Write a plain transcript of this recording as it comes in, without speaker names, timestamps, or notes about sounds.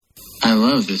I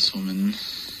love this woman.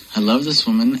 I love this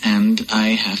woman, and I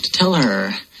have to tell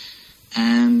her.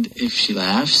 And if she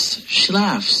laughs, she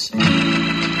laughs. It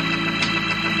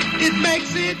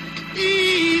makes it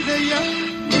easier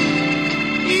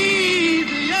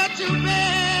to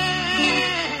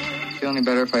bear. Feel any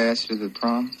better if I asked you to the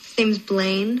prom? His name's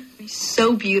Blaine. He's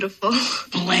so beautiful.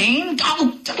 Blaine?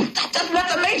 Oh, that's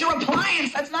a major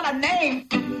appliance. That's not a name.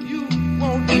 You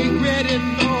won't regret it,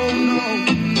 no.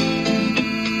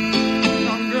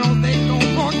 Some girls, they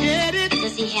don't forget it.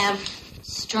 Does he have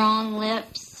strong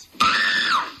lips?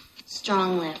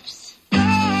 Strong lips.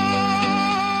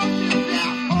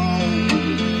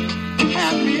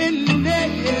 Happy in the neck,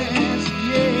 yes.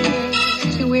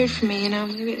 It's too weird for me,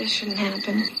 Maybe this shouldn't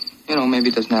happen. Maybe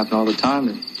it doesn't happen all the time,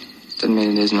 but doesn't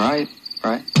mean it isn't right?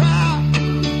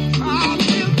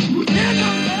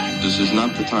 This is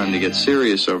not the time to get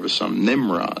serious over some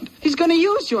Nimrod. He's going to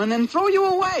use you and then throw you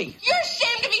away. You're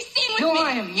ashamed to be seen with No, me.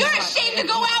 I am You're not. ashamed to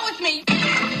go out with me.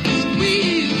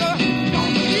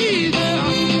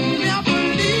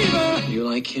 You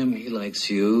like him, he likes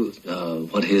you.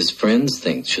 What his friends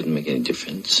think shouldn't make any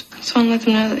difference. I just want to let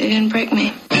them know that they didn't break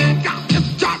me.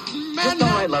 Just don't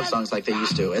write love songs like they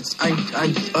used to.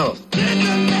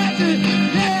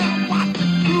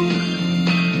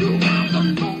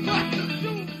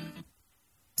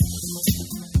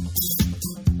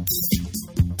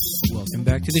 Welcome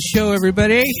back to the show,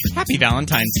 everybody. Happy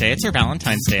Valentine's Day. It's our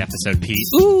Valentine's Day episode, Pete.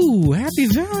 Ooh, happy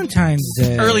Valentine's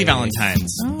Day. Early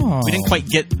Valentine's. Oh. We didn't quite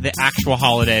get the actual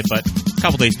holiday, but a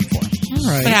couple days before. All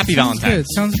right. But happy Valentine's.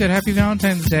 Sounds good. Happy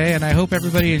Valentine's Day, and I hope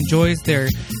everybody enjoys their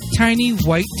tiny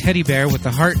white teddy bear with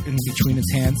the heart in between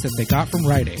its hands that they got from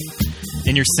Rite Aid.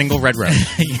 In your single red rose.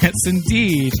 Yes,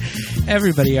 indeed.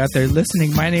 Everybody out there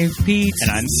listening, my name's Pete.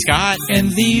 And I'm Scott.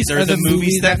 And these are the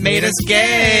movies that made us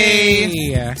gay.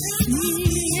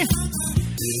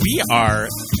 We are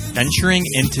venturing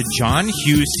into John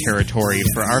Hughes territory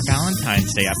for our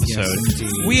Valentine's Day episode.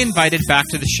 Yes, we invited back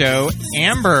to the show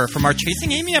Amber from our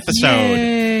Chasing Amy episode.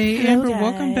 Yay, Hello, Amber, guys.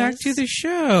 welcome back to the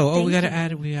show. Thank we got to you.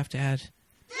 add. We have to add.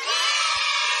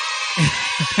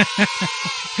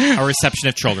 A reception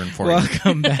of children for you.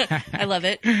 Welcome back. I love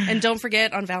it. And don't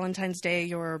forget on Valentine's Day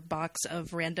your box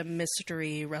of random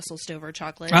mystery Russell Stover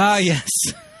chocolates. Ah, yes.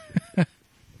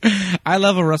 I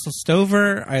love a Russell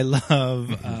Stover. I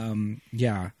love,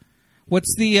 yeah.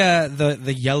 What's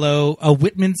the yellow, a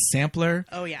Whitman sampler?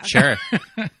 Oh, yeah. Sure.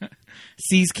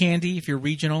 See's Candy, if you're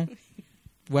regional.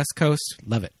 West Coast,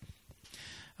 love it.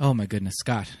 Oh, my goodness,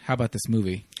 Scott, how about this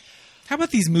movie? How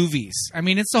about these movies? I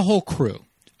mean, it's the whole crew.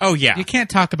 Oh, yeah. You can't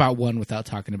talk about one without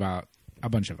talking about a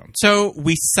bunch of them. So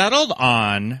we settled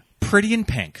on Pretty in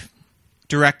Pink,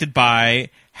 directed by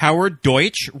Howard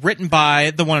Deutsch, written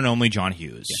by the one and only John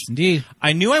Hughes. Yes, indeed.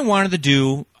 I knew I wanted to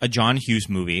do a John Hughes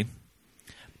movie,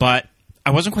 but I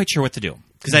wasn't quite sure what to do.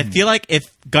 Because I feel like if,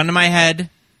 gun to my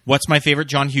head, what's my favorite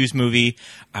John Hughes movie,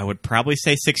 I would probably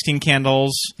say 16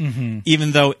 Candles,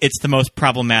 even though it's the most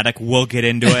problematic. We'll get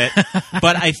into it.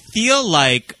 But I feel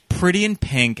like Pretty in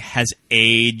Pink has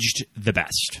aged the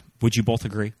best. Would you both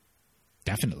agree?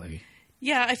 Definitely.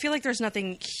 Yeah, I feel like there's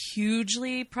nothing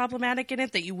hugely problematic in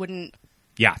it that you wouldn't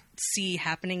Yeah. see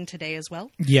happening today as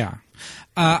well. Yeah.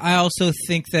 I also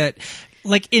think that,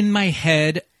 like, in my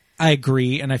head, I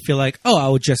agree, and I feel like, I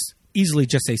would just easily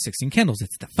just say 16 Candles.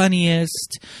 It's the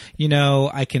funniest.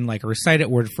 I can, like, recite it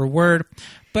word for word.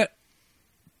 But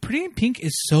Pretty in Pink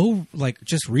is so, like,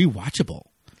 just rewatchable.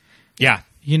 Yeah.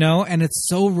 And it's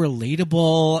so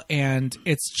relatable, and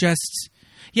it's just...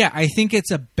 Yeah, I think it's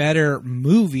a better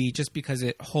movie just because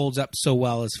it holds up so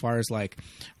well as far as, like,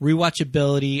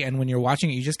 rewatchability, and when you're watching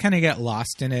it, you just kind of get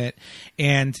lost in it.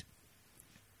 And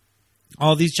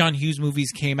all these John Hughes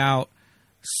movies came out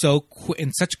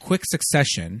in such quick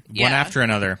succession. Yeah. One after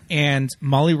another. And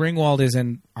Molly Ringwald is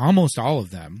in almost all of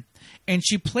them. And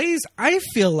she plays, I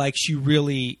feel like she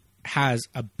really has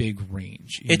a big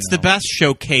range. It's the best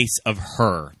showcase of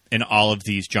her in all of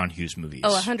these John Hughes movies.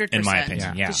 Oh, 100%. In my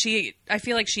opinion, yeah. 'Cause I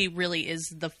feel like she really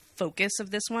is the focus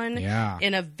of this one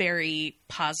in a very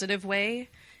positive way.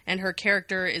 And her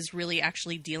character is really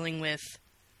actually dealing with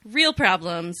real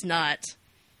problems, not...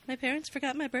 My parents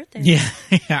forgot my birthday. Yeah,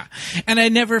 yeah. And I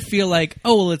never feel like,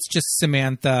 it's just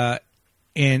Samantha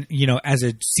as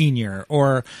a senior,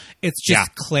 or it's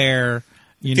just Claire,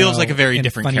 feels like a very in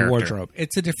different funny character. wardrobe.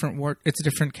 It's a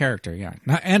different character, yeah.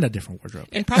 And a different wardrobe.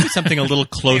 And probably something a little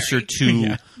closer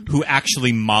to who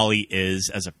actually Molly is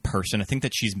as a person. I think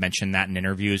that she's mentioned that in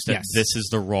interviews, that this is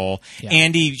the role. Yeah.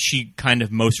 Andy, she kind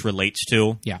of most relates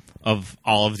to Yeah. of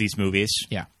all of these movies.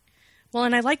 Yeah. Well,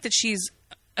 and I like that she's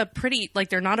a pretty, like,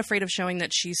 they're not afraid of showing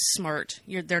that she's smart.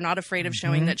 They're not afraid of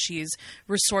showing that she's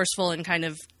resourceful and kind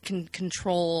of can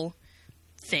control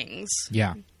things.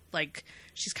 Yeah. Like,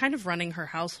 she's kind of running her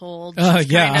household.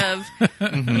 Yeah. Kind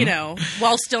of, you know,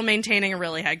 while still maintaining a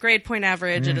really high grade point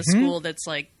average at a school that's,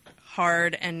 like,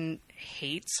 hard and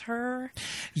hates her.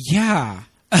 Yeah.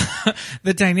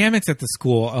 The dynamics at the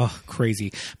school,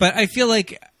 crazy. But I feel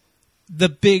like the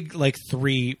big, like,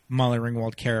 3 Molly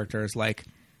Ringwald characters, like,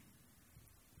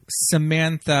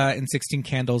 Samantha in 16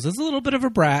 Candles is a little bit of a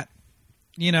brat.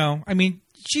 You know, I mean,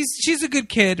 she's a good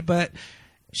kid, but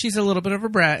she's a little bit of a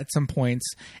brat at some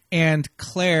points. And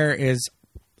Claire is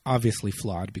obviously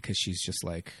flawed because she's just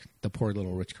like the poor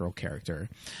little rich girl character.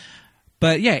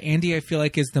 But yeah, Andy, I feel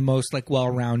like is the most like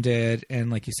well-rounded, and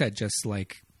like you said, just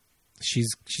like she's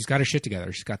got her shit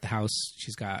together. She's got the house,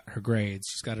 she's got her grades,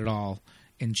 she's got it all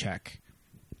in check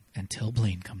until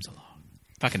Blaine comes along.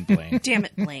 Fucking Blaine. Damn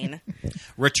it, Blaine.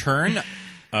 Return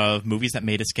of movies that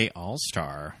made us gay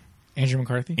all-star. Andrew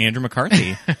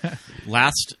McCarthy.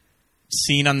 Last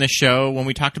seen on this show when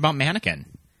we talked about Mannequin.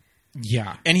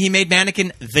 Yeah. And he made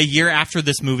Mannequin the year after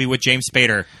this movie with James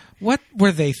Spader. What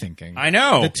were they thinking? I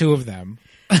know. The two of them.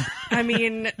 I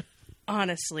mean,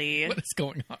 honestly. What is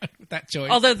going on with that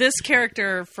choice? Although this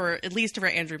character, at least for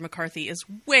Andrew McCarthy, is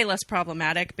way less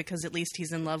problematic because at least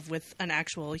he's in love with an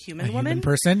actual human woman. Human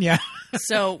person, yeah.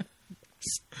 So,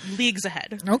 leagues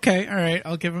ahead. Okay, all right.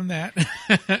 I'll give him that.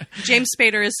 James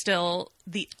Spader is still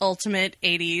the ultimate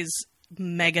 80s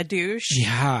mega douche.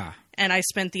 Yeah. And I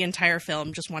spent the entire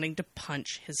film just wanting to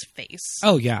punch his face.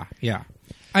 Oh, yeah, yeah.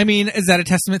 I mean, is that a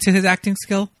testament to his acting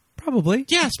skill? Probably.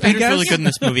 Yeah, Spader's really good in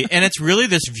this movie. And it's really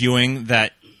this viewing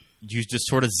that you just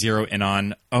sort of zero in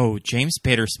on, oh, James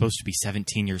Spader's supposed to be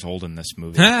 17 years old in this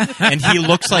movie. And he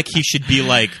looks like he should be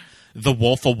like the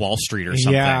Wolf of Wall Street or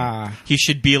something. Yeah. He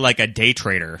should be like a day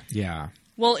trader. Yeah.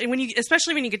 Well,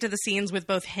 especially when you get to the scenes with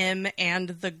both him and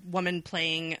the woman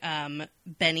playing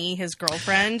Benny, his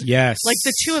girlfriend. Yes. Like,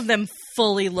 the two of them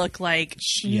fully look like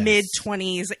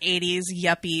mid-20s, 80s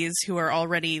yuppies who are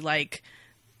already, like,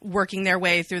 working their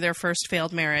way through their first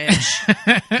failed marriage.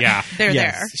 Yeah. They're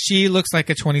there. She looks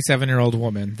like a 27-year-old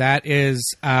woman. That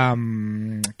is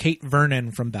Kate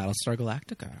Vernon from Battlestar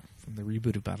Galactica. From the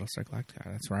reboot of Battlestar Galactica.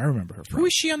 That's where I remember her from. Who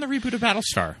is she on the reboot of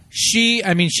Battlestar? She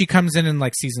comes in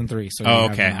like season 3. So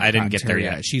okay. I didn't get there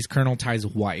yet. She's Colonel Ty's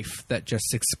wife that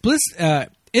just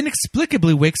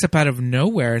inexplicably wakes up out of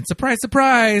nowhere and surprise,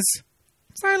 surprise,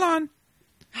 Cylon.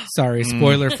 Sorry,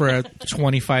 spoiler for a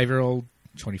 15-year-old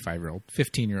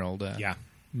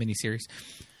miniseries.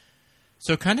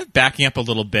 So kind of backing up a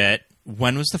little bit,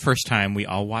 when was the first time we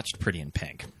all watched Pretty in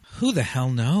Pink? Who the hell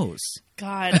knows?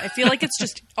 God, I feel like it's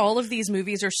just all of these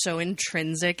movies are so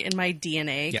intrinsic in my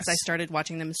DNA because I started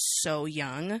watching them so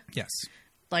young. Yes.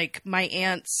 Like, my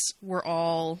aunts were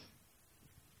all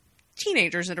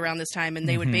teenagers at around this time, and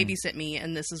they would babysit me,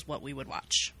 and this is what we would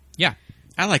watch. Yeah.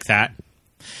 I like that.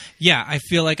 Yeah, I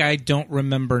feel like I don't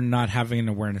remember not having an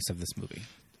awareness of this movie.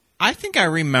 I think I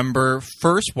remember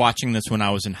first watching this when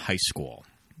I was in high school.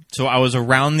 So I was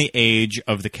around the age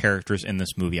of the characters in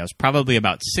this movie. I was probably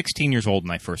about 16 years old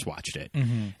when I first watched it.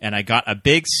 And I got a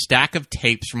big stack of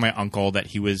tapes from my uncle that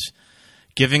he was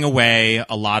giving away.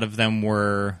 A lot of them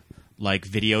were like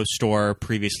video store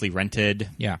previously rented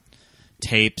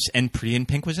tapes, and Pretty in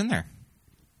Pink was in there.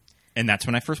 And that's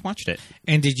when I first watched it.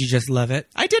 And did you just love it?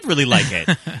 I did really like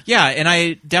it. Yeah, and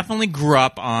I definitely grew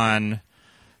up on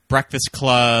Breakfast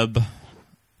Club,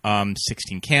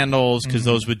 16 Candles, because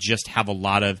those would just have a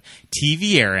lot of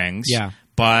TV airings. Yeah.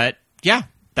 But, yeah,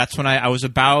 that's when I was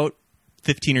about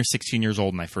 15 or 16 years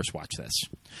old when I first watched this.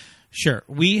 Sure.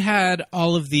 We had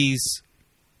all of these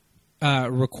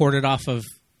recorded off of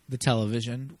the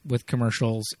television with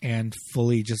commercials and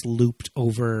fully just looped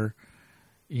over,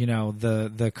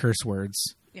 the curse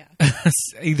words. Yeah.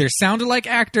 Either sounded like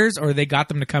actors or they got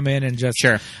them to come in and just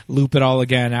loop it all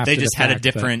again after they just the had fact,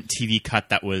 a different TV cut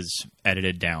that was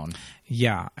edited down.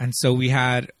 Yeah. And so we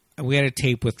had a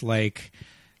tape with like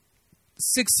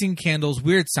 16 Candles,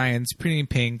 Weird Science, Pretty in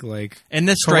Pink, like and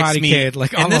this strikes Karate me, Kid,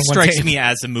 like all and this on one strikes tape. me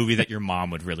as a movie that your mom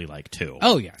would really like too.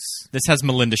 Oh yes, this has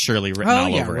Melinda Shirley written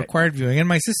all over it. Required viewing. And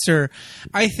my sister,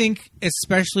 I think,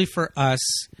 especially for us,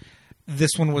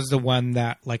 this one was the one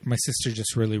that like my sister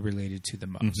just really related to the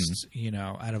most.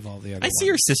 Out of all the other. I see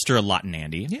your sister a lot in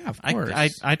Andy. Yeah, of course.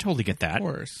 I totally get that. Of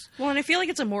course. Well, and I feel like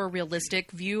it's a more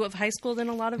realistic view of high school than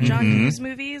a lot of John Hughes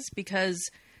movies because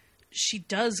she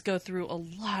does go through a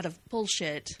lot of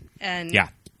bullshit and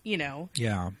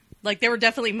like there were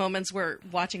definitely moments where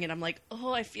watching it I'm like,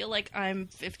 oh, I feel like I'm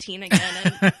 15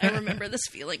 again and I remember this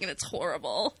feeling and it's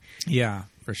horrible. Yeah,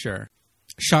 for sure.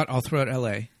 shot all throughout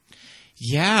L.A.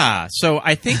 Yeah, so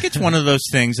I think it's one of those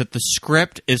things that the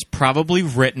script is probably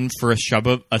written for a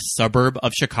suburb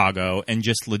of Chicago, and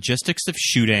just logistics of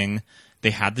shooting,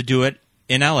 they had to do it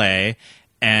in LA.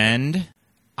 And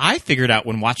I figured out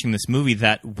when watching this movie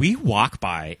that we walk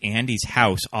by Andy's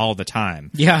house all the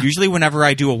time. Yeah. Usually whenever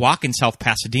I do a walk in South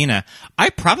Pasadena, I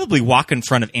probably walk in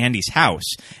front of Andy's house.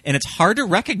 And it's hard to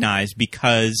recognize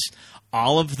because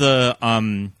all of the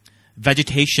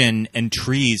vegetation and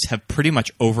trees have pretty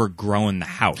much overgrown the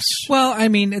house. Well, I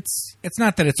mean, it's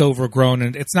not that it's overgrown,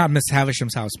 and it's not Miss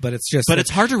Havisham's house, but it's just... But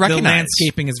it's hard to recognize. The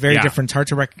landscaping is very different. It's hard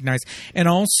to recognize. And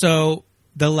also,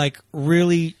 the, like,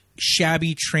 really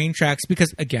shabby train tracks,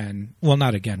 because, again, well,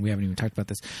 not again, we haven't even talked about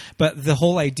this, but the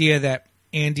whole idea that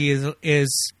Andy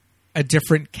is a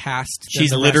different cast.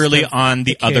 She's literally on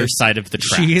the other side of the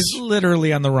tracks. She is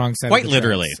literally on the wrong side Quite of the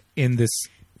literally. tracks in this...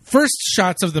 First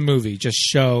shots of the movie just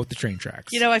show the train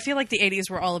tracks. You know, I feel like the 80s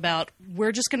were all about,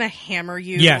 we're just going to hammer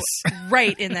you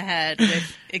right in the head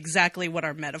with exactly what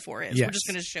our metaphor is. Yes. We're just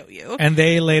going to show you. And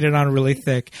they laid it on really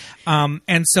thick.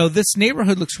 And so this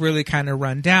neighborhood looks really kind of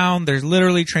run down. There's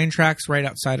literally train tracks right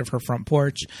outside of her front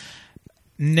porch.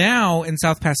 Now in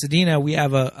South Pasadena, we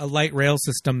have a light rail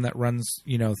system that runs,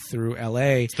 through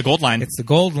LA. It's the Gold Line. It's the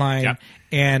Gold Line. Yeah.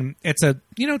 And it's a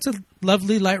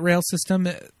lovely light rail system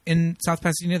in South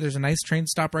Pasadena. There's a nice train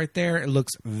stop right there. It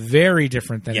looks very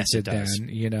different than it did then,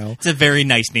 It's a very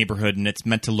nice neighborhood, and it's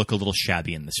meant to look a little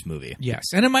shabby in this movie. Yes.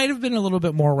 And it might have been a little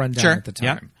bit more run down at the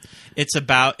time. Yeah.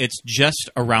 It's just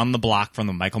around the block from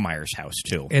the Michael Myers house,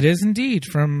 too. It is indeed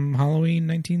from Halloween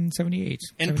 1978.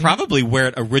 And probably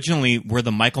where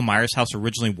the Michael Myers house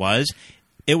originally was,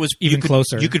 it was even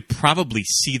closer. You could probably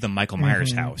see the Michael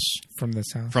Myers house from this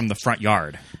house, from the front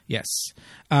yard. Yes,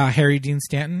 Harry Dean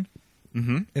Stanton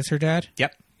is her dad.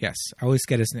 Yep. Yes, I always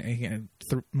get his name,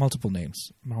 multiple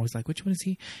names. I'm always like, which one is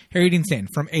he? Harry Dean Stanton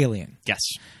from Alien. Yes,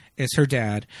 is her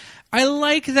dad. I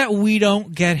like that we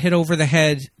don't get hit over the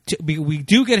head. We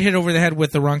do get hit over the head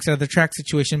with the wrong side of the track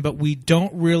situation, but we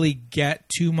don't really get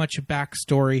too much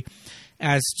backstory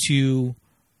as to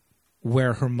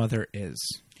where her mother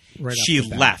is. Right she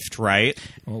left, right?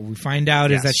 What we find out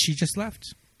is that she just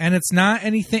left. And it's not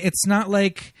anything, it's not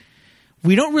like,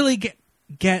 we don't really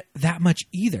get that much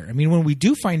either. I mean, when we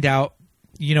do find out,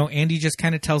 Andy just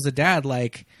kind of tells the dad,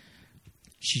 like,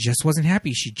 she just wasn't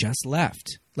happy. She just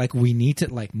left. Like, we need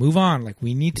to, move on. Like,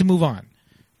 we need to move on.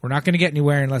 We're not going to get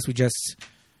anywhere unless we just,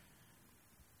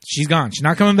 she's gone. She's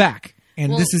not coming back.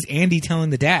 And this is Andy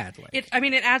telling the dad. It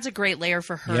adds a great layer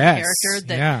for her character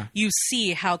that you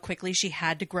see how quickly she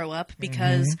had to grow up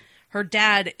because her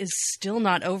dad is still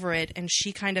not over it, and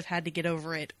she kind of had to get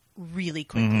over it really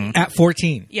quickly. At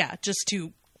 14. Yeah, just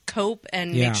to cope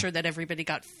and make sure that everybody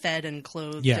got fed and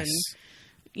clothed and,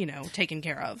 taken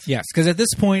care of. Yes, because at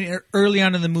this point, early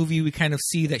on in the movie, we kind of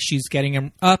see that she's getting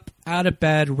him up, out of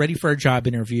bed, ready for a job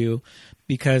interview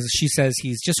because she says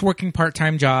he's just working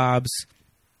part-time jobs.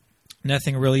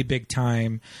 Nothing really big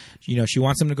time. She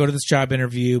wants him to go to this job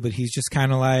interview, but he's just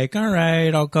kind of like, all right,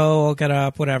 I'll go, I'll get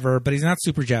up, whatever. But he's not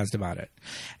super jazzed about it.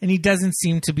 And he doesn't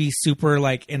seem to be super,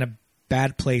 in a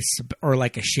bad place or,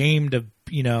 ashamed of,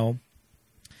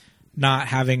 not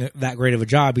having that great of a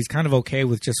job. He's kind of okay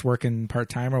with just working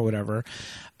part-time or whatever.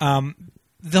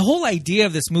 The whole idea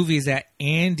of this movie is that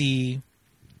Andy,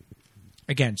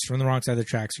 again, she's from the wrong side of the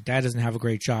tracks. Her dad doesn't have a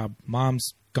great job.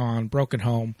 Mom's gone, broken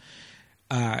home.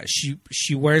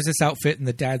 She wears this outfit, and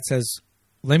the dad says,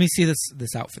 "Let me see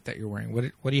this outfit that you're wearing.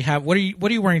 What do you have? What are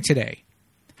you wearing today?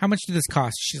 How much did this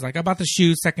cost?" She's like, "I bought the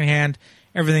shoes secondhand.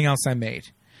 Everything else I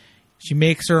made." She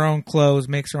makes her own clothes,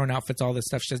 makes her own outfits, all this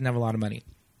stuff. She doesn't have a lot of money.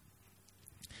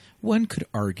 One could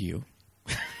argue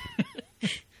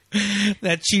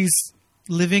that she's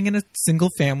living in a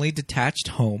single-family detached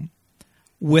home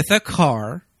with a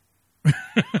car.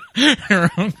 Her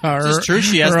own car. It's true.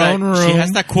 She has own room. She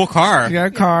has that cool car. She got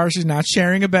a car. She's not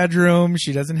sharing a bedroom.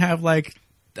 She doesn't have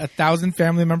 1,000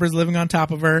 family members living on top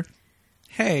of her.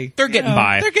 Hey, they're getting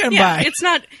by. They're getting by.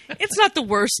 It's not the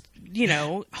worst,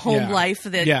 home life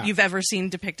that you've ever seen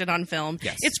depicted on film.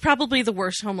 Yes. It's probably the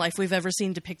worst home life we've ever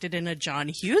seen depicted in a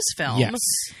John Hughes film. Yes.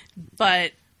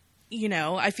 But,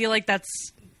 I feel like that's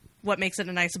what makes it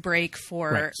a nice break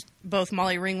for both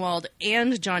Molly Ringwald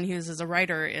and John Hughes as a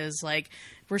writer is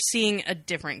we're seeing a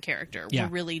different character. Yeah.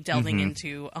 We're really delving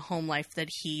into a home life that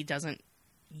he doesn't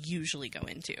usually go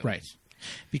into. Right.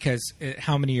 Because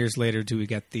how many years later do we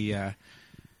get the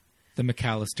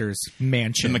McAllister's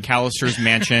mansion? The McAllister's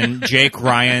mansion, Jake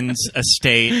Ryan's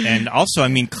estate, and also,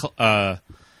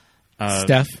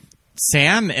 Steph?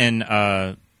 Sam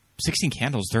and 16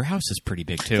 Candles, their house is pretty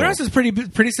big too. Their house is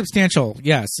pretty substantial.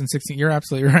 Yes, in 16, you're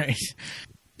absolutely right.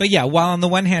 But yeah, while on the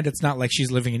one hand, it's not like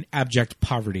she's living in abject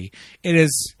poverty. It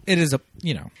is a,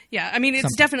 Yeah, I mean,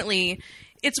 it's definitely,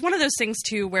 it's one of those things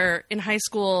too where in high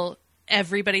school,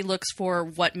 everybody looks for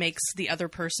what makes the other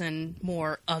person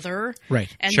more other.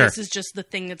 Right. And Sure. this is just the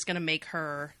thing that's going to make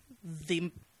her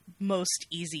the most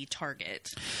easy target.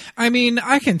 I mean,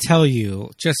 I can tell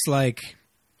you, just like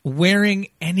wearing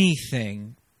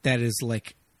anything that is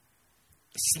like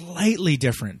slightly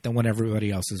different than what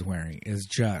everybody else is wearing is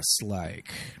just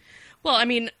like... Well, I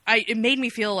mean, it made me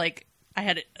feel like I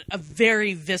had a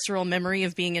very visceral memory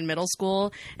of being in middle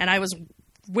school, and I was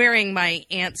wearing my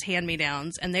aunt's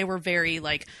hand-me-downs, and they were very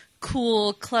like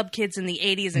cool club kids in the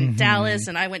 80s in Dallas,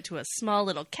 and I went to a small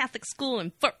little Catholic school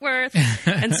in Fort Worth,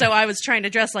 and so I was trying to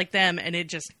dress like them, and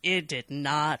it did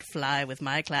not fly with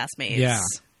my classmates. Yeah.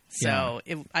 So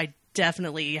I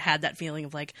definitely had that feeling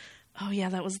of like, oh yeah,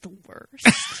 that was the worst.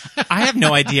 I have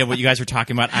no idea what you guys were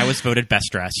talking about. I was voted best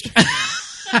dressed.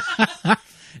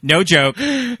 No joke.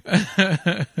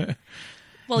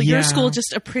 Well, your school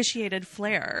just appreciated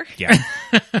flair. Yeah.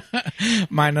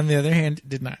 Mine, on the other hand,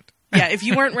 did not. Yeah, if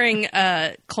you weren't wearing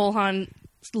Cole Haan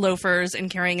loafers and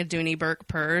carrying a Dooney Burke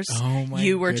purse,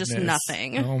 you were just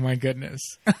nothing. Oh my goodness.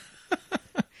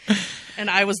 And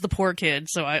I was the poor kid,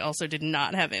 so I also did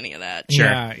not have any of that.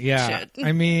 Sure. Yeah. Shit.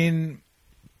 I mean,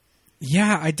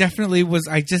 yeah, I definitely was.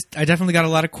 I definitely got a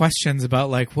lot of questions about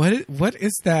like, what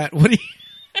is that? What are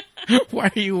you?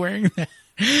 Why are you wearing that?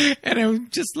 And I'm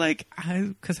just like,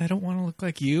 because I don't want to look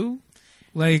like you.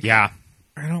 Like, Yeah.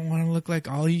 I don't want to look like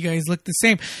all you guys look the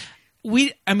same.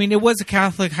 It was a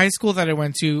Catholic high school that I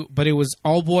went to, but it was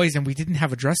all boys, and we didn't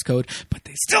have a dress code, but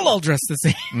they still all dressed the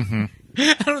same. Mm-hmm.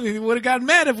 I don't think they would have gotten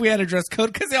mad if we had a dress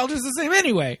code because they all dressed the same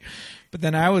anyway. But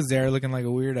then I was there looking like a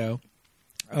weirdo.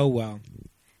 Oh, well.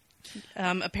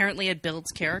 Apparently it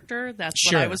builds character. That's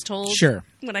Sure. what I was told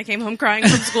when I came home crying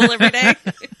from school every day.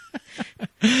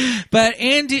 But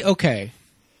Andy, okay.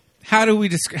 How do we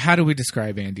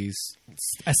describe Andy's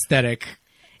aesthetic?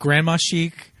 Grandma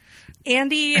chic?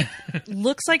 Andy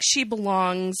looks like she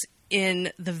belongs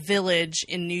in the Village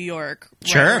in New York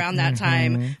Sure. right around that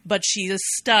time, but she is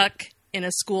stuck in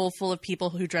a school full of people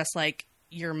who dress like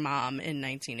your mom in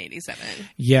 1987.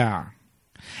 Yeah.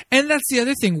 And that's the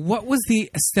other thing. What was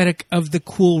the aesthetic of the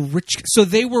cool rich? So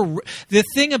they were. The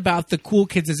thing about the cool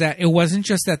kids is that it wasn't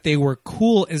just that they were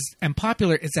cool and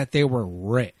popular; it's that they were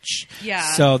rich. Yeah.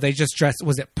 So they just dressed.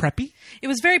 Was it preppy? It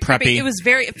was very Preppy.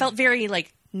 preppy. It felt very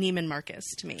like Neiman Marcus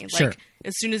to me. Like Sure.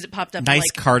 as soon as it popped up, Nice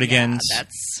like, cardigans. Yeah,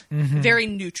 that's very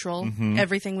neutral.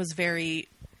 Everything was very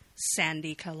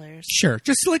sandy colors. Sure,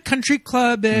 just like country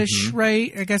club-ish,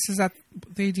 right? I guess is that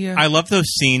the idea? I love those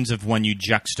scenes of when you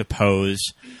juxtapose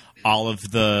all of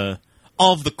the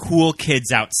cool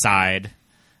kids outside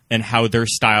and how they're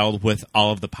styled with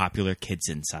all of the popular kids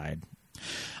inside.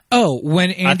 Oh, when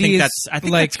Andy I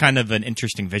think that's kind of an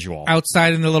interesting visual.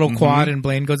 outside in the little quad, and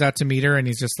Blaine goes out to meet her, and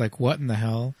he's just like, "What in the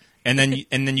hell?" And then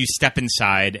you step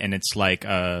inside, and it's like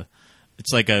a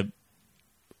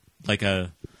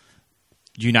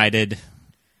United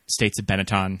States of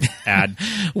Benetton ad.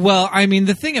 Well, I mean,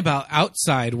 the thing about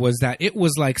outside was that it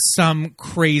was like some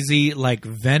crazy, like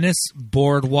Venice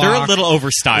boardwalk. They're a little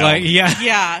overstyled. Like, yeah.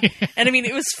 Yeah, and I mean,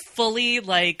 it was fully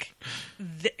like,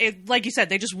 like you said,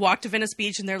 they just walked to Venice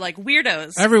Beach and they're like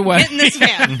weirdos. Everyone. Get in this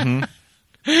van.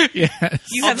 Yes.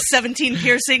 You have 17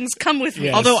 piercings. Come with me.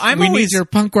 Yes. Although we need your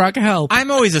punk rock help. I'm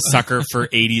always a sucker for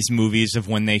 80s movies of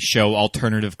when they show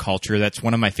alternative culture. That's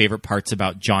one of my favorite parts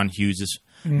about John Hughes'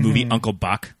 movie Uncle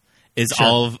Buck. Is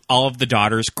all of the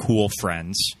daughter's cool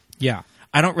friends. Yeah.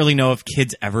 I don't really know if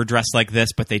kids ever dress like this,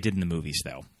 but they did in the movies,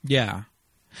 though. Yeah.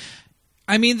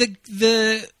 I mean,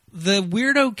 the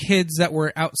weirdo kids that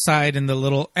were outside in the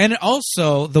little... And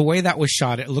also, the way that was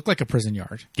shot, it looked like a prison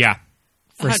yard. Yeah.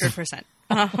 100%.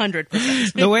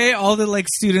 100%. The way all the like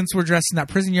students were dressed in that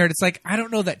prison yard, it's like, I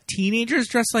don't know that teenagers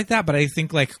dress like that, but I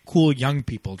think like cool young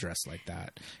people dress like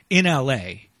that in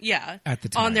LA. Yeah. At the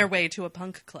time. On their way to a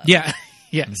punk club. Yeah.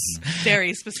 Yes.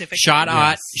 Very specific. Shot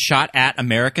at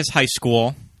America's High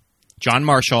School, John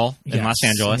Marshall in Yes, Los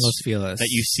Angeles. Los Feliz. That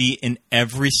you see in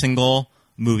every single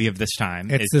movie of this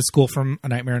time. It's the school from A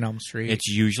Nightmare on Elm Street. It's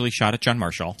usually shot at John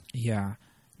Marshall. Yeah.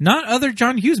 Not other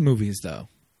John Hughes movies, though.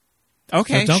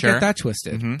 Okay, so don't sure. get that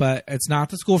twisted. But it's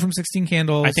not the school from 16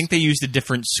 Candles. I think they used a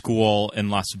different school in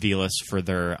Las Vegas for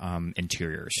their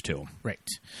interiors, too. Right.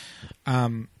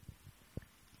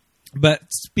 But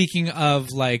speaking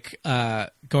of like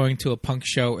going to a punk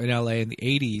show in LA in the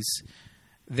 80s,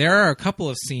 there are a couple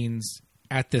of scenes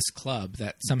at this club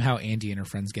that somehow Andy and her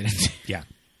friends get into. Yeah.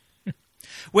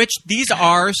 Which these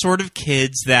are sort of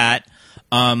kids that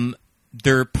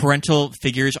their parental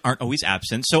figures aren't always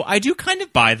absent. So I do kind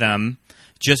of buy them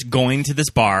just going to this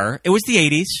bar. It was the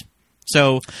 80s,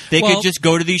 so they could just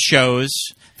go to these shows.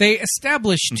 They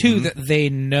established, too, that they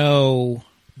know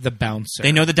the bouncer.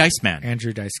 They know the Dice Man.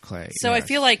 Andrew Dice Clay. So I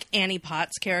feel like Annie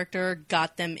Potts' character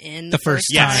got them in The first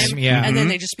time, yeah. And then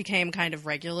they just became kind of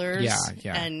regulars.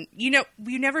 Yeah. And, you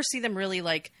never see them really,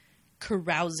 like,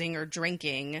 carousing or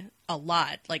drinking a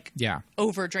lot. Like,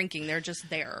 over drinking. They're just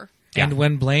there. And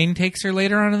when Blaine takes her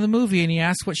later on in the movie and he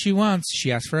asks what she wants,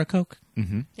 she asks for a Coke.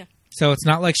 Mm-hmm. Yeah. So it's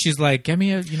not like she's like, "Give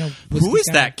me a, Who is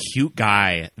that cute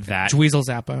guy that... Dweezil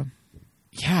Zappa.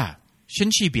 Yeah.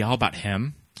 Shouldn't she be all about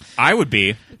him? I would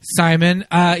be. Simon,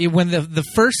 when the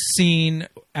first scene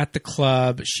at the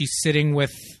club, she's sitting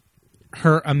with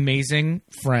her amazing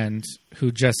friend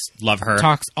who just love her,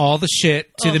 talks all the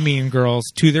shit to the mean girls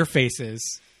to their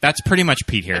faces. That's pretty much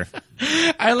Pete here.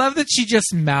 I love that she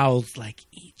just mouths like,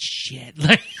 "Eat shit."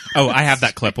 Like, oh, I have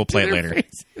that clip. We'll play it later.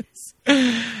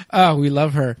 Oh, we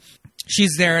love her.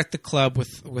 She's there at the club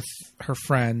with her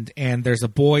friend, and there's a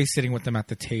boy sitting with them at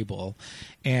the table,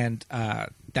 and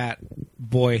that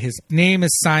boy, his name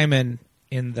is Simon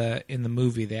in the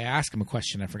movie. They ask him a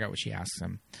question. I forgot what she asks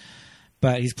him,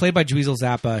 but he's played by Dweezil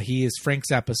Zappa. He is Frank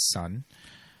Zappa's son.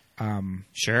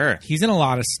 Sure, he's in a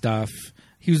lot of stuff.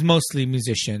 He was mostly a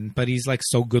musician, but he's like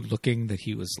so good looking that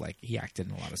he acted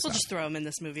in a lot of stuff. We'll just throw him in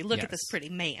this movie. Look at this pretty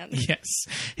man. Yes.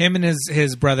 Him and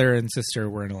his brother and sister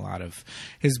were in a lot of...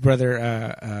 His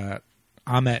brother,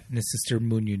 Ahmet, and his sister,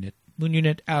 Moon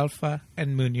Unit Alpha,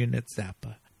 and Moon Unit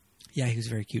Zappa. Yeah, he was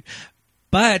very cute.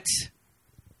 But,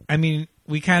 I mean,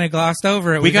 we kind of glossed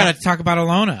over it. We got to talk about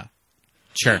Alona.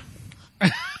 Sure.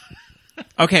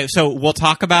 Okay, so we'll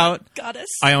talk about Goddess.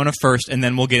 Iona first, and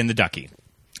then we'll get into Ducky.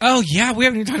 Oh, yeah, we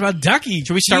haven't even talked about Ducky.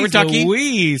 Should we start with Ducky?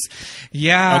 Louise.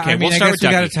 Yeah, okay, we'll start with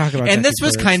Ducky. We got to talk about and Ducky this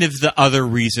was first. kind of the other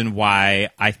reason why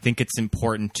I think it's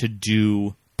important to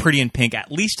do Pretty in Pink,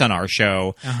 at least on our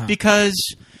show,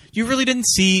 because you really didn't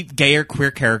see gay or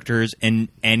queer characters in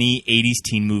any 80s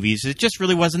teen movies. It just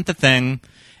really wasn't the thing.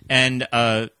 And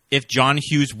if John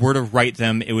Hughes were to write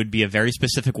them, it would be a very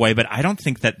specific way, but I don't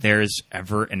think that there's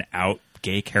ever an out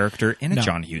gay character in a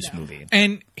John Hughes movie.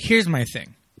 And here's my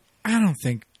thing. I don't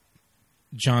think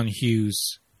John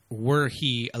Hughes, were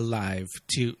he alive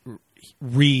to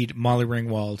read Molly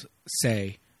Ringwald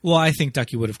say, well, I think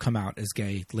Ducky would have come out as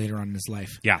gay later on in his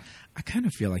life. Yeah. I kind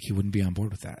of feel like he wouldn't be on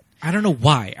board with that. I don't know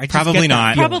why. I just Probably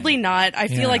not. Probably not. I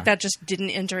feel like that just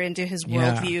didn't enter into his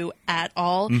worldview at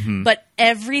all. Mm-hmm. But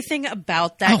everything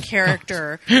about that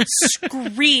character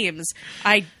screams.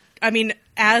 I mean,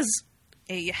 as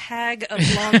a hag of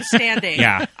long standing,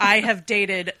 I have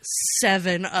dated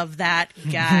 7 of that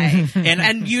guy.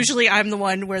 and usually I'm the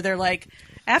one where they're like,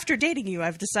 after dating you,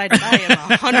 I've decided I am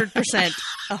 100%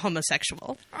 a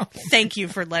homosexual. Thank you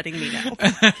for letting me know.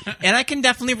 And I can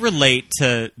definitely relate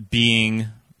to being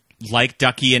like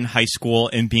Ducky in high school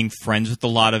and being friends with a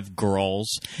lot of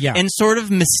girls. Yeah. And sort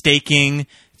of mistaking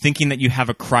thinking that you have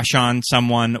a crush on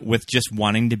someone with just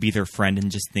wanting to be their friend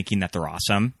and just thinking that they're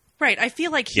awesome. Right. I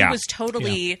feel like he was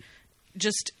totally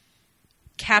just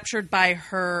captured by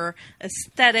her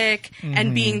aesthetic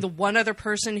and being the one other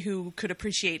person who could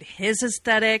appreciate his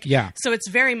aesthetic. Yeah. So it's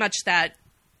very much that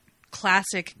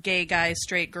classic gay guy,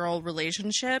 straight girl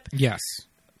relationship. Yes.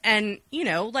 And, you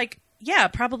know, like, yeah,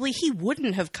 probably he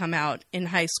wouldn't have come out in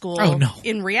high school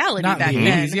in reality Not back in the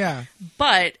then. 80s, yeah.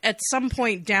 But at some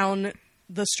point down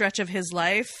the stretch of his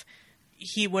life,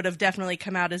 he would have definitely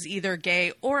come out as either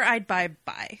gay or I'd buy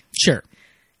bi. Sure.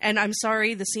 And I'm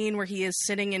sorry, the scene where he is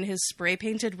sitting in his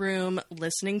spray-painted room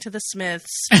listening to the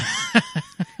Smiths.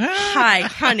 Hi,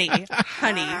 honey.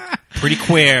 Pretty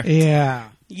queer. Yeah.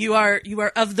 You are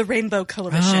of the Rainbow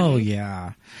Coalition. Oh,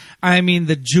 yeah. I mean,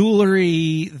 the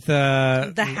jewelry,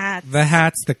 the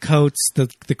hats, the coats,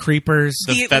 the creepers.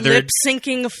 The lip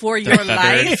syncing for your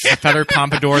life. The feathered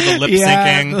pompadour, the lip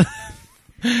syncing.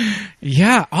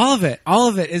 Yeah, all of it. All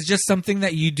of it is just something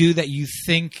that you do that you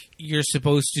think you're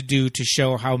supposed to do to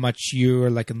show how much you are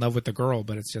like in love with the girl,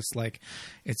 but it's just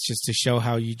to show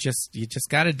how you just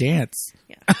got to dance.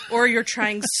 Yeah. Or you're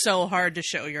trying so hard to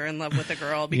show you're in love with a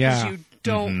girl because you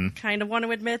don't kind of want to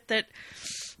admit that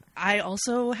I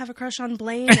also have a crush on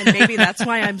Blaine, and maybe that's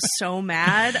why I'm so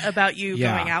mad about you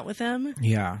going out with him.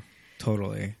 Yeah,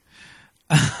 totally.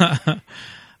 I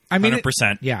mean,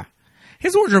 100%. Yeah.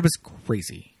 His wardrobe is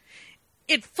crazy.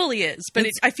 It fully is, but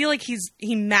I feel like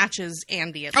he matches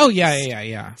Andy. At oh least.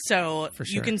 Yeah. So for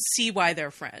sure. You can see why they're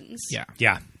friends.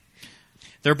 Yeah.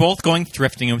 They're both going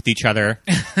thrifting with each other.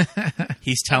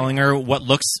 He's telling her what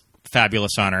looks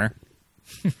fabulous on her.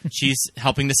 She's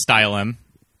helping to style him.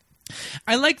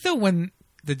 I like though when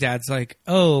the dad's like,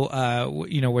 "Oh,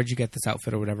 where'd you get this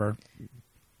outfit or whatever?"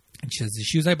 And she says, "The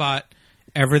shoes I bought,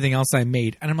 everything else I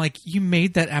made." And I'm like, "You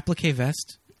made that applique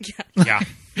vest?" Yeah.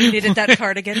 You needed that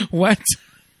cardigan. What?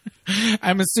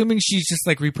 I'm assuming she's just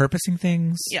like repurposing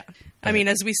things. Yeah. I mean,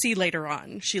 as we see later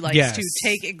on, she likes to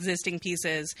take existing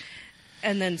pieces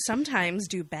and then sometimes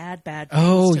do bad things.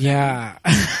 Oh, to yeah.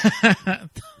 Oh,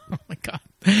 my God.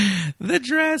 The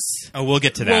dress. Oh, we'll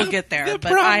get to that. We'll get there,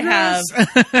 but I have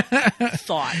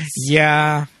thoughts.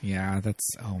 Yeah. That's,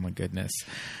 oh, my goodness.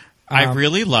 I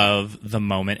really love the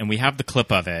moment, and we have the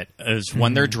clip of it, is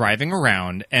when they're driving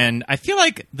around. And I feel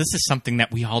like this is something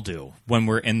that we all do when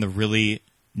we're in the really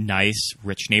nice,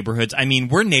 rich neighborhoods. I mean,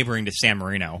 we're neighboring to San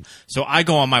Marino, so I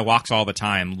go on my walks all the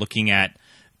time looking at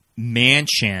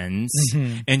mansions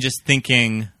and just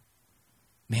thinking,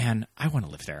 man, I want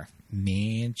to live there.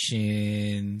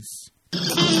 Mansions.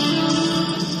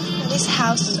 These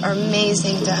houses are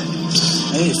amazing, Doug.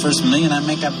 Hey, first million I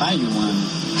make, I buy you one.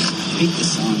 I hate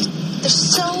this song. They're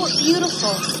so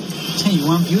beautiful. Hey, you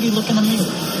want beauty? Look in the mirror.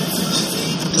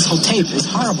 This whole tape is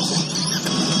horrible.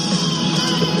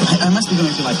 I must be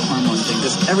going through like a hormone thing,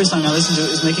 because every song I listen to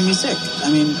is making me sick. I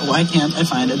mean, why can't I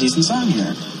find a decent song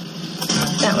here?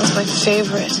 That was my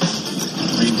favorite.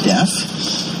 Are you deaf?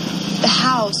 The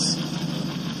house.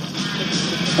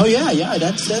 Oh yeah,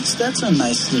 that's a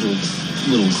nice little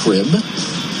crib. I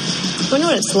wonder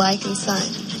what it's like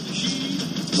inside.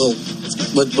 Well,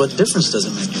 what difference does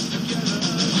it make?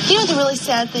 You know what the really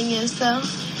sad thing is, though?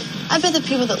 I bet the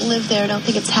people that live there don't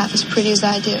think it's half as pretty as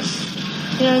I do.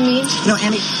 You know what I mean? No,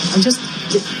 Annie, I'm just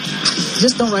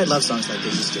don't write love songs like they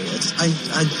used to.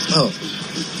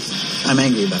 I'm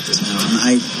angry about this now.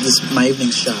 My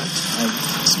evening's shot.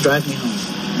 Just drive me home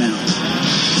now.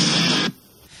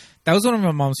 That was one of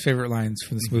my mom's favorite lines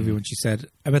from this movie when she said,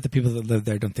 "I bet the people that live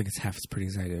there don't think it's half as pretty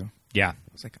as I do." Yeah. I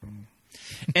was like, oh.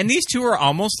 And these two are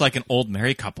almost like an old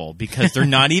married couple because they're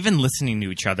not even listening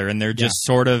to each other, and they're just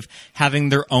sort of having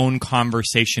their own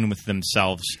conversation with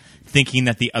themselves, thinking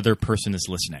that the other person is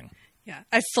listening. Yeah.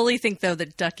 I fully think, though,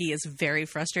 that Ducky is very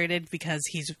frustrated because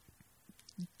he's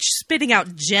spitting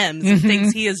out gems and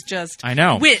thinks he is just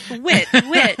wit,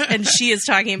 and she is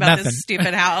talking about this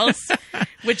stupid house,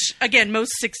 which, again,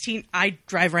 most 16, I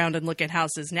drive around and look at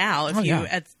houses now. If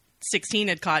at 16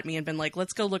 had caught me and been like,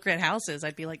 let's go look at houses,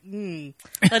 I'd be like,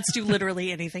 let's do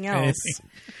literally anything else.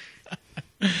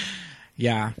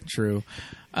 Yeah, true.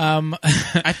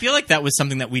 I feel like that was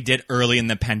something that we did early in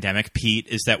the pandemic, Pete,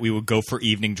 is that we would go for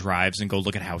evening drives and go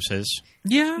look at houses.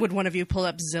 Yeah. Would one of you pull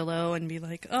up Zillow and be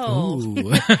like, oh, of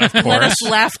course. let us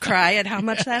laugh, cry at how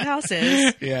much that house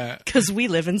is? Yeah. Because we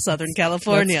live in Southern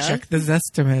California. Let's check the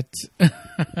Zestimate.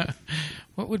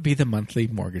 What would be the monthly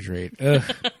mortgage rate? Ugh.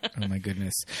 Oh, my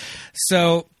goodness.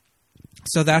 So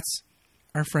that's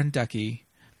our friend Ducky,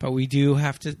 but we do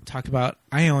have to talk about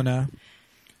Iona.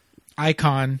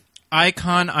 Icon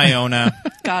Iona.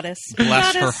 Goddess.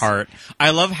 Bless her heart.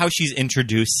 I love how she's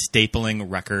introduced stapling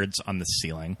records on the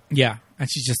ceiling. Yeah. And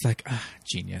she's just like,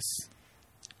 genius.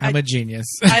 I'm a genius.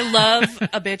 I love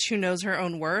a bitch who knows her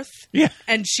own worth. Yeah.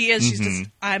 And she is. She's just,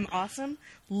 I'm awesome.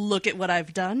 Look at what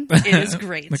I've done. It is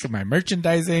great. Look at my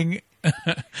merchandising.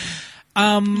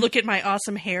 Look at my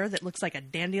awesome hair that looks like a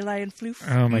dandelion floof.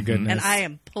 Oh, my goodness. And I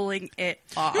am pulling it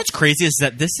off. You know what's crazy is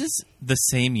that this is the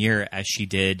same year as she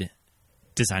did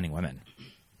Designing Women.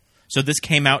 So this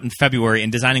came out in February,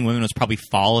 and Designing Women was probably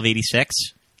fall of '86.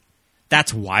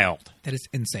 That's wild. That is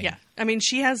insane. Yeah. I mean,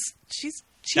 she has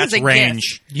That's a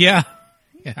range. gift. Yeah.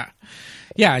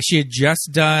 Yeah, she had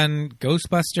just done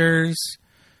Ghostbusters,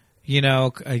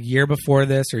 a year before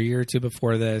this or a year or two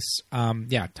before this.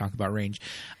 Talk about range.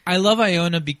 I love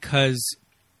Iona because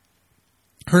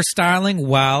her styling,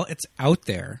 while it's out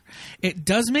there, it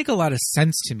does make a lot of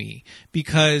sense to me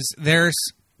because there's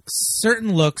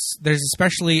certain looks. There's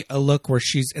especially a look where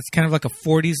it's kind of like a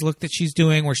 40s look that she's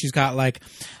doing where she's got like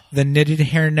the knitted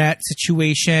hairnet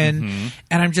situation.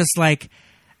 And I'm just like,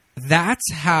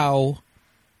 that's how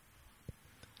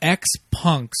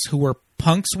ex-punks who were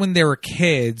punks when they were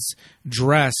kids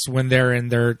dress when they're in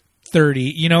their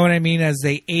 30. You know what I mean? As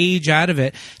they age out of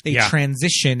it, they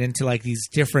transition into like these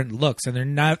different looks, and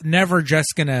they're never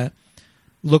just going to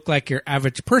look like your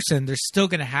average person. They're still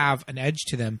going to have an edge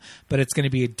to them, but it's going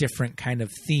to be a different kind of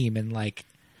theme. And like,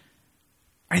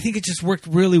 I think it just worked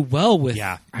really well with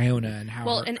Iona and how.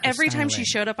 Well, and every time she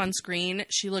showed up on screen,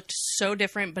 she looked so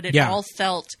different, but it all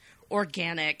felt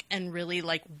organic and really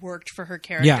like worked for her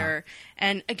character.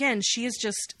 And again, she is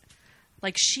just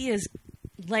like, she is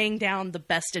laying down the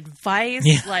best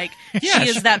advice. Like she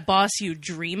is that boss you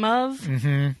dream of.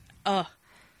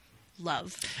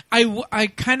 love. I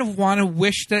kind of want to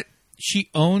wish that she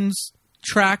owns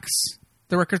Trax,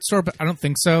 the record store, but I don't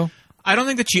think so. I don't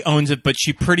think that she owns it, but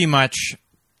she pretty much,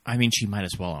 I mean, she might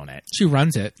as well own it. She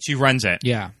runs it. She runs it.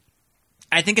 Yeah.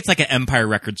 I think it's like an Empire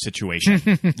Records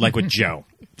situation, like with Joe.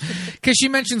 Because she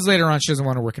mentions later on she doesn't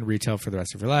want to work in retail for the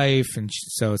rest of her life. And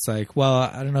so it's like, well,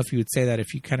 I don't know if you would say that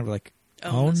if you kind of like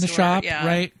own the shop,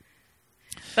 right?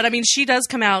 But I mean, she does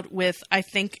come out with, I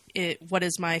think, what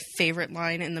is my favorite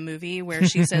line in the movie, where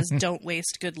she says, "Don't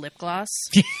waste good lip gloss."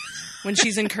 When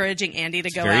she's encouraging Andy to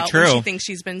go out when she thinks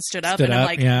she's been stood up. And I'm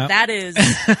like, that is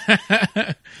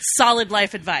solid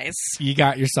life advice. You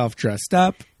got yourself dressed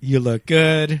up. You look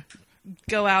good.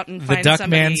 Go out and find the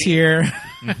somebody. Duckman's here.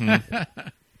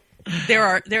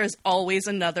 There is always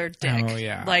another dick. Oh,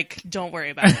 yeah. Like, don't worry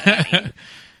about it, honey.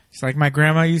 It's like my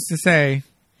grandma used to say,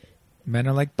 men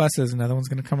are like buses, another one's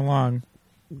going to come along.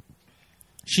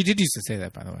 She did used to say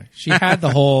that, by the way. She had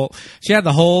the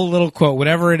whole little quote,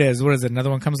 whatever it is. What is it? Another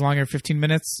one comes along every 15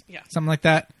 minutes? Yeah. Something like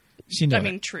that. She knows. I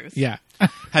mean, truth. Yeah.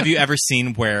 Have you ever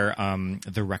seen where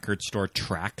the record store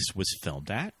Trax was filmed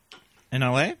at in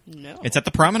LA? No. It's at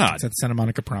the Promenade. It's at Santa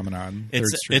Monica Promenade.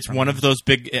 It's one of those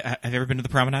big. Have you ever been to the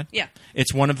Promenade? Yeah.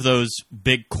 It's one of those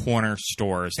big corner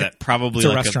stores that probably it's a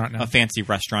like restaurant now. A fancy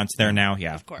restaurant's there now.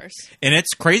 Yeah, of course. And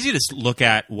it's crazy to look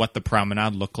at what the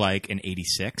Promenade looked like in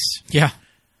 '86. Yeah.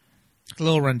 A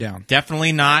little rundown.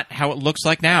 Definitely not how it looks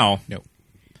like now. No.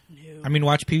 I mean,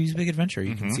 watch Pee-wee's Big Adventure.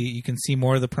 You can see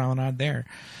more of the Promenade there.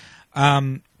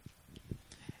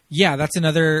 Yeah, that's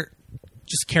another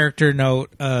just character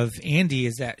note of Andy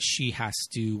is that she has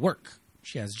to work.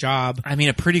 She has a job. I mean,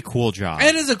 a pretty cool job.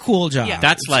 It is a cool job. Yeah.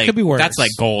 That's like could be worse. That's like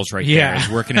goals right there. Is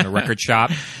working in a record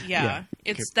shop. Yeah.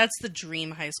 That's the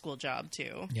dream high school job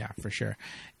too. Yeah, for sure.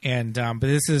 And but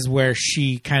this is where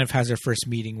she kind of has her first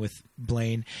meeting with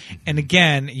Blaine. And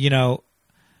again,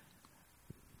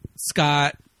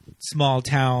 Scott, small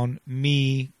town,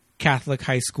 me, Catholic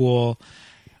high school.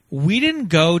 We didn't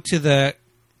go to the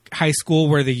high school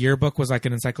where the yearbook was like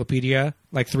an encyclopedia,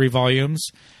 like 3 volumes,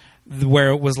 where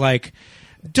it was like,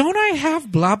 don't I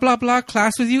have blah, blah, blah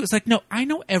class with you? It's like, no, I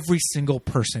know every single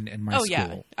person in my school.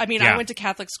 Yeah. I mean, I went to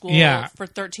Catholic school for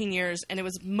 13 years, and it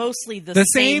was mostly the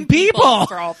same people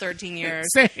for all 13 years.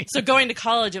 So going to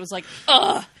college, it was like,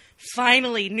 ugh,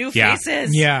 finally, new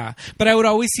faces. Yeah. But I would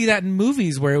always see that in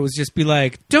movies where it was just be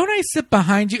like, don't I sit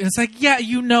behind you? And it's like, yeah,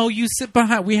 you sit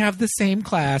behind. We have the same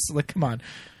class. Like, come on.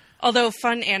 Although,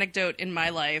 fun anecdote in my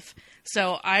life.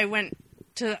 So I went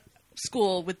to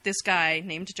school with this guy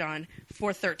named John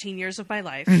for 13 years of my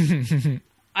life.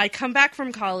 I come back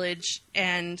from college,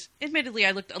 and admittedly,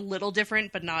 I looked a little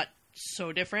different, but not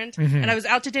so different. And I was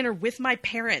out to dinner with my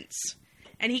parents.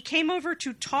 And he came over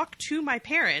to talk to my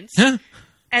parents and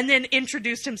then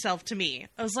introduced himself to me.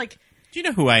 I was like, do you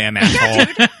know who I am,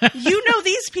 asshole? Yeah, dude, you know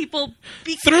these people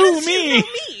because through me. You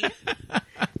know me.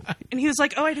 And he was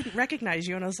like, oh, I didn't recognize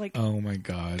you. And I was like, oh my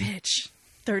God. Bitch,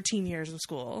 13 years of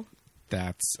school.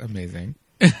 That's amazing.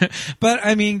 But,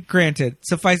 I mean, granted,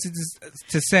 suffice it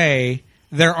to say,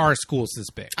 there are schools this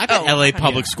big. I bet LA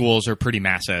public schools are pretty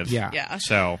massive. Yeah.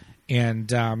 So. And,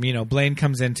 Blaine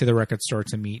comes into the record store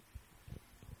to meet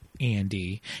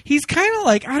Andy. He's kind of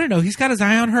like, I don't know, he's got his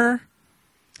eye on her.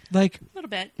 Like, a little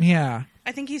bit. Yeah.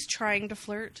 I think he's trying to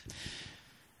flirt.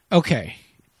 Okay.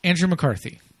 Andrew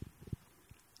McCarthy.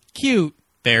 Cute.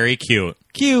 Very cute.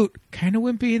 Cute. Kind of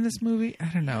wimpy in this movie. I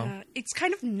don't know. It's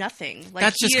kind of nothing. Like,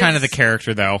 that's just kind of the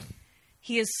character, though.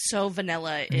 He is so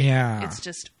vanilla. It's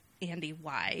just, Andy,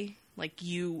 why? Like,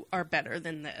 you are better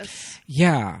than this.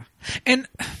 Yeah. And,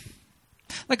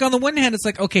 like, on the one hand, it's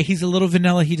like, okay, he's a little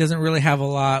vanilla. He doesn't really have a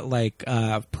lot, like,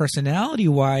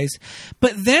 personality-wise.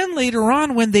 But then later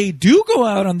on, when they do go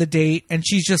out on the date, and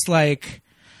she's just like,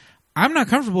 I'm not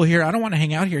comfortable here. I don't want to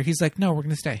hang out here. He's like, no, we're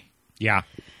going to stay. Yeah.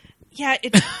 Yeah,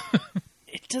 it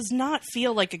does not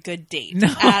feel like a good date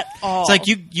at all. It's like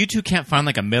you two can't find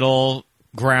like a middle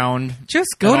ground. Just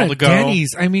go to Denny's.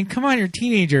 I mean, come on, you're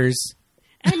teenagers.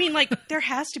 I mean, like, there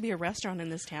has to be a restaurant in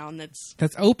this town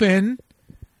that's open,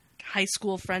 high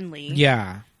school friendly.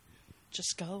 Yeah.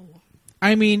 Just go.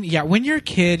 I mean, yeah, when you're a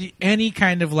kid, any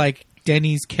kind of like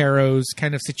Denny's, Caro's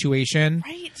kind of situation,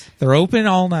 right? They're open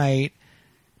all night.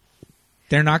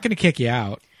 They're not going to kick you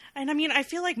out. And I mean, I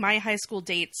feel like my high school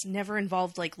dates never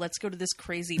involved, like, let's go to this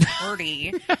crazy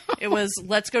party. It was,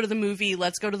 let's go to the movie,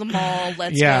 let's go to the mall,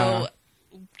 let's go,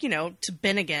 to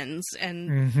Bennigan's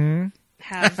and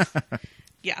have,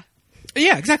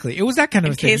 Yeah, exactly. It was that kind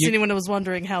of thing. In case anyone was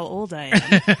wondering how old I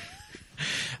am.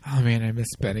 Oh, man, I miss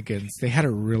Bennigan's. They had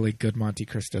a really good Monte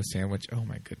Cristo sandwich. Oh,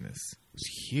 my goodness. It was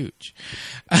huge.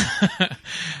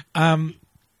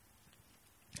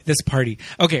 this party.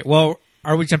 Okay, well,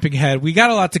 are we jumping ahead? We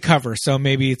got a lot to cover, so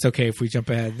maybe it's okay if we jump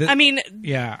ahead.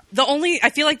 Yeah. I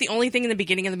feel like the only thing in the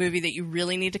beginning of the movie that you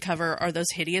really need to cover are those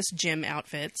hideous gym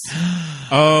outfits.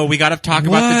 Oh, we got to talk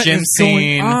about the gym scene. What's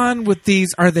going on with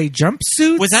these? Are they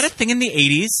jumpsuits? Was that a thing in the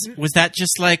 80s? Was that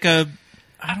just like a...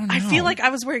 I don't know. I feel like I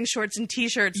was wearing shorts and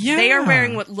t-shirts. Yeah. They are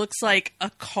wearing what looks like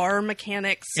a car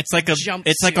mechanic's jumpsuit.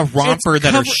 It's like a romper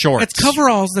are shorts. It's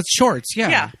coveralls that's shorts, yeah.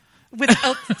 Yeah. With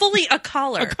fully a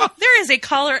collar. There is a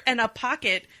collar and a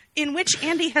pocket in which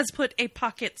Andy has put a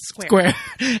pocket square.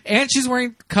 And she's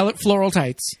wearing colored floral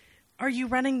tights. Are you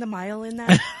running the mile in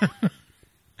that?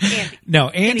 Andy. No,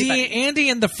 Andy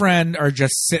and the friend are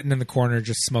just sitting in the corner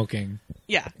just smoking.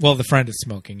 Yeah. Well, the friend is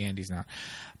smoking. Andy's not.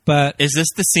 But is this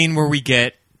the scene where we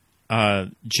get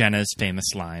Jenna's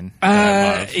famous line that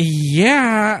I love?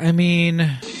 Yeah, I mean...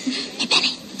 Hey,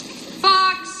 Benny.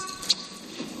 Fox.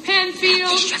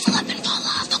 Penfield. They shrivel up and fall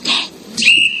off, okay?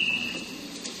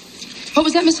 What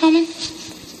was that, Miss Holman?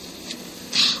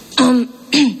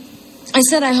 I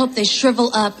said I hope they shrivel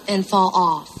up and fall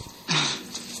off.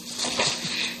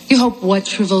 You hope what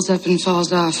shrivels up and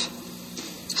falls off?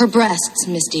 Her breasts,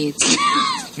 misdeeds.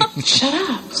 Shut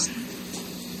up.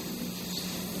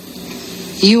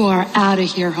 You are out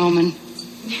of here, Holman.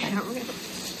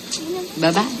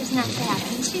 Bye-bye.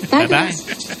 Bye-bye.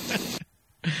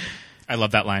 I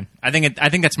love that line. I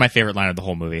think that's my favorite line of the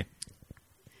whole movie.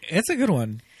 It's a good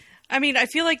one. I mean, I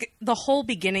feel like the whole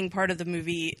beginning part of the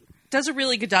movie does a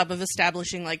really good job of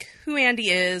establishing like who Andy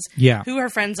is, who her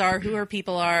friends are, who her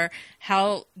people are,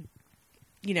 how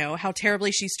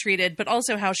terribly she's treated, but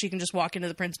also how she can just walk into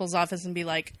the principal's office and be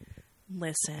like,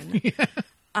 "Listen,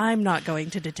 I'm not going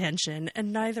to detention,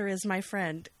 and neither is my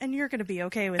friend, and you're going to be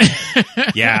okay with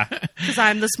it." Yeah. Because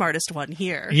I'm the smartest one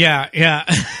here. Yeah.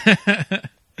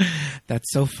 That's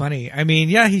so funny. I mean,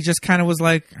 yeah, he just kind of was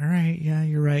like, all right, yeah,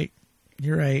 you're right.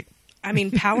 I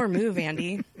mean, power move,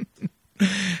 Andy.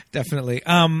 Definitely.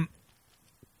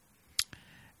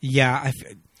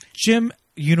 Gym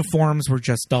uniforms were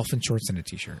just dolphin shorts and a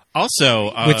t-shirt.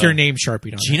 Also, with your name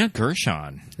Sharpied on Gina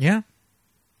Gershon. Yeah.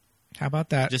 How about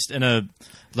that? Just in a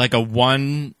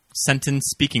one sentence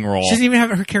speaking role. She doesn't even have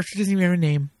her character doesn't even have a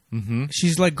name. Mm-hmm.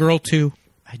 She's like girl 2.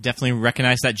 I definitely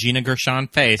recognize that Gina Gershon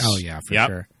face. Oh yeah, for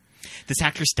sure. This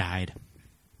actress died.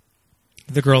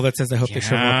 The girl that says, "I hope they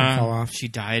shrivel up and fall off." She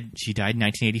died in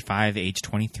 1985, age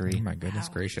 23. Oh my goodness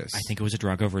gracious! I think it was a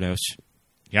drug overdose.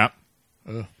 Yep.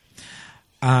 Ugh.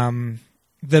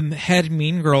 The head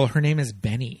mean girl, her name is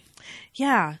Benny.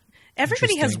 Yeah.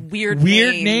 Everybody has weird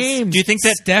names. Do you think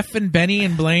that Steph and Benny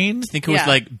and Blaine? Do you think it was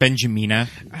like Benjamina?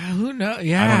 Who knows?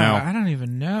 Yeah, I don't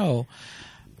even know.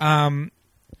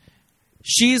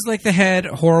 She's like the head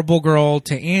horrible girl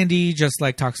to Andy, just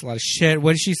like talks a lot of shit.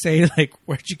 What did she say? Like,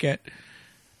 where'd you get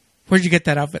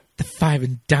that outfit? The 5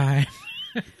 and dime.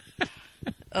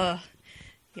 Yeah.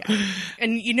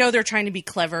 And they're trying to be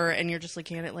clever, and you're just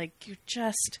looking at it like you're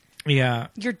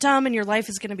dumb, and your life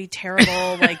is going to be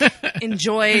terrible. Like,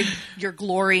 enjoy your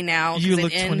glory now because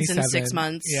it ends 27. In 6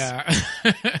 months. Yeah.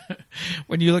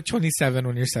 When you look 27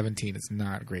 when you're 17, it's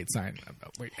not a great sign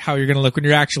about how you're going to look when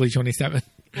you're actually 27.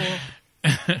 Well,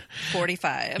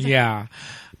 45. Yeah.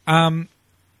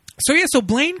 So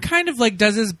Blaine kind of like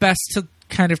does his best to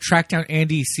kind of track down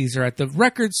Andy. He sees her at the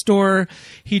record store.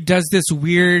 He does this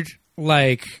weird,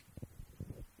 like,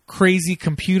 crazy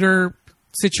computer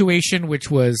situation,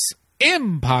 which was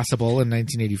impossible in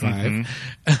 1985.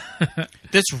 Mm-hmm.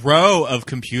 This row of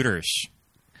computers.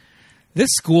 This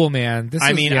school, man.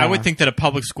 I would think that a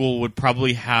public school would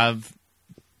probably have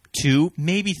 2,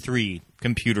 maybe 3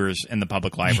 computers in the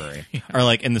public library or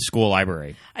like in the school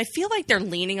library. I feel like they're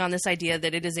leaning on this idea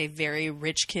that it is a very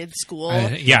rich kid school.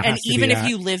 And even if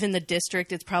you live in the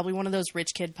district, it's probably one of those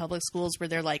rich kid public schools where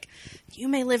they're like, you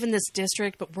may live in this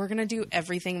district, but we're going to do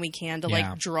everything we can to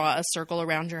like draw a circle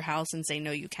around your house and say,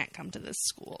 no, you can't come to this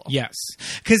school. Yes.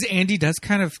 Because Andy does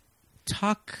kind of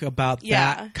talk about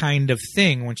that kind of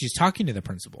thing when she's talking to the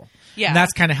principal. Yeah. And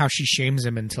that's kind of how she shames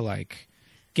him into like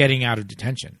getting out of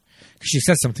detention. She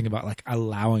says something about like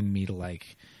allowing me to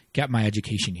like get my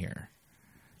education here.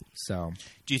 So,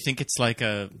 do you think it's like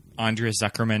a Andrea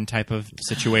Zuckerman type of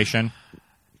situation?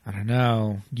 I don't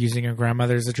know. Using her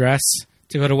grandmother's address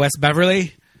to go to West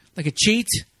Beverly, like a cheat.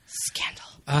 Scandal.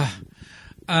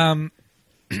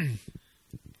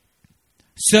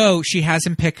 So she has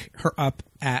him pick her up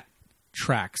at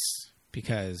Trax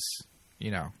because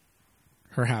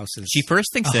her house is. She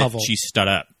first thinks that she stood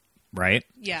up. Right?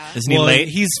 Yeah. Isn't he late?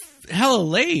 He's hella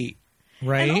late,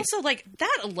 right? And also, like,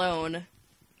 that alone,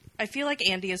 I feel like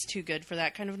Andy is too good for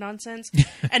that kind of nonsense.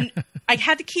 And I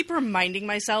had to keep reminding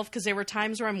myself, because there were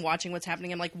times where I'm watching what's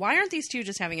happening. I'm like, why aren't these two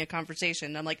just having a conversation?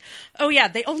 And I'm like, oh yeah,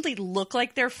 they only look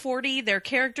like they're 40. Their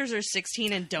characters are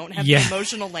 16 and don't have the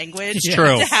emotional language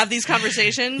to have these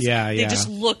conversations. They just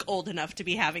look old enough to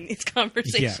be having these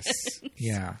conversations. Yes.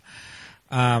 Yeah.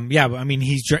 But I mean,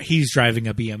 he's driving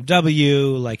a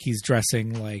BMW, like he's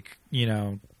dressing like,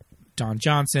 Don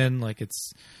Johnson, like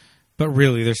but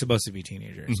really they're supposed to be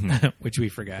teenagers, which we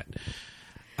forget.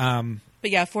 But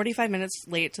yeah, 45 minutes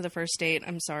late to the first date.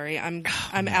 I'm sorry. I'm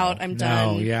out. I'm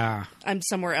done. Yeah. I'm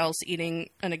somewhere else eating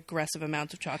an aggressive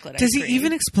amount of chocolate Does ice cream. he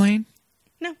even explain?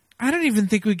 No. I don't even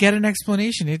think we get an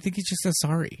explanation. I think he just says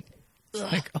sorry.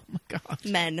 Like, oh my God.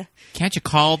 Men. Can't you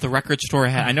call the record store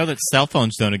ahead? I know that cell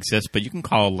phones don't exist, but you can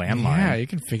call a landline. Yeah, you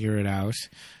can figure it out.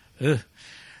 Ugh.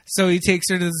 So he takes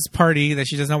her to this party that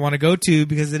she does not want to go to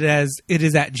because it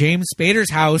is at James Spader's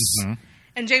house. Mm-hmm.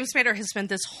 And James Spader has spent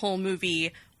this whole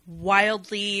movie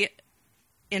wildly,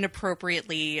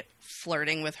 inappropriately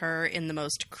flirting with her in the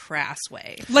most crass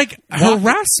way. Like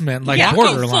harassment, like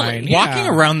borderline. Walking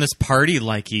around this party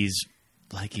like he's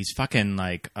fucking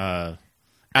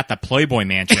at the Playboy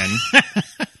Mansion.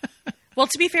 Well,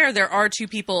 to be fair, there are two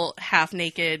people half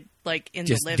naked, like in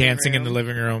just the living room. dancing in the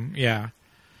living room. Yeah.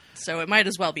 So it might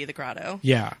as well be the grotto.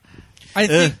 Yeah. I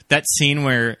think that scene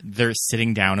where they're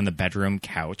sitting down on the bedroom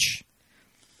couch.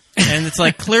 And it's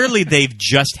like, clearly they've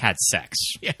just had sex.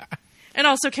 Yeah. And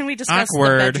also, can we discuss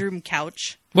Awkward. the bedroom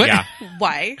couch? What? Yeah.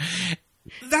 Why?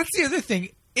 That's the other thing.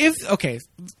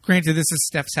 Granted, this is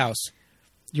Steph's house.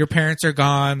 Your parents are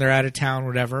gone. They're out of town,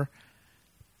 whatever.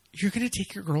 You're going to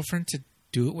take your girlfriend to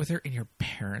do it with her in your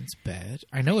parents' bed?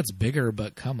 I know it's bigger,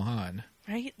 but come on.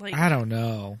 Right? Like, I don't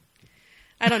know.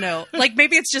 Like,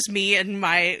 maybe it's just me and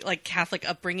my, like, Catholic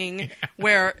upbringing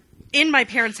where in my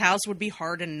parents' house would be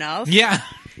hard enough. Yeah.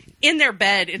 In their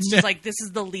bed, it's just like, this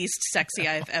is the least sexy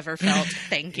I've ever felt.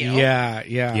 Thank you.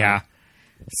 Yeah.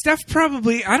 Steph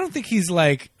probably, I don't think he's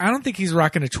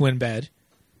rocking a twin bed.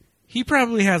 He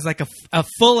probably has like a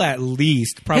full at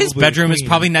least. Probably his bedroom is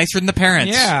probably nicer than the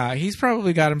parents. Yeah, he's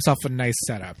probably got himself a nice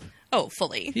setup. Oh,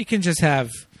 fully. He can just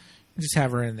have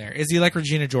her in there. Is he like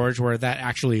Regina George, where that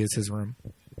actually is his room?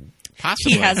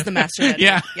 Possibly. He has the master bedroom.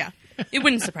 Yeah. Yeah. It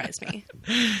wouldn't surprise me.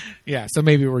 Yeah, so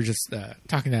maybe we're just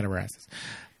talking out of our asses.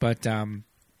 But Benny,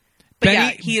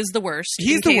 yeah, he is the worst.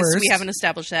 He's in the case worst. We haven't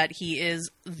established that. He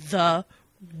is the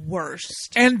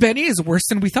worst. And Benny is worse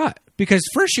than we thought. Because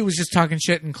first she was just talking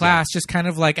shit in class, just kind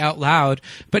of like out loud.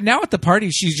 But now at the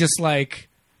party, she's just like,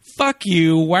 fuck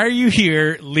you, why are you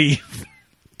here? Leave.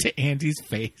 To Andy's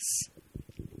face.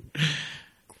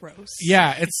 Gross.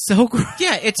 Yeah, it's so gross.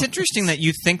 Yeah, it's interesting that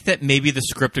you think that maybe the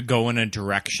script would go in a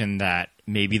direction that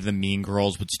maybe the mean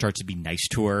girls would start to be nice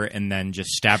to her and then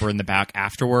just stab her in the back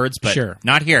afterwards, but sure.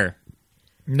 Not here.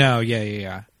 No,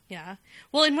 yeah. Yeah.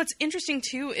 Well, and what's interesting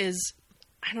too is,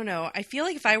 I don't know, I feel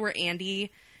like if I were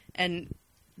Andy, and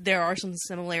there are some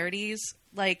similarities,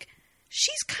 like,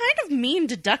 she's kind of mean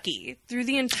to Ducky through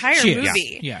the entire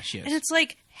movie. Yeah, she is. And it's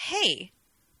like, hey,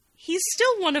 he's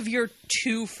still one of your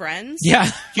two friends.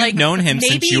 Yeah. You've known him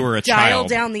since you were a dial child.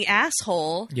 down the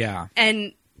asshole. Yeah.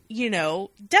 And,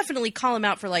 definitely call him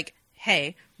out for, like,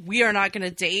 hey, we are not going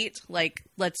to date. Like,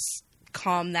 let's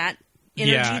calm that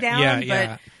energy down.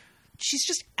 But she's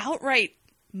just outright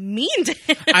mean to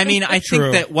him. I mean, I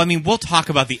think that, we'll talk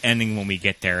about the ending when we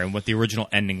get there and what the original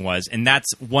ending was. And that's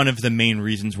one of the main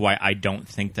reasons why I don't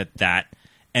think that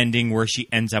ending where she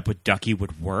ends up with Ducky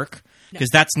would work. Because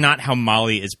that's not how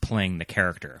Molly is playing the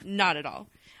character. Not at all.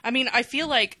 I mean, I feel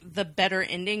like the better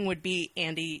ending would be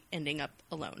Andy ending up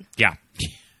alone. Yeah.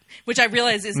 Which I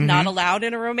realize is not allowed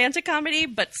in a romantic comedy,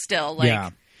 but still,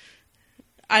 like,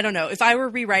 I don't know. If I were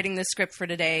rewriting this script for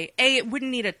today, it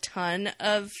wouldn't need a ton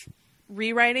of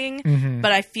rewriting,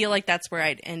 but I feel like that's where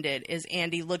I'd end it, is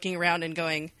Andy looking around and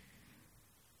going,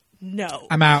 no.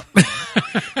 I'm out.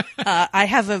 I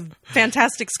have a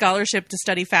fantastic scholarship to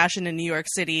study fashion in New York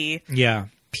City. Yeah.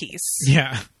 Peace.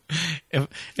 Yeah.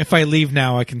 If I leave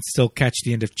now, I can still catch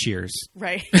the end of Cheers.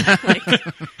 Right. Like,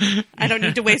 I don't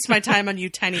need to waste my time on you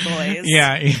tiny boys.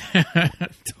 Yeah.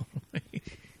 Totally.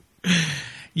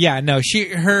 Yeah, no,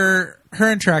 her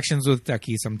interactions with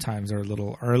Ducky sometimes are a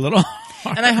little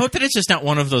hard. And I hope that it's just not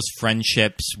one of those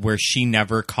friendships where she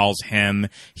never calls him.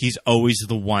 He's always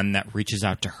the one that reaches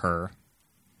out to her.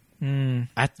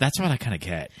 That's what I kind of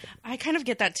get. I kind of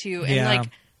get that too. And like,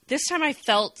 this time I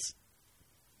felt,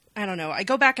 I don't know, I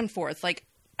go back and forth. Like,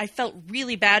 I felt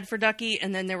really bad for Ducky,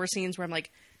 and then there were scenes where I'm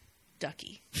like,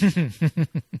 Ducky.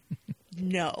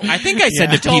 no. I think I said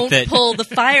to Pete Don't that pull the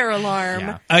fire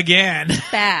alarm again.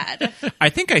 Bad. I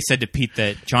think I said to Pete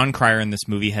that John Cryer in this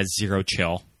movie has zero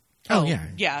chill. Oh yeah,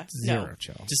 yeah, zero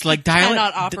chill. Just like dial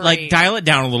it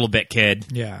down a little bit, kid.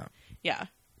 Yeah, yeah.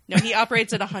 No, he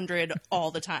operates at 100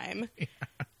 all the time.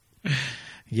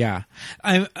 Yeah,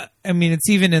 I mean, it's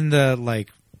even in the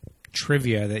like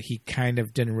trivia that he kind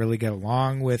of didn't really get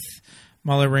along with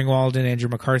Molly Ringwald and Andrew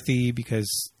McCarthy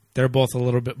because they're both a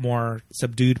little bit more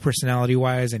subdued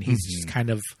personality-wise, and he's just kind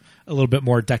of a little bit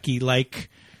more Ducky-like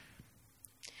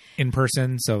in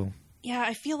person. So yeah,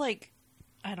 I feel like,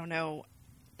 I don't know,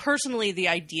 personally, the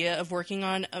idea of working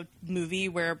on a movie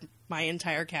where my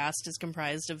entire cast is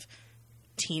comprised of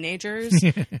teenagers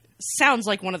sounds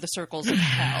like one of the circles of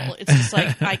hell. It's just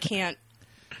like, I can't,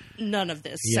 none of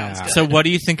this sounds good. So what do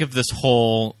you think of this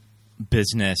whole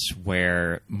business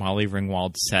where Molly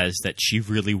Ringwald says that she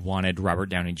really wanted Robert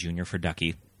Downey Jr. for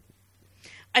Ducky?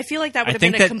 I feel like that would have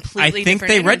been a completely different I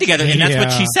think they read together, and that's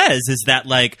what she says, is that,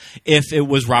 like, if it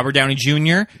was Robert Downey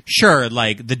Jr., sure,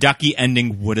 like, the Ducky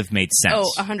ending would have made sense.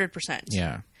 Oh, 100%.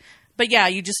 Yeah. But yeah,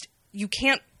 you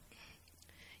can't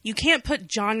put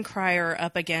John Cryer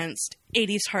up against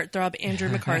 80s heartthrob Andrew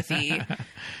McCarthy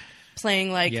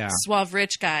playing like suave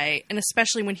rich guy, and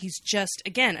especially when he's just,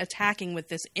 again, attacking with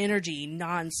this energy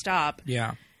nonstop.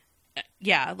 Yeah.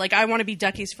 Yeah, like I want to be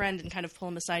Ducky's friend and kind of pull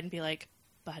him aside and be like,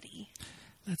 buddy,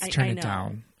 let's turn it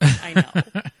down. I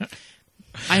know.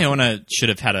 Iona should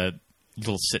have had a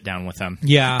little sit down with him.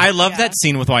 Yeah. I love that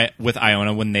scene with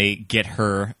Iona when they get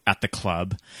her at the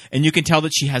club, and you can tell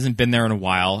that she hasn't been there in a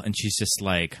while, and she's just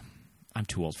like, I'm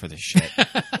too old for this shit.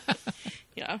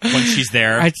 Yeah. When she's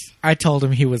there. I told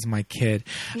him he was my kid.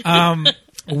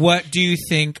 What do you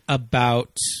think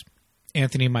about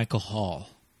Anthony Michael Hall?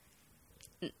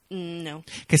 No.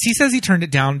 Because he says he turned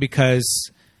it down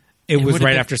because it was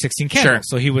right after 16 Candles. Sure.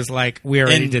 So he was like, we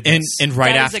already did this. And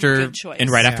right That is a after good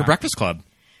choice. Breakfast Club.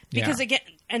 Because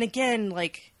again,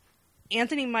 like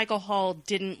Anthony Michael Hall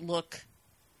didn't look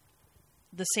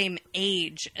the same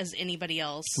age as anybody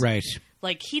else. Right.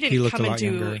 Like he didn't come into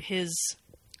younger. his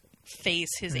face,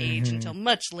 his age until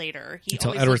much later. He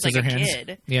until always Edward looked like a Scissorhands.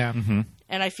 kid. Yeah. Mm-hmm.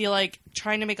 And I feel like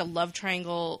trying to make a love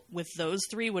triangle with those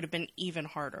three would have been even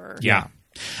harder. Yeah.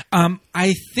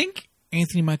 I think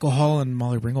Anthony Michael Hall and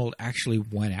Molly Ringwald actually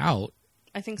went out.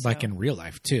 I think so. Like in real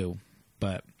life too.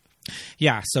 But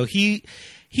yeah, so he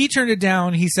turned it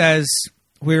down. He says,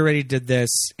 we already did this.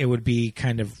 It would be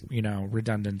kind of,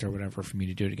 redundant or whatever for me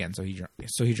to do it again. So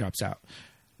he drops out.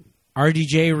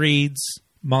 RDJ reads,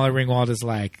 Molly Ringwald is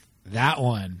like, that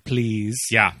one, please.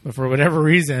 Yeah. But for whatever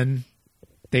reason,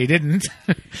 they didn't.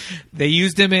 They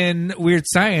used him in Weird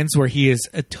Science, where he is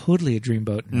totally a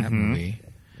dreamboat in that movie.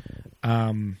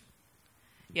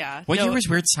 Yeah. What year was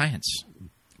Weird Science?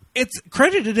 It's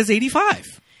credited as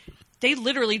 85. They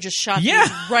literally just shot these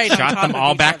right on Shot top them of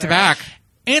all each back other. to back.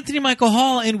 Anthony Michael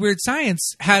Hall in Weird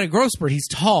Science had a growth spurt. He's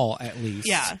tall, at least.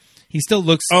 Yeah. He still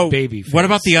looks baby face. What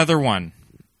about the other one?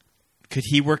 Could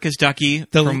he work as Ducky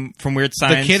from Weird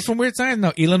Science? The kid from Weird Science?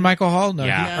 No, Elon Michael Hall? No,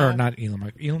 Yeah. or not Elon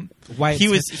Michael. Elon Wyatt He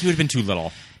would Smith. have been too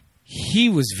little. He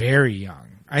was very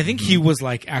young. I think he was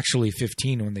like actually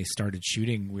 15 when they started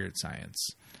shooting Weird Science.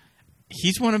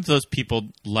 He's one of those people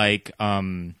like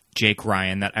Jake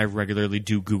Ryan that I regularly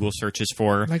do Google searches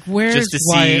for. Like, where's just to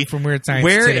Wyatt see from Weird Science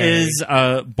Where today? is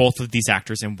both of these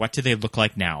actors and what do they look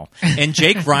like now? And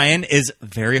Jake Ryan is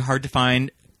very hard to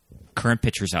find current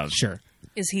pictures of. Sure.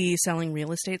 Is he selling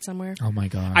real estate somewhere? Oh my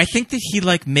gosh. I think that he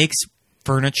makes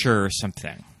furniture or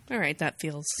something. All right, that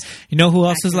feels... You know who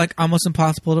else is like almost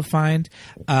impossible to find?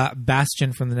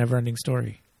 Bastian from The Neverending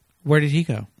Story. Where did he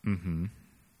go? Mm-hmm.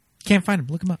 Can't find him.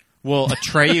 Look him up. Well,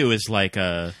 Atreyu is like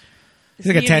a... He's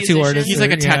like a tattoo artist. He's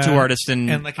like a tattoo artist,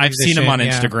 and like a I've seen him on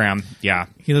musician, Instagram. Yeah.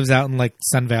 He lives out in like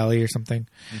Sun Valley or something.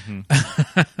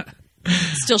 Mm-hmm.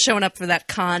 Still showing up for that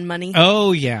con money.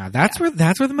 Oh yeah, that's where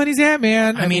the money's at,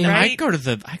 man. I mean, right? I go to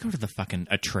the fucking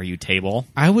Atreyu table.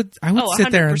 I would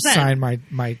sit there and 100%. sign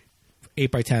my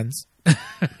 8x10s.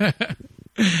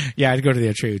 Yeah, I'd go to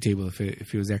the Atreyu table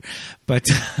if he was there. But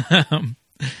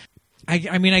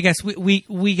I mean, I guess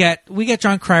we get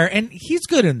John Cryer, and he's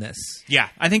good in this. Yeah,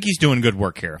 I think he's doing good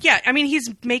work here. Yeah, I mean, he's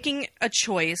making a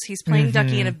choice. He's playing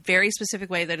Ducky in a very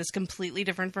specific way that is completely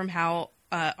different from how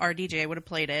RDJ would have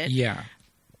played it. Yeah.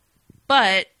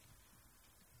 But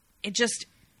it just...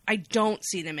 I don't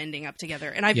see them ending up together,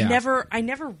 and I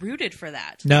never rooted for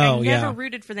that. No, I never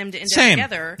rooted for them to end up Same.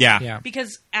 together. Yeah.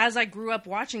 Because as I grew up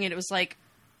watching it, it was like,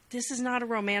 this is not a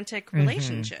romantic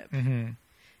relationship. Mm-hmm.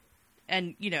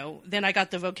 And then I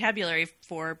got the vocabulary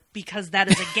for because that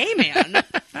is a gay man.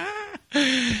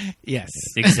 Yes.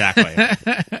 Exactly.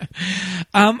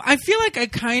 I feel like I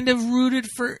kind of rooted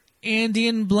for Andy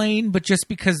and Blaine, but just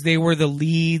because they were the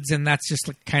leads, and that's just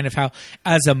like kind of how,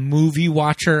 as a movie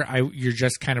watcher, you're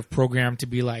just kind of programmed to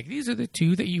be like, these are the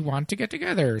two that you want to get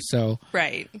together. So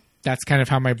Right. That's kind of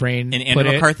how my brain And put Andrew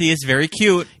it. McCarthy is very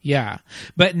cute. Yeah.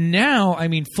 But now, I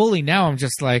mean, fully now, I'm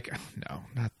just like, oh,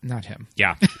 no, not him.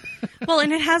 Yeah. Well,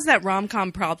 and it has that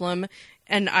rom-com problem,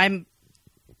 and I'm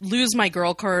lose my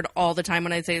girl card all the time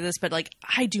when I say this, but like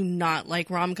I do not like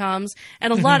rom-coms,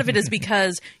 and a lot of it is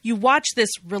because you watch this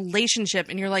relationship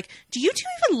and you're like, do you two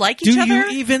even like each other? Do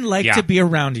you even like to be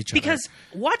around each other? Because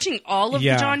watching all of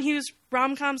the John Hughes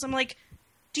rom-coms, I'm like,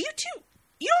 do you two?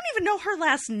 You don't even know her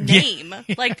last name.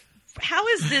 Like, how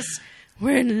is this?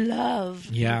 We're in love.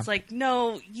 Yeah. It's like,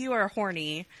 no, you are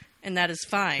horny, and that is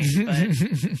fine, but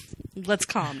let's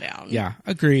calm down. Yeah,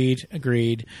 agreed.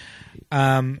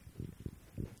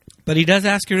 But he does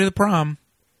ask her to the prom.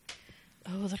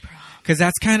 Oh, the prom. Because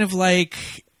that's kind of like...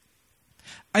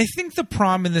 I think the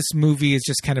prom in this movie is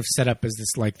just kind of set up as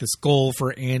this goal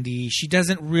for Andy. She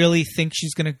doesn't really think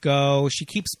she's going to go. She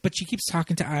keeps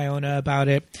talking to Iona about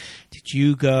it. Did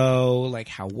you go? Like,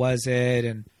 how was it?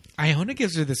 And Iona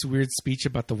gives her this weird speech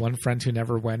about the one friend who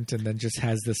never went, and then just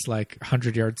has this like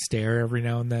 100-yard stare every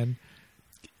now and then.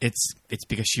 It's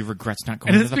because she regrets not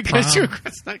going to the prom. And it's because she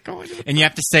regrets not going to the prom. And you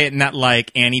have to say it in that,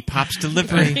 like, Annie Pop's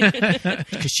delivery.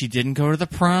 Because she didn't go to the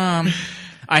prom.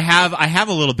 I have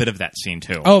a little bit of that scene,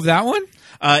 too. Oh, that one?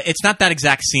 It's not that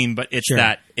exact scene, but it's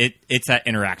it's that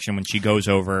interaction when she goes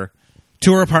over...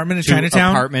 To her apartment in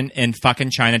Chinatown? Apartment in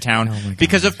fucking Chinatown. Oh my God.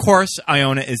 Because, of course,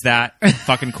 Iona is that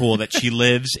fucking cool that she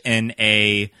lives in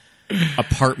a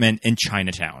apartment in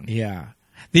Chinatown. Yeah.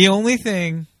 The only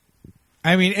thing...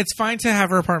 I mean, it's fine to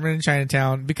have her apartment in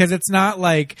Chinatown because it's not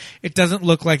like... It doesn't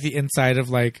look like the inside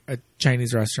of like a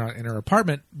Chinese restaurant in her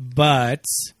apartment, but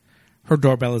her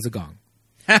doorbell is a gong.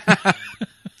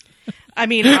 I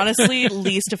mean, honestly,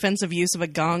 least offensive use of a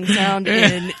gong sound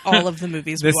in all of the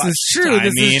movies we watched. This is true.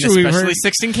 This is true. Especially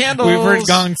 16 Candles. We've heard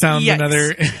gong sounds Yes.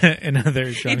 in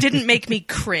other shows. It didn't make me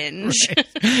cringe.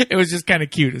 Right. It was just kind of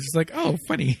cute. It's just like, oh,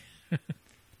 funny.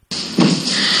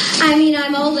 I mean,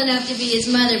 I'm old enough to be his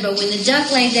mother, but when the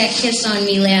duck laid that kiss on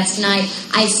me last night,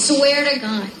 I swear to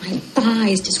God, my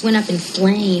eyes just went up in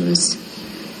flames.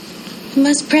 You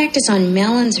must practice on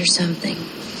melons or something.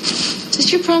 Is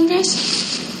this your prom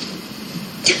dress?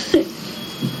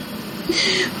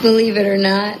 Believe it or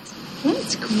not. Oh,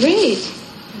 it's great.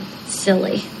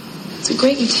 Silly. It's a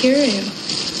great material.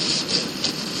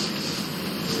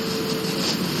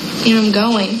 You know, I'm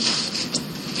going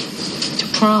to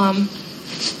prom.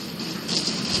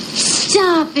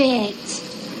 Stop it!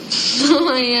 Oh,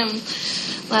 I am.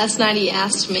 Last night he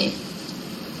asked me.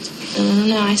 I don't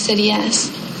know, I said yes.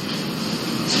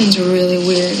 Sounds really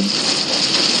weird.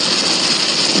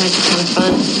 Might be kind of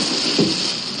fun.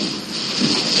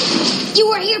 You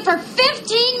were here for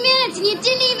 15 minutes and you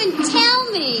didn't even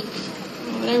tell me.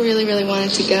 But I really, really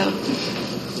wanted to go.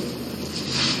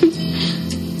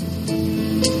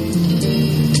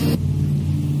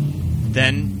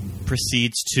 Then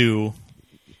proceeds to...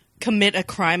 Commit a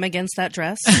crime against that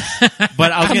dress.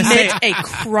 But I was going to say... a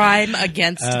crime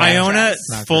against that Iona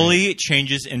dress. fully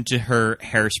changes into her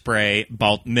hairspray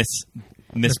Miss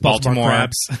Baltimore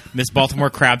Miss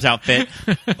Baltimore Crabs outfit.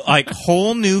 Like,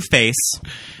 whole new face.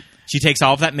 She takes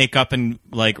all of that makeup and,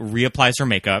 like, reapplies her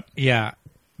makeup. Yeah.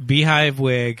 Beehive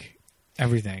wig.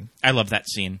 Everything. I love that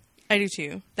scene. I do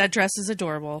too. That dress is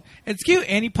adorable. It's cute.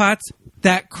 Annie Potts,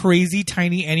 that crazy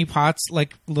tiny Annie Potts,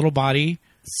 like, little body.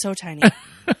 So tiny.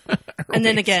 And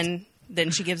then again, then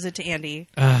she gives it to Andy,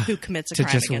 who commits a crime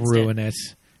against it. To just ruin it.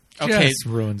 Okay, Just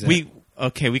ruins it.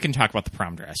 We can talk about the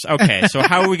prom dress. Okay, so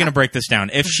how are we going to break this down?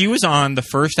 If she was on the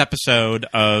first episode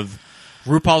of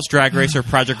RuPaul's Drag Race or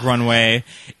Project Runway,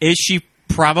 is she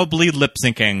probably lip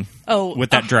syncing with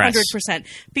that dress? 100%.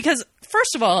 Because,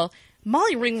 first of all,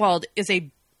 Molly Ringwald is a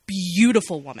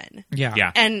beautiful woman.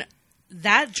 Yeah. And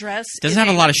that dress doesn't is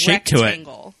have a lot of shape to it.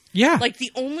 rectangle. Yeah. Like, the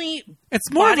only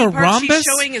it's more body of a part rhombus. she's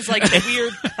showing is like a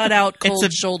weird cutout cold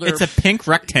shoulder. It's a pink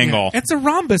rectangle. Yeah. It's a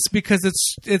rhombus because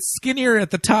it's skinnier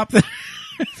at the top.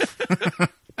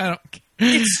 I don't.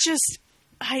 It's just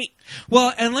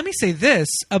Well, and let me say this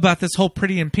about this whole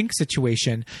Pretty in Pink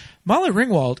situation. Molly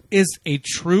Ringwald is a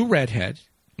true redhead.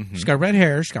 Mm-hmm. She's got red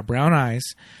hair. She's got brown eyes,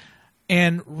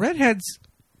 and redheads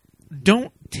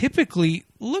don't typically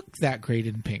look that great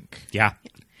in pink. Yeah.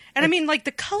 And I mean, like,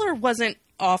 the color wasn't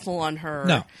awful on her.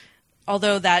 No.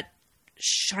 Although that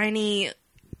shiny,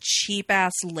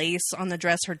 cheap-ass lace on the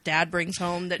dress her dad brings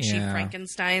home that she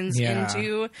Frankensteins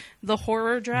into the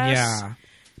horror dress. Yeah.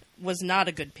 was not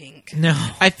a good pink. No.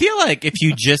 I feel like if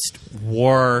you just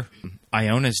wore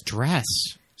Iona's dress,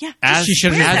 Yeah, as she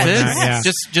should as have is, that. Yeah.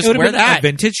 just It would've wear been that a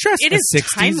vintage dress. It a is 60s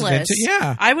timeless. vintage.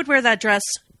 Yeah. I would wear that dress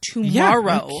Yeah,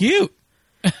 tomorrow. cute.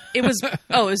 It was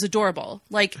it was adorable.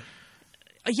 Like,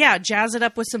 yeah, jazz it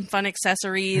up with some fun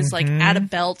accessories, like add a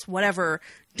belt, whatever.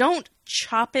 Don't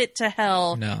chop it to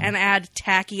hell No. and add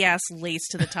tacky ass lace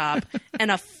to the top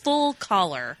and a full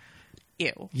collar.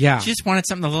 Ew. Yeah. She just wanted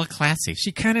something a little classy.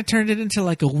 She kind of turned it into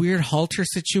like a weird halter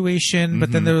situation,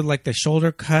 but then there were like the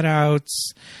shoulder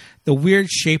cutouts, the weird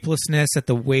shapelessness at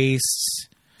the waist.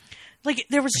 Like,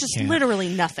 there was just can't. literally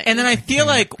nothing. And then I feel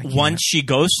like once she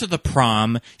goes to the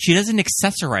prom, she doesn't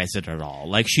accessorize it at all.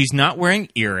 Like, she's not wearing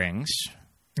earrings.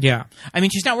 Yeah. I mean,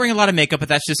 she's not wearing a lot of makeup, but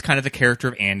that's just kind of the character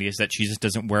of Andy, is that she just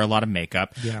doesn't wear a lot of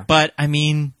makeup. Yeah. But, I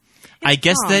mean, I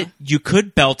guess prom. that you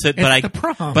could belt it, It's the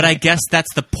prom. but I guess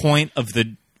that's the point of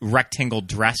the rectangle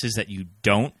dress, is that you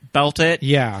don't belt it.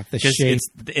 Yeah. The Just shape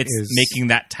it's is making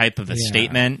that type of a Yeah.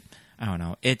 statement. I don't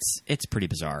know. It's pretty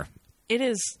bizarre. It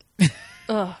is, it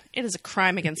is a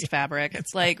crime against fabric.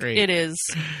 It's like, great. it is.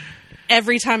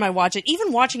 Every time I watch it,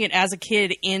 even watching it as a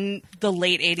kid in the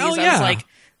late 80s, Oh, I yeah. was like,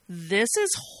 this is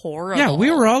horrible. Yeah,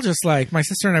 we were all just like, my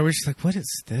sister and I were just like, what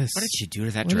is this? What did she do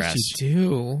to that What dress? did she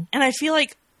do? And I feel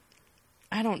like,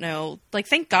 I don't know, like,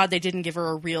 thank God they didn't give her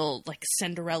a real, like,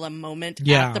 Cinderella moment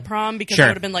Yeah. at the prom, because Sure. I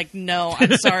would have been like, no,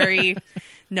 I'm sorry.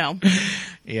 No.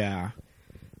 Yeah.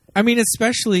 I mean,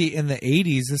 especially in the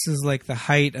 80s, this is like the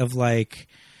height of like,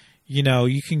 you know,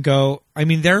 you can go, I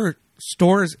mean, there are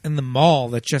stores in the mall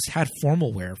that just had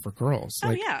formal wear for girls. Oh,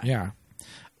 Like, yeah. Yeah.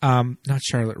 Not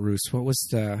Charlotte Roos. What was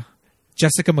the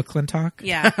Jessica McClintock?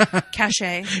 Yeah.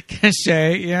 Cachet.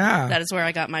 Cachet, yeah. That is where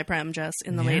I got my prom dress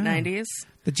in the late Yeah. 90s.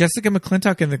 The Jessica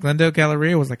McClintock in the Glendale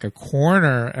Galleria was like a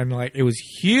corner, and like it was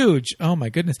huge. Oh my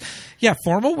goodness! Yeah,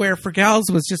 formal wear for gals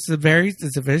was just a very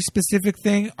specific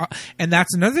thing, and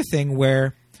that's another thing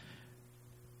where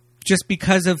just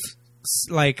because of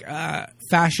like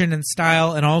fashion and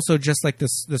style, and also just like the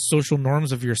social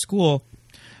norms of your school,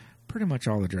 pretty much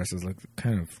all the dresses look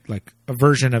kind of like a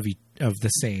version of the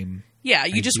same. Yeah,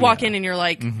 you just idea. walk in and you're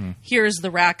like, here's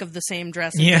the rack of the same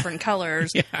dress in Yeah. different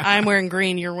colors. Yeah. I'm wearing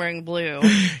green, you're wearing blue.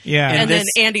 Yeah, And then this-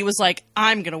 Andy was like,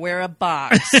 I'm going to wear a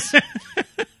box.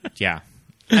 Yeah.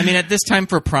 I mean, at this time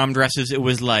for prom dresses, it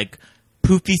was like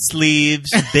poofy sleeves,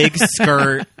 big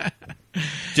skirt,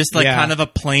 just like Yeah. kind of a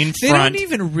plain They front. don't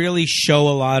even really show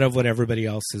a lot of what everybody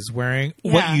else is wearing.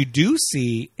 Yeah. What you do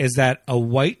see is that a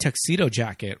white tuxedo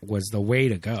jacket was the way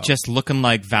to go. Just looking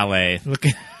like valet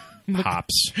looking.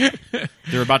 hops.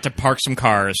 They're about to park some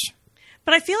cars.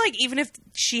 But I feel like even if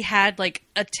she had like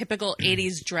a typical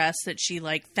 80s dress that she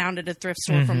like found at a thrift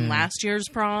store from last year's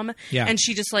prom, Yeah. and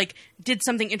she just like did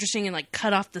something interesting and like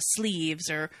cut off the sleeves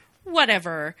or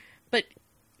whatever. But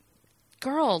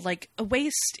girl, like a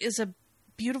waist is a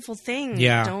beautiful thing.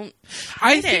 Yeah. Don't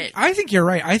hide it. I think you're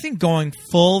right. I think going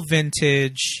full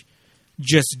vintage,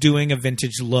 just doing a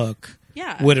vintage look,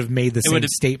 Yeah. would have made the same would've-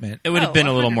 statement. It would have been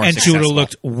a little more and she would have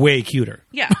successful. looked way cuter.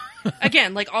 Yeah.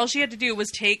 Again, like all she had to do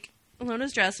was take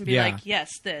Alona's dress and be Yeah. like, yes,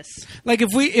 this. Like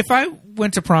if I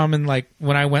went to prom and like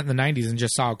when I went in the 90s and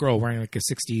just saw a girl wearing like a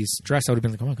 60s dress, I would have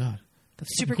been like, oh my god,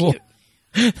 that's Super fucking cute.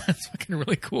 cool. That's fucking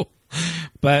really cool.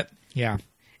 But yeah.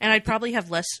 And I'd probably have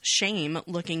less shame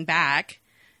looking back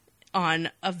on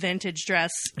a vintage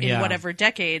dress in Yeah. whatever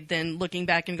decade than looking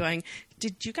back and going,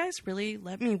 did you guys really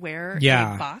let me wear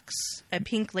Yeah. a box? A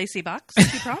pink lacy box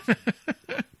to prom?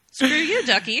 Screw you,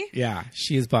 Ducky. Yeah,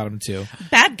 she is bottom two.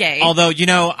 Bad gay. Although, you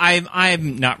know,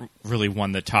 I'm not really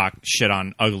one to talk shit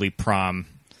on ugly prom,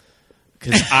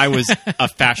 because I was a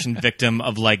fashion victim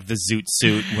of like the zoot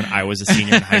suit when I was a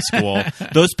senior in high school.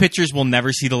 Those pictures will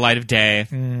never see the light of day.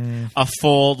 A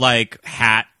full like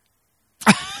hat.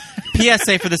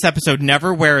 PSA for this episode: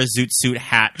 never wear a zoot suit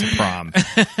hat to prom.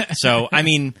 So, I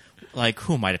mean, like,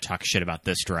 who am I to talk shit about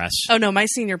this dress? Oh no, my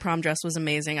senior prom dress was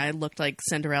amazing. I looked like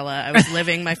Cinderella. I was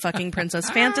living my fucking princess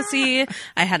fantasy.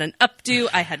 I had an updo.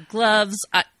 I had gloves.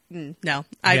 No,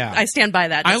 Yeah. I stand by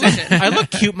that I decision.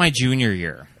 looked cute my junior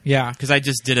year. Yeah, Because I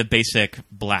just did a basic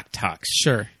black tux.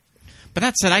 sure. But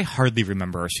that said, I hardly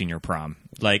remember our senior prom.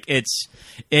 Like,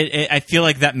 I feel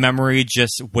like that memory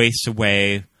just wastes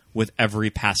away with every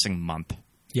passing month.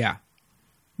 Yeah.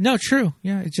 No, true.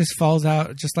 Yeah, it just falls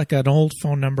out just like an old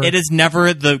phone number. It is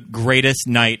never the greatest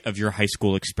night of your high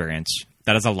school experience.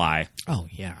 That is a lie. Oh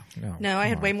yeah. No, I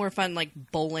had way more fun like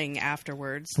bowling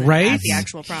afterwards than Right? at the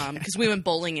actual prom because we went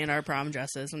bowling in our prom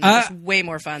dresses and that was way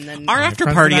more fun than Our after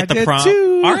friends party and at I the did prom.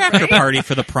 too, Our after right? party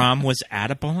for the prom was at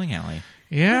a bowling alley.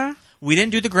 Yeah. We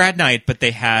didn't do the grad night, but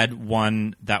they had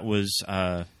one that was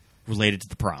related to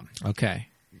the prom. Okay.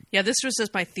 Yeah, this was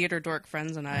just my theater dork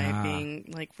friends and I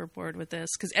being like, we're bored with this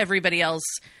because everybody else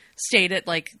stayed at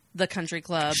like the country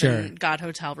club and got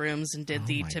hotel rooms and did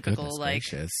the typical like,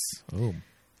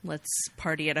 let's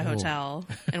party at a hotel,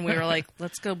 and we were like,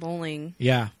 let's go bowling.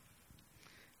 Yeah,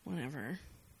 whatever.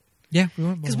 Yeah,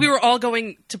 because we were all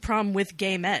going to prom with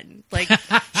gay men. Like,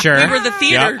 sure, we were the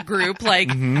theater group. Like,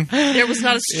 there was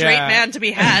not a straight man to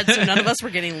be had, so none of us were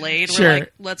getting laid. Sure. We're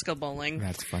like, let's go bowling.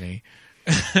 That's funny.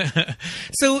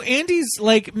 So Andy's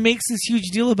like makes this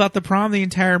huge deal about the prom the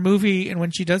entire movie, and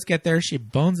when she does get there, she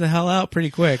bones the hell out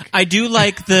pretty quick. I do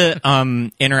like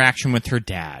the interaction with her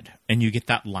dad, and you get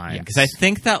that line because I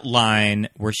think that line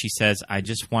where she says, "I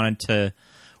just wanted to,"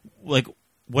 like,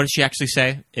 what does she actually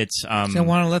say? It's I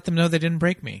want to let them know they didn't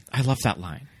break me. I love that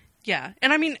line. Yeah,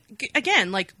 and I mean,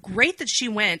 again, like, great that she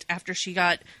went after she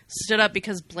got stood up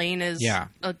because Blaine is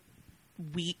a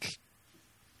weak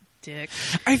dick.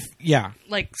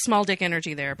 Like, small dick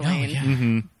energy there,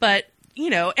 Blaine. But, you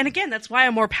know, and again, that's why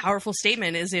a more powerful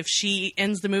statement is if she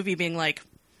ends the movie being like,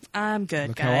 I'm good,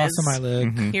 Look guys. how awesome I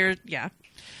look. Here,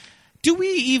 Do we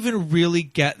even really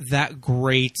get that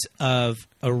great of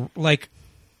a, like,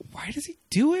 why does he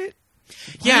do it?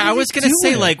 I was going to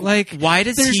say, like, why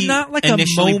does he not like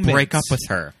initially a moment. break up with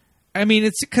her? I mean,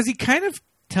 it's because he kind of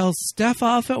tells Steph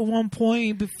off at one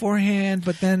point beforehand,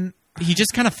 but then he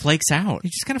just kind of flakes out. He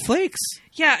just kind of flakes.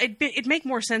 Yeah, it'd make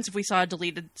more sense if we saw a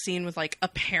deleted scene with, like, a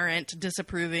parent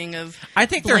disapproving of I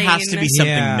think Blaine. there has to be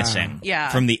something missing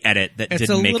from the edit that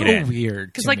didn't make it in. It's a little weird.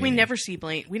 Because, like, we never see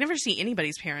Blaine. We never see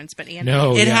anybody's parents but Andy.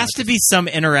 No, it has to be some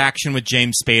interaction with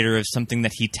James Spader of something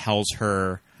that he tells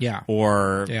her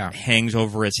or hangs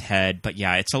over his head. But,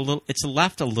 it's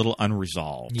left a little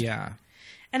unresolved. Yeah.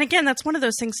 And, again, that's one of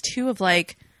those things, too, of,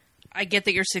 like, I get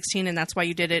that you're 16 and that's why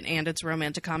you did it, and it's a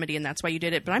romantic comedy and that's why you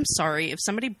did it, but I'm sorry if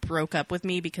somebody broke up with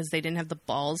me because they didn't have the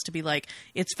balls to be like,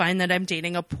 it's fine that I'm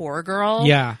dating a poor girl.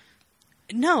 Yeah.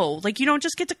 No, like, you don't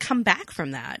just get to come back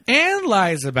from that. And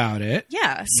lies about it.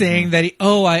 Yeah. Saying that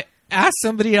I asked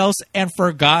somebody else and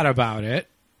forgot about it.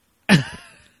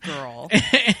 Girl.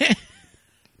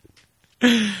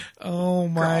 Oh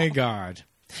my God.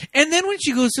 And then when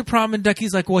she goes to prom and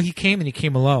Ducky's like, well, he came and he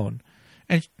came alone.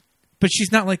 But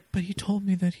she's not like, but he told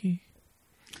me that he...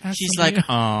 She's like,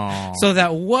 oh. So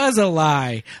that was a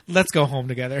lie. Let's go home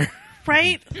together.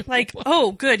 Right? Like,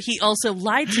 oh, good. He also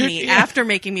lied to me after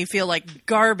making me feel like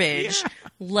garbage.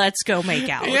 Let's go make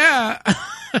out. Yeah.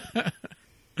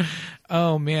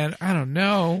 Oh, man. I don't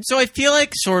know. So I feel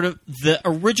like sort of the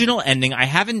original ending,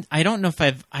 I don't know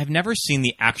if I've never seen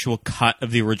the actual cut of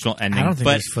the original ending. I don't think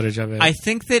there's footage of it. I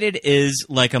think that it is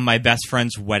like a my best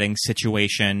friend's wedding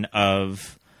situation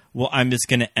of... well, I'm just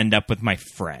going to end up with my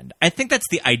friend. I think that's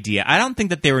the idea. I don't think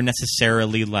that they were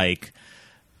necessarily like,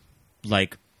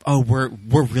 oh, we're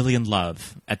really in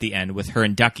love at the end with her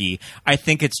and Ducky. I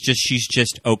think it's just she's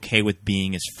just okay with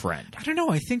being his friend. I don't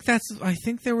know. I think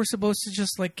they were supposed to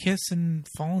just like kiss and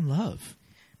fall in love.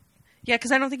 Yeah,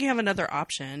 because I don't think you have another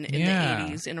option in the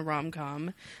 80s in a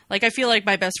rom-com. Like, I feel like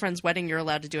My Best Friend's Wedding, you're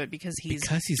allowed to do it because he's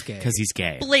gay. Because he's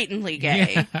gay. Blatantly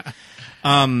gay. Yeah.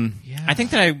 I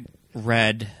think that I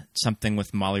read something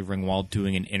with Molly Ringwald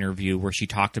doing an interview where she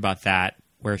talked about that,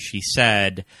 where she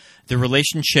said the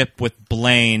relationship with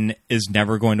Blaine is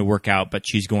never going to work out, but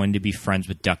she's going to be friends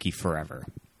with Ducky forever.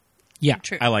 Yeah.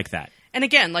 True. I like that. And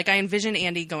again, like, I envision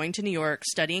Andy going to New York,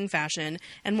 studying fashion,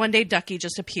 and one day Ducky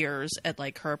just appears at,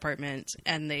 like, her apartment,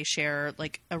 and they share,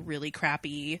 like, a really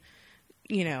crappy,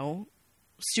 you know,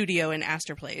 studio in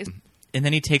Astor Place. And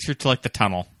then he takes her to, like, the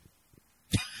tunnel.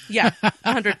 Yeah,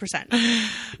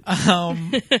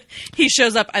 100%. He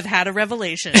shows up, I've had a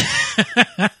revelation.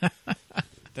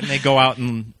 Then they go out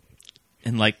and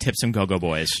like, tip some Go-Go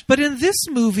Boys. But in this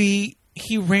movie,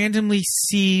 he randomly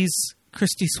sees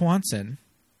Christy Swanson.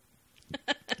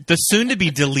 The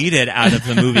soon-to-be deleted out of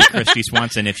the movie Christy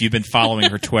Swanson, if you've been following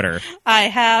her Twitter. I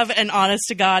have, and honest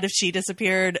to God, if she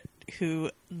disappeared, who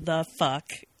the fuck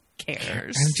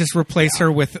cares? And just replace her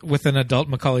with an adult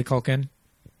Macaulay Culkin.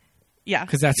 Yeah,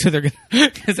 because that's who they're gonna.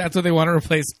 Because that's what they want to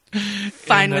replace.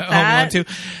 Fine with that. Home Alone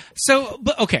 2. So,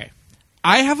 but okay,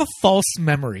 I have a false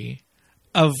memory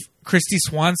of Christy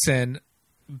Swanson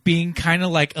being kind of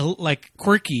like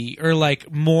quirky or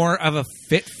like more of a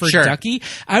fit for Ducky.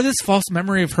 I have this false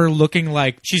memory of her looking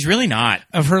like she's really not.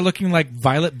 Of her looking like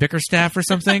Violet Bickerstaff or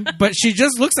something, but she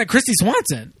just looks like Christy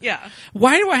Swanson. Yeah.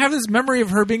 Why do I have this memory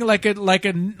of her being like oh,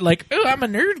 I'm a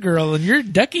nerd girl and you're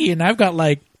Ducky and I've got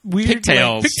like weird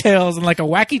Pigtails. pigtails and like a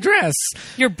wacky dress.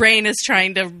 Your brain is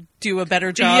trying to do a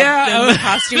better job than the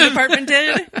costume department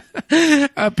did.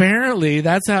 Apparently,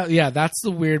 that's how. Yeah, that's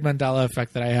the weird Mandela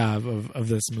effect that I have of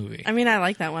this movie. I mean, I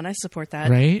like that one. I support that.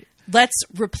 Right? Let's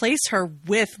replace her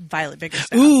with Violet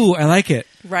Bickerstaff. Ooh, I like it.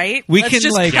 Right? We Let's can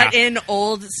just like cut in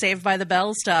old Saved by the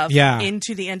Bell stuff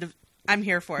into the end of. I'm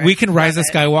here for it. We can Rise of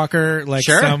Skywalker like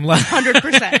some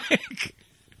 100%.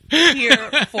 Here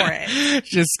for it.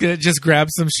 Just grab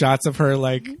some shots of her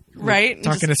like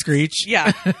talking to Screech.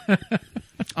 Yeah.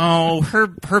 Oh,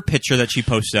 her picture that she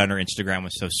posted on her Instagram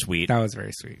was so sweet. That was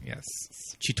very sweet. Yes.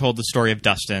 She told the story of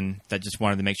Dustin that just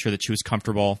wanted to make sure that she was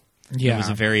comfortable. Yeah.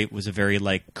 It was a very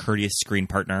like courteous screen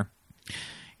partner.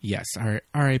 Yes.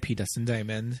 R.I.P. Dustin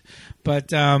Diamond.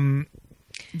 But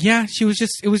yeah, it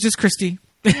was just Christy.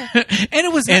 And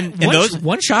it was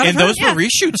one shot and of her. those were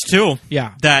reshoots too.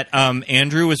 Yeah. That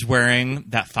Andrew was wearing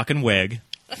that fucking wig.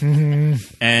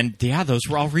 And yeah, those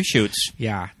were all reshoots.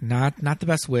 Yeah, not the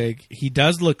best wig. He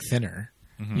does look thinner.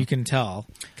 You can tell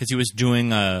because he was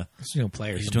doing a play.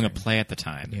 He was doing a play at the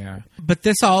time. Yeah, but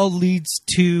this all leads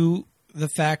to the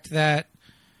fact that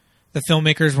the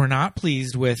filmmakers were not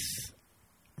pleased with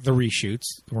the reshoots.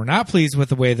 Were not pleased with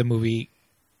the way the movie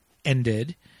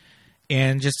ended.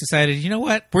 And just decided, you know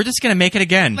what? We're just going to make it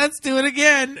again. Let's do it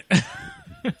again.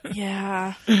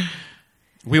 Yeah.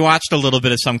 We watched a little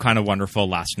bit of Some Kind of Wonderful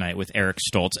last night with Eric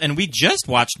Stoltz. And we just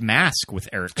watched Mask with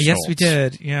Eric Stoltz. Yes, we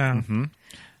did. Yeah.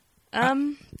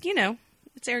 Mm-hmm.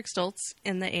 It's Eric Stoltz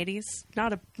in the 80s.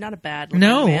 Not a bad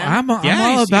No, man. I'm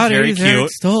all about 80s Eric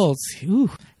Stoltz. Ooh.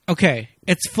 Okay.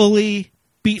 It's fully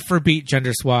beat for beat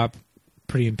gender swap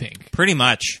Pretty in Pink. Pretty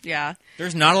much. Yeah.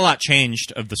 There's not a lot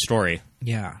changed of the story.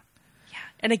 Yeah.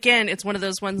 And again, it's one of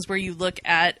those ones where you look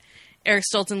at Eric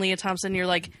Stoltz and Leah Thompson and you're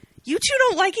like, you two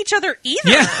don't like each other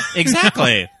either. Yeah,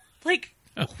 exactly. Like,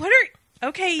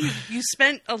 okay, you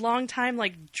spent a long time,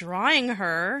 like, drawing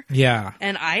her. Yeah.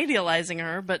 And idealizing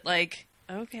her, but, like,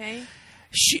 okay.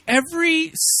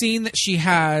 Every scene that she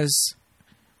has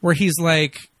where he's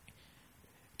like,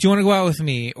 do you want to go out with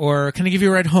me? Or can I give you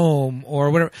a ride home?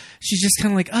 Or whatever. She's just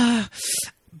kind of like,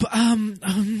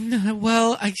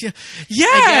 well,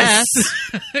 yes.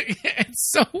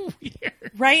 It's so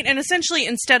weird. Right? And essentially,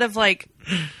 instead of like,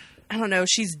 I don't know,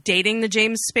 she's dating the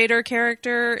James Spader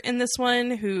character in this one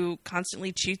who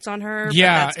constantly cheats on her.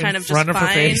 Yeah, but that's kind in of front just of her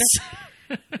fine. face.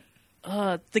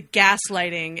 The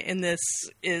gaslighting in this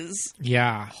is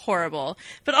horrible.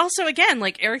 But also, again,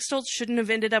 like Eric Stoltz shouldn't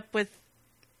have ended up with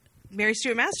Mary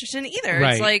Stuart Masterson either.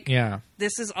 Right. It's like,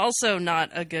 this is also not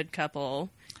a good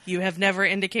couple. You have never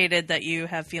indicated that you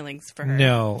have feelings for her.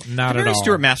 No, not at all. Mary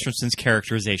Stuart Masterson's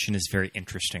characterization is very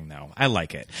interesting, though. I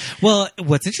like it. Well,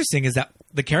 what's interesting is that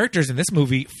the characters in this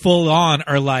movie full on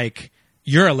are like,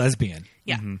 you're a lesbian.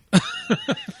 Yeah.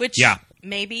 Which,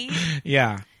 maybe.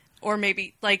 Yeah. Or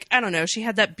maybe, like, I don't know. She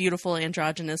had that beautiful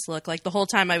androgynous look. Like, the whole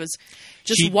time I was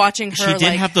just watching her. She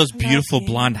did have those beautiful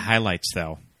blonde highlights,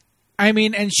 though. I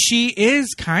mean, and she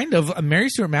is kind of, Mary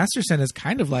Stuart Masterson is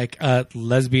kind of like a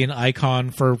lesbian icon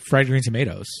for Fried Green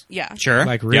Tomatoes. Yeah. Sure.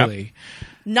 Like, really. Yep.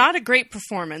 Not a great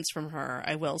performance from her,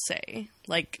 I will say.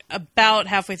 Like, about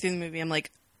halfway through the movie, I'm like,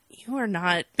 you are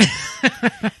not...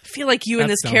 I feel like you and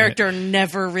this character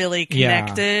never really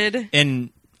connected. In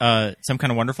Some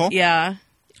Kind of Wonderful? Yeah.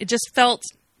 It just felt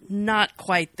not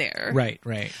quite there. Right.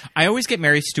 I always get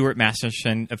Mary Stuart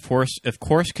Masterson, of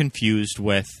course, confused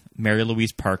with Mary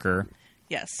Louise Parker.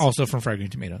 Yes. Also from Fried Green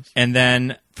Tomatoes. And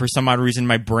then, for some odd reason,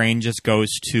 my brain just goes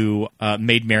to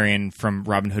Maid Marian from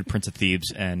Robin Hood, Prince of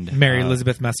Thieves, and Mary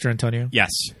Elizabeth Master Antonio. Yes.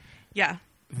 Yeah.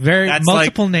 That's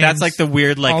multiple names. That's like the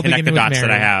weird connect the dots that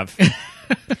I have.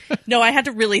 No, I had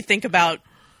to really think about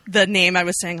the name I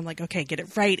was saying. I'm like, okay, get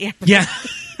it right, Amber. Yeah.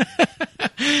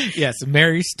 Yes,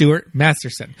 Mary Stuart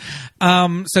Masterson.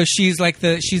 So she's like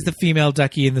she's the female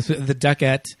Ducky in the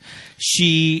Duckette.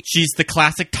 She's the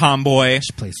classic tomboy.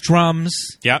 She plays drums.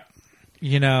 Yep.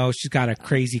 You know, she's got a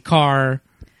crazy car.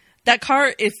 That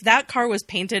car, if that car was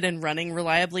painted and running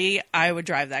reliably, I would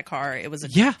drive that car. It was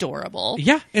adorable.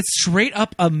 Yeah, it's straight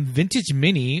up a vintage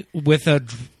Mini with a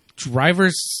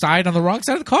driver's side on the wrong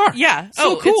side of the car. Yeah.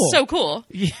 So cool. It's so cool.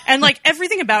 Yeah. And like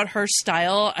everything about her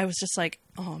style, I was just like,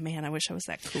 oh man, I wish I was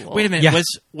that cool. Wait a minute. Yeah.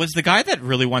 Was the guy that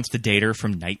really wants to date her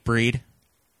from Nightbreed?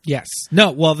 Yes.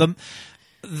 No, well,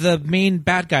 the main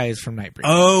bad guy is from Nightbreed.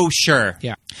 Oh, sure.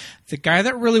 Yeah. The guy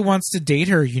that really wants to date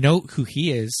her, you know who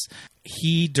he is.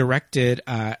 He directed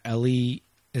Ellie...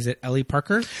 Is it Ellie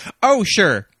Parker? Oh,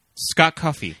 sure. Scott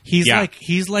Cuffey. He's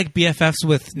like BFFs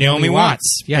with Naomi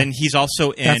Watts. Yeah, and he's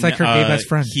also in. That's like her gay best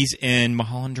friend. He's in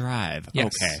Mulholland Drive.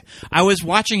 Yes. Okay, I was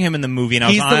watching him in the movie, and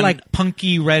he's the like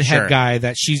punky redhead Sure. guy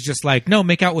that she's just like, no,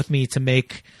 make out with me to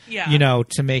make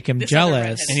to make him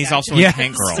jealous. And he's also in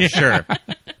Tank Girl. Sure.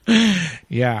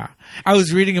 Yeah, I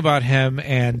was reading about him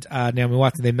and Naomi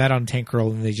Watts. They met on Tank Girl,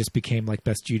 and they just became like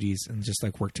best Judies and just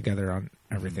like worked together on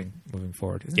everything moving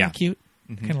forward. Isn't that cute?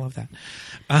 Mm-hmm. Kind of love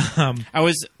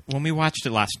that. When we watched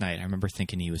it last night, I remember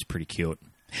thinking he was pretty cute.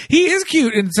 He is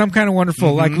cute and some kind of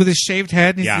wonderful, like with his shaved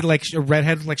head. He's Yeah. like a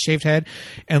redhead with like shaved head,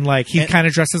 and like he kind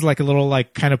of dresses like a little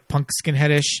like kind of punk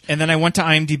skinheadish. And then I went to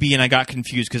IMDb and I got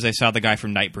confused because I saw the guy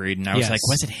from Nightbreed, and I was Yes. like,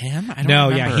 was it him? I don't No,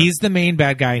 remember. yeah, he's the main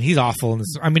bad guy, and he's awful. In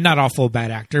this. I mean, not awful,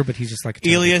 bad actor, but he's just like a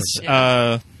terrible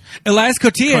person. Elias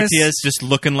Koteas. Koteas just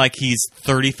looking like he's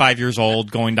 35 years old,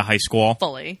 going to high school.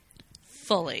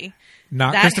 Fully.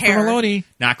 Not That Christopher hair. Maloney.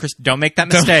 Not Chris. Don't make that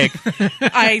mistake.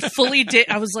 I fully did.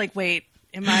 I was like, wait,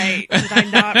 did I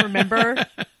not remember?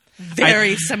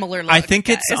 Very similar look, I think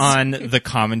it's guys. on the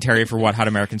commentary for What Hot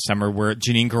American Summer where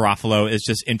Janine Garofalo is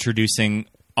just introducing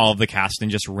all of the cast in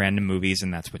just random movies,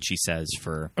 and that's what she says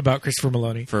About Christopher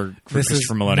Maloney. For This Christopher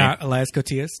is Maloney. not Elias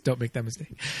Koteas. Don't make that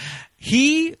mistake.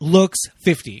 He looks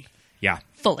 50. Yeah.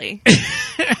 Fully.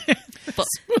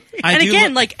 I And do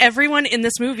again, like everyone in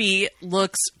this movie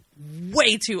looks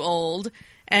way too old,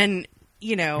 and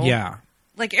Yeah.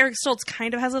 like Eric Stoltz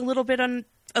kind of has a little bit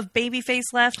of baby face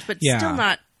left, but Yeah. still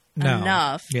not No.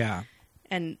 enough. Yeah.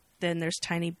 And then there's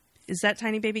is that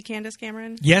tiny baby Candace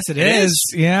Cameron? Yes, it is.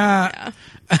 Yeah.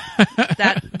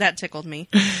 That tickled me.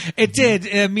 It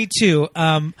did. Me too.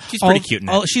 She's pretty cute in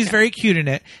it. She's very cute in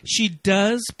it. She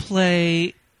does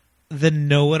play the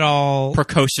know-it-all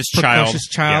Precocious child.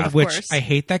 Yeah. which course. I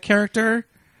hate that character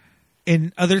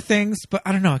in other things, but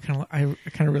I don't know. I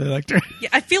kind of really liked her. Yeah,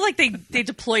 I feel like they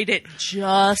deployed it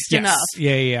just Yes. enough.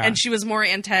 Yeah. And she was more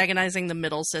antagonizing the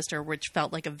middle sister, which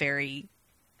felt like a very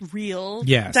real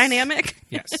Yes. dynamic.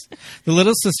 Yes. The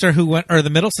middle sister who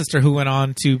went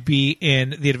on to be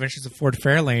in The Adventures of Ford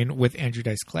Fairlane with Andrew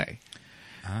Dice Clay.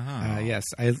 Yes.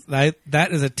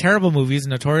 That is a terrible movie. It's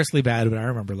notoriously bad, but I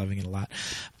remember loving it a lot.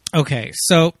 Okay,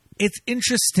 so it's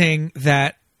interesting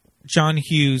that John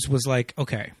Hughes was like,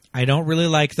 okay, I don't really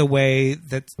like the way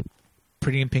that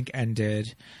Pretty in Pink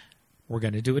ended. We're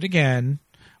going to do it again.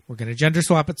 We're going to gender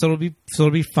swap it so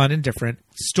it'll be fun and different.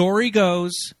 Story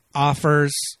goes,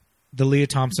 offers the Leah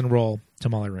Thompson role to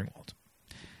Molly Ringwald.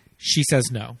 She says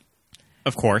no.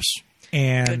 Of course.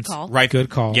 And Good call. Right. Good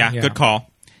call. Yeah, good call.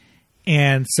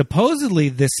 And supposedly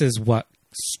this is what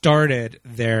started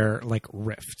their like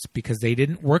rift because they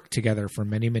didn't work together for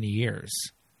many, many years.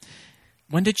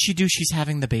 When did she do She's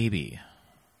Having the Baby?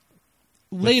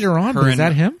 Later on, Her is and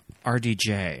that him?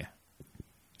 RDJ.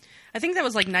 I think that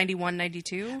was like 91,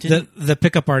 92. The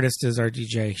pickup artist is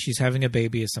RDJ. She's Having a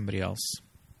Baby is somebody else.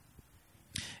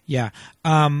 Yeah,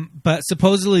 but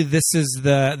supposedly this is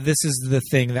the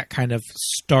thing that kind of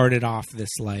started off this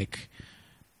like,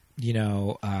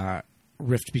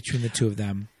 rift between the two of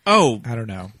them. Oh, I don't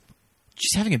know.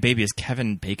 She's Having a Baby is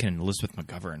Kevin Bacon and Elizabeth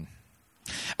McGovern.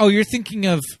 Oh, you're thinking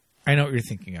of. I know what you're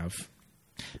thinking of,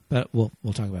 but we'll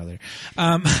talk about it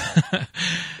later.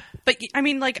 But I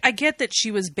mean, like, I get that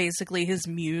she was basically his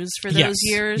muse for those Yes.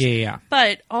 years. Yeah.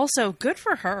 But also, good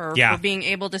for her Yeah. for being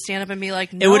able to stand up and be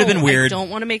like, no, It would have been weird. I don't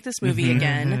want to make this movie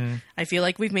again. I feel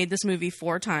like we've made this movie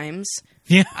 4 times.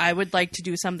 Yeah. I would like to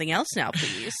do something else now,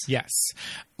 please. Yes.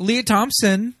 Leah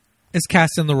Thompson is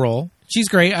cast in the role. She's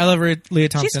great. I love her, Leah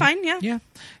Thompson. She's fine, yeah. Yeah.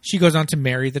 She goes on to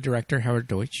marry the director, Howard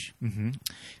Deutsch. Mm-hmm.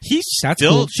 That's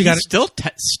still, cool. She got he still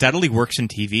steadily works in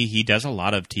TV. He does a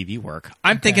lot of TV work.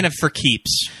 I'm thinking of For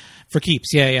Keeps. For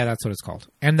Keeps. Yeah, that's what it's called.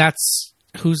 And that's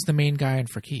who's the main guy in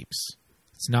For Keeps.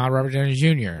 It's not Robert Downey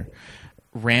Jr.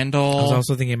 Randall. I was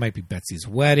also thinking it might be Betsy's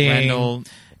Wedding. Randall.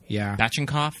 Yeah.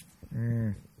 Batchenkoff.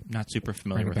 Not super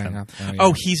familiar with him. Oh,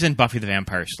 yeah. He's in Buffy the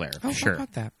Vampire Slayer. Oh, sure. how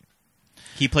about that?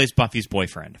 He plays Buffy's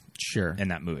boyfriend. Sure. In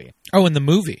that movie. Oh, in the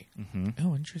movie. Mm-hmm.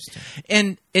 Oh, interesting.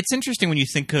 And it's interesting when you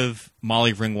think of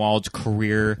Molly Ringwald's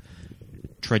career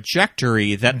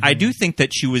trajectory that I do think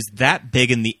that she was that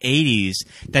big in the 80s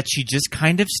that she just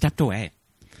kind of stepped away.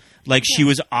 Like she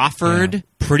was offered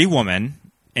Pretty Woman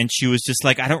and she was just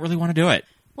like, I don't really want to do it.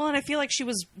 Well, and I feel like she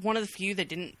was one of the few that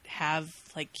didn't have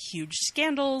like huge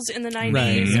scandals in the 90s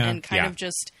Right, yeah. and kind of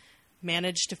just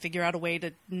managed to figure out a way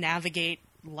to navigate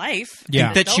life. Yeah.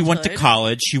 and That she went to adulthood.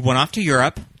 college. She went off to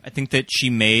Europe. I think that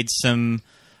she made some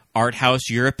art house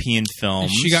European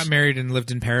films. She got married and lived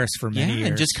in Paris for many years.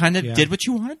 And just kind of did what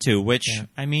you wanted to, which,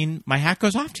 I mean, my hat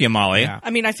goes off to you, Molly. Yeah. I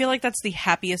mean, I feel like that's the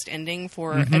happiest ending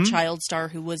for a child star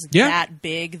who was that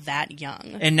big, that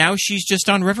young. And now she's just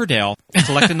on Riverdale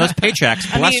collecting those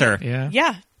paychecks. Bless her.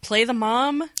 Yeah. Play the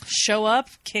mom, show up,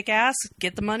 kick ass,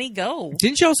 get the money, go.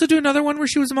 Didn't she also do another one where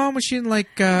she was a mom? Was she in like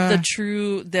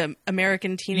the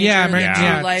American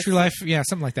Teenager? True Life, yeah,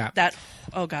 something like that.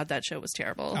 Oh god, that show was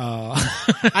terrible.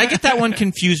 I get that one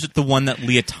confused with the one that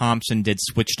Leah Thompson did,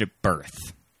 Switched at Birth.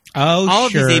 Oh, all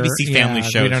sure. of these ABC Family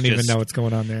shows. We don't even know what's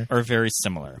going on there. Are very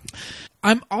similar.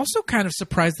 I'm also kind of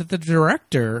surprised that the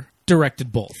director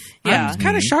directed both. Yeah. I'm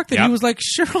kind of shocked that he was like,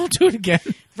 sure, I'll do it again.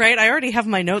 Right? I already have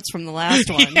my notes from the last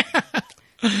one.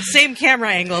 Same camera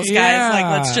angles, guys. Yeah.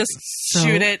 Like, let's just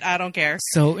shoot it. I don't care.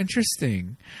 So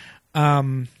interesting.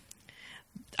 I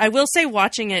will say,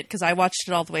 watching it, because I watched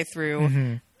it all the way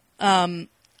through,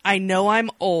 I know I'm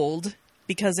old,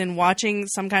 because in watching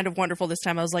Some Kind of Wonderful this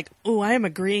time, I was like, oh, I am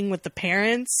agreeing with the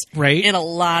parents in a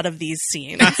lot of these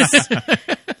scenes.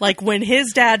 Like when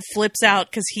his dad flips out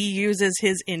because he uses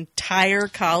his entire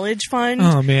college fund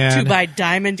to buy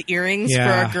diamond earrings for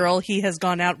a girl he has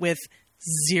gone out with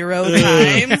 0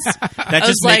 times. That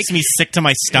just makes me sick to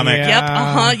my stomach.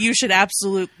 Yep, you should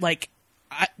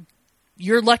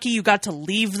you're lucky you got to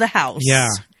leave the house. Yeah,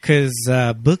 because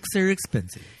books are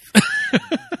expensive.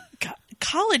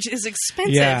 College is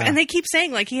expensive, and they keep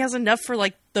saying like he has enough for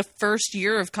like the first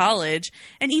year of college,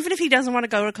 and even if he doesn't want to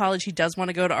go to college, he does want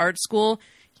to go to art school.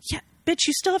 Yeah, bitch,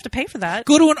 you still have to pay for that.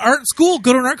 Go to an art school,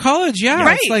 go to an art college. Yeah,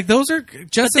 right. It's like those are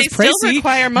just but as pricey. Still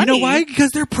require money. You know why?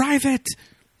 Because they're private.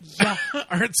 Yeah,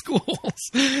 art schools.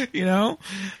 You know,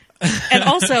 and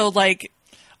also like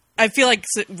I feel like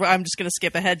I'm just going to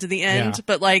skip ahead to the end,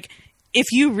 but like if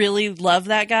you really love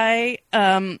that guy,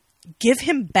 give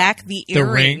him back the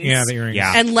earrings. The earrings.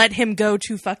 Yeah. And let him go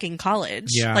to fucking college.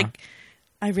 Yeah. Like,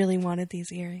 I really wanted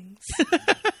these earrings.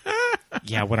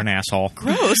 Yeah, what an asshole.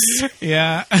 Gross.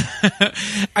 Yeah.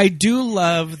 I do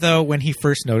love, though, when he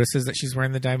first notices that she's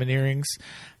wearing the diamond earrings,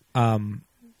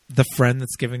 the friend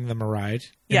that's giving them a ride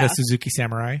in the Suzuki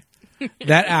Samurai.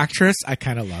 That actress, I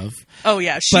kind of love. Oh,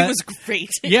 yeah. She was great.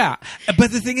 Yeah.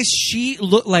 But the thing is, she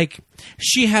looked like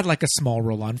she had like a small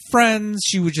role on Friends.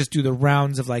 She would just do the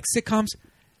rounds of like sitcoms.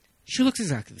 She looks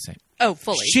exactly the same. Oh,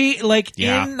 fully. She, like, in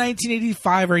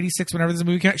 1985 or 86, whenever this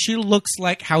movie came out, she looks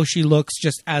like how she looks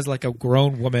just as like a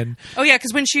grown woman. Oh, yeah.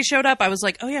 Because when she showed up, I was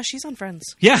like, oh, yeah, she's on Friends.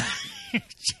 Yeah.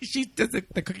 she does the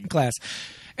cooking class.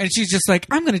 And she's just like,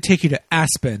 I'm going to take you to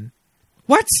Aspen.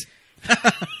 What?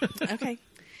 Okay.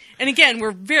 And again,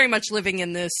 we're very much living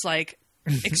in this like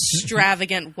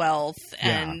extravagant wealth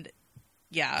and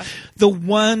The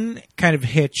one kind of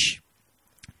hitch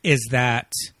is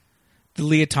that the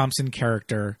Leah Thompson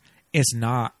character is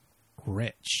not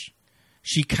rich.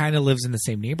 She kind of lives in the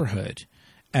same neighborhood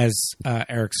as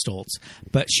Eric Stoltz,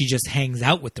 but she just hangs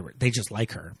out with they just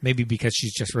like her. Maybe because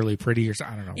she's just really pretty or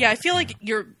something. I don't know. Yeah, I feel like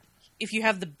if you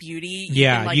have the beauty, you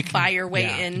can buy your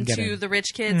way into the rich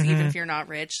kids, even if you're not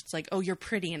rich. It's like, oh, you're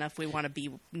pretty enough. We want to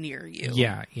be near you.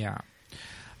 Yeah, yeah.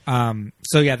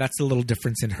 So that's a little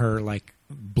difference in her, like,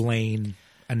 Blaine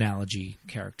analogy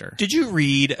character. Did you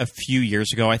read a few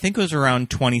years ago, I think it was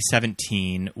around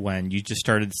 2017, when you just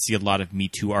started to see a lot of Me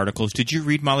Too articles. Did you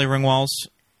read Molly Ringwald's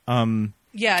I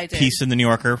did. piece in The New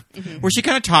Yorker? Where she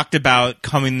kind of talked about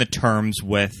coming to terms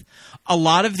with a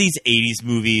lot of these 80s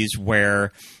movies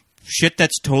where shit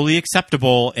that's totally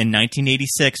acceptable in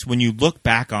 1986, when you look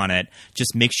back on it,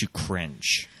 just makes you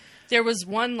cringe. There was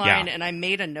one line, and I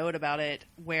made a note about it,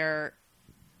 where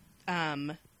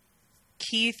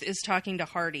Keith is talking to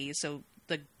Hardy, so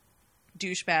the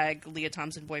douchebag Leah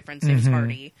Thompson boyfriend's name is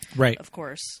Hardy. Right. Of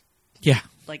course. Yeah.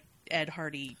 Like Ed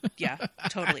Hardy. Yeah,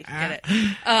 totally. Get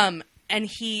it. And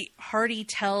Hardy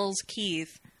tells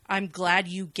Keith, I'm glad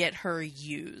you get her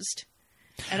used.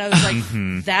 And I was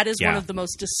like, that is one of the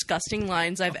most disgusting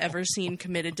lines I've ever seen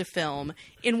committed to film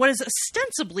in what is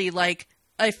ostensibly like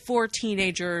a 4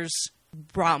 teenagers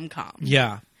rom-com.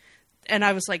 Yeah. And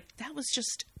I was like, that was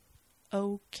just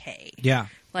okay. Yeah.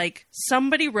 Like,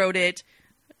 somebody wrote it,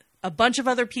 a bunch of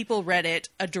other people read it,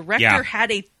 a director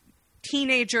had a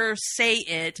teenager say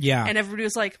it, and everybody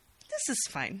was like, this is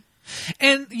fine.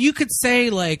 And you could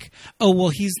say, like, oh, well,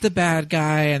 he's the bad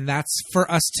guy, and that's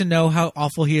for us to know how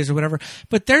awful he is or whatever.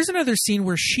 But there's another scene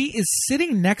where she is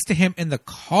sitting next to him in the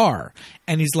car,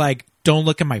 and he's like, don't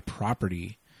look at my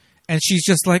property. And she's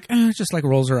just like, just like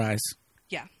rolls her eyes.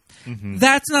 Yeah.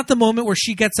 That's not the moment where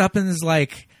she gets up and is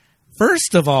like,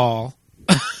 first of all,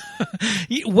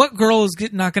 what girl is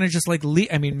not going to just like leave?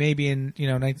 I mean, maybe in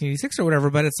 1986 or whatever,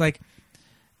 but it's like,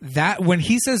 that when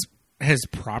he says his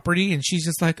property and she's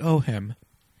just like, oh, him.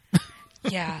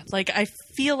 Yeah, like I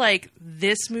feel like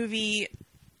this movie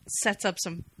sets up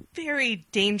some very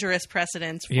dangerous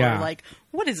precedents for like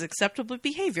what is acceptable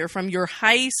behavior from your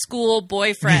high school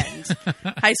boyfriend.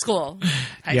 High school.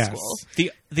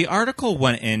 The article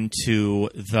went into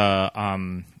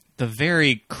the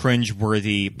very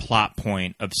cringeworthy plot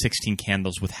point of 16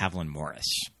 Candles with Haviland Morris.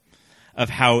 Of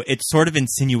how it's sort of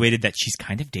insinuated that she's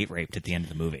kind of date raped at the end of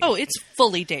the movie. Oh, it's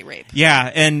fully date rape.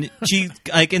 Yeah, and she,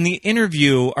 like, in the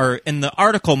interview, or in the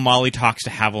article, Molly talks to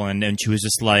Haviland, and she was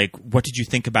just like, what did you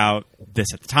think about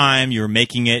this at the time? You were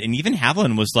making it. And even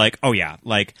Haviland was like, oh yeah,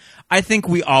 like, I think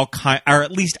we all or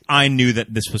at least I knew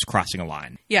that this was crossing a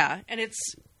line. Yeah, and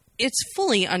it's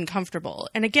fully uncomfortable.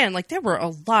 And again, like, there were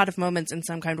a lot of moments in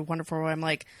Some Kind of Wonderful where I'm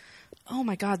like, oh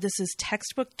my God, this is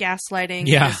textbook gaslighting.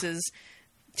 Yeah. This is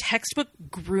textbook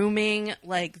grooming.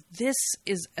 Like, this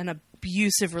is an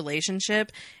abusive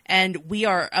relationship, and we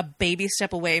are a baby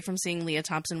step away from seeing Leah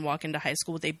Thompson walk into high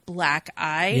school with a black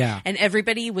eye, and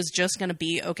everybody was just going to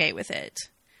be okay with it.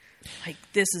 Like,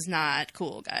 this is not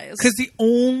cool, guys. Because the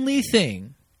only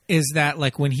thing is that,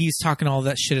 like, when he's talking all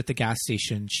that shit at the gas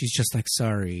station, she's just like,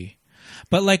 sorry.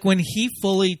 But, like, when he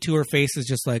fully to her face is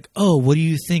just like, oh, what do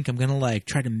you think? I'm going to, like,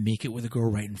 try to make it with a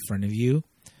girl right in front of you.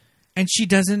 And she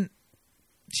doesn't.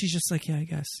 She's just like, yeah, I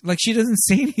guess. Like, she doesn't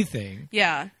say anything.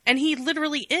 Yeah. And he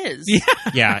literally is.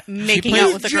 Yeah. Making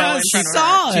out with a girl in front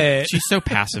of her. She's so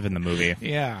passive in the movie.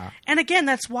 Yeah. And again,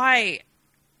 that's why,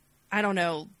 I don't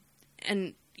know,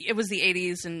 and it was the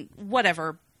 80s and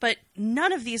whatever, but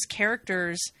none of these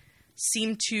characters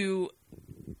seem to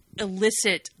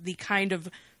elicit the kind of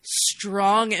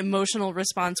strong emotional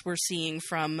response we're seeing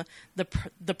from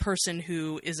the person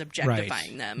who is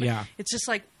objectifying them. Yeah. It's just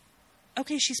like,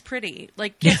 okay, she's pretty.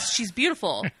 Like, yes, she's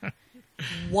beautiful.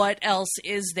 What else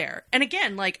is there? And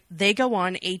again, like, they go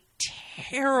on a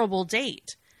terrible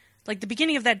date. Like, the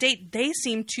beginning of that date, they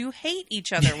seem to hate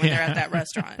each other when they're at that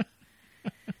restaurant.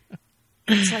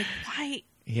 It's like, why?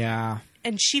 Yeah.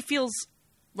 And she feels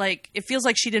like, it feels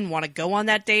like she didn't want to go on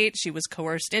that date. She was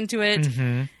coerced into it.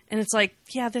 Mm-hmm. And it's like,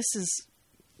 yeah, this is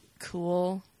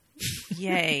cool.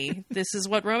 Yay. This is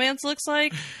what romance looks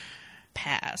like.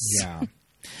 Pass. Yeah.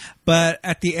 But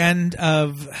at the end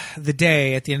of the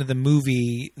day, at the end of the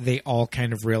movie, they all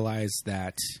kind of realize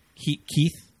that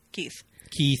Keith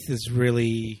is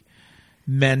really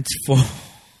meant for... Is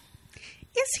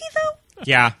he, though?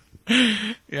 Yeah.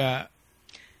 Yeah.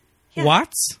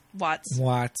 Watts,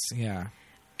 yeah.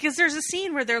 Because there's a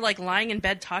scene where they're, like, lying in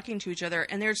bed talking to each other,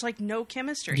 and there's, like, no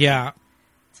chemistry. Yeah.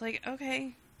 It's like,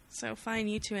 okay, so fine,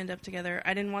 you two end up together.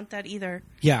 I didn't want that either.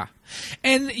 Yeah.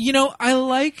 And, you know, I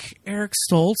like Eric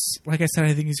Stoltz. Like I said,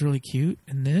 I think he's really cute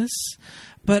in this.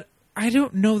 But I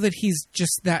don't know that he's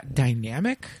just that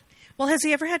dynamic. Well, has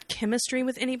he ever had chemistry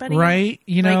with anybody? Right,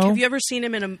 you know? Like, have you ever seen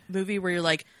him in a movie where you're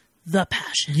like, the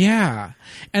passion? Yeah.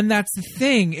 And that's the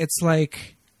thing. It's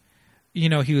like, you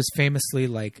know, he was famously,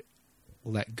 like,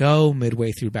 let go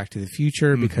midway through Back to the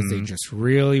Future because they just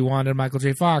really wanted Michael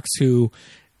J. Fox, who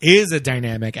is a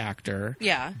dynamic actor.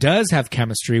 Yeah. Does have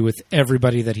chemistry with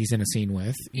everybody that he's in a scene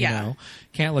with. You know,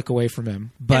 can't look away from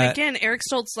him. But and again, Eric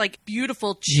Stoltz, like,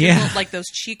 beautiful, chiseled, like those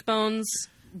cheekbones,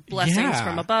 blessings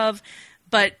from above.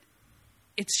 But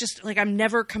it's just like, I'm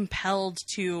never compelled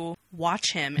to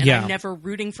watch him, and I'm never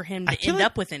rooting for him to end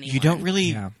up with anyone. You don't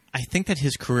really. I think that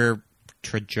his career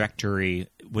trajectory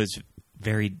was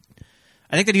very.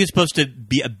 I think that he was supposed to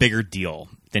be a bigger deal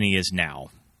than he is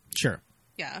now. Sure.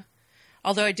 Yeah.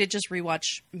 Although I did just rewatch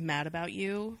Mad About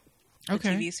You, the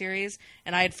TV series,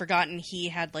 and I had forgotten he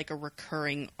had, like, a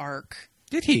recurring arc.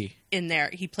 Did he? In there.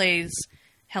 He plays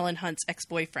Helen Hunt's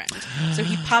ex-boyfriend. So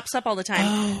he pops up all the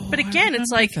time. But again,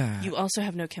 it's like, you also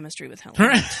have no chemistry with Helen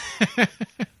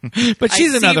Hunt. But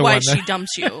she's another one. I see why she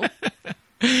dumps you.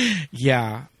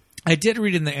 Yeah. I did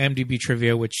read in the IMDb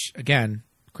trivia, which, again,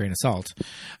 grain of salt,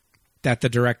 that the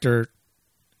director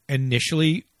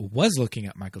initially was looking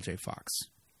at Michael J. Fox.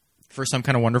 For Some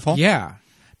Kind of Wonderful? Yeah.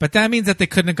 But that means that they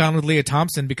couldn't have gone with Leah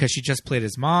Thompson because she just played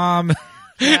his mom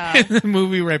in the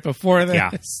movie right before this.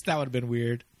 Yeah. That would have been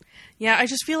weird. Yeah, I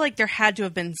just feel like there had to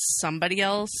have been somebody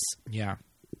else. Yeah.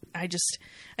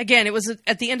 Again, it was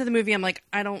at the end of the movie, I'm like,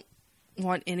 I don't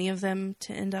want any of them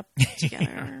to end up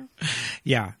together.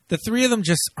 Yeah. The three of them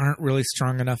just aren't really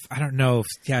strong enough. I don't know.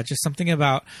 Just something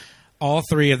about all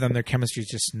three of them, their chemistry is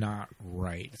just not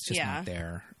right. It's just not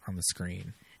there on the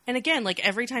screen. And again, like,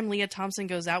 every time Leah Thompson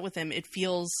goes out with him, it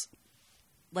feels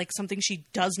like something she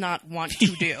does not want to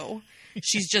do.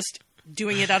 She's just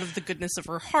doing it out of the goodness of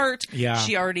her heart. Yeah.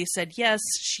 She already said yes.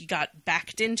 She got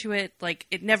backed into it. Like,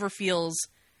 it never feels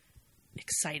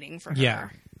exciting for her. Yeah.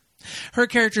 Her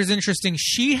character is interesting.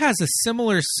 She has a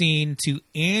similar scene to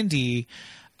Andy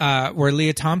where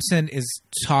Leah Thompson is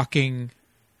talking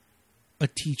a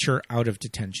teacher out of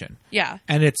detention. Yeah.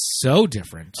 And it's so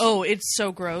different. Oh, it's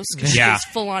so gross because Yeah. she's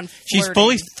full on flirting. She's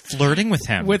fully flirting with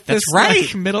him. With That's this right.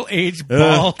 like, middle-aged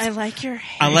bald. I like your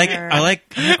hair. I like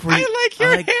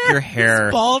your hair.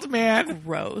 This bald man.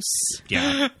 Gross.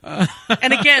 Yeah.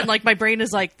 And again, like my brain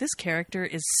is like, this character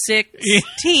is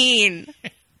 16.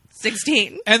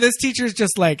 16. And this teacher's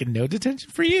just like, no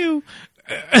detention for you.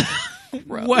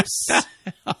 Gross. What the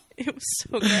hell? It was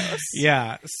so gross.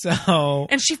 Yeah, so...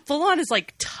 And she full on is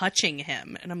like touching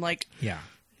him. And I'm like, yeah,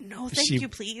 no, thank she you,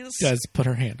 please. does put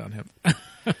her hand on him.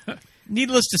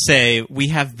 Needless to say, we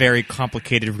have very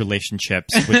complicated relationships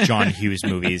with John Hughes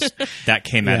movies that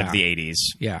came out of the 80s.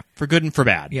 Yeah. For good and for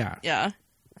bad. Yeah. Yeah.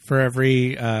 For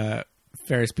every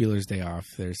Ferris Bueller's Day Off,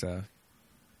 there's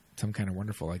some kind of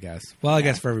wonderful, I guess. Well, I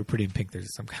guess for every Pretty in Pink,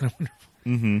 there's some kind of wonderful.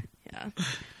 Mm-hmm. Yeah.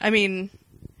 I mean,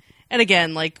 and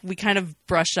again, like, we kind of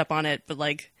brushed up on it, but,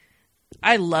 like,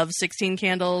 I love 16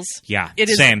 Candles. Yeah, It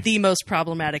is same. the most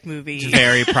problematic movie. It's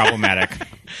very problematic.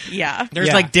 Yeah. There's,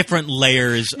 Yeah. like, different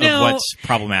layers of No, what's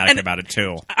problematic and about it,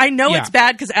 too. I know Yeah. it's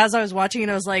bad because as I was watching it,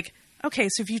 I was like, okay,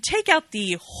 so if you take out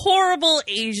the horrible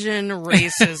Asian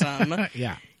racism,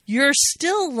 Yeah. you're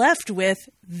still left with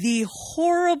the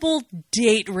horrible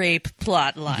date rape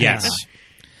plot line. Yes.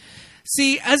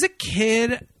 See, as a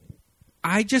kid,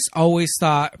 I just always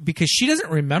thought, because she doesn't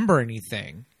remember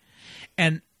anything,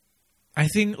 and I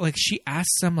think, like, she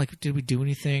asks him, like, did we do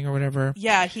anything or whatever?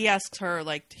 Yeah, he asks her,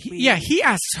 like, did we... Yeah, he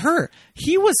asks her.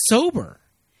 He was sober.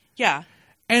 Yeah.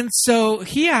 And so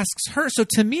he asks her. So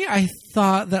to me, I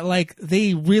thought that, like,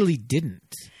 they really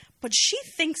didn't. But she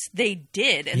thinks they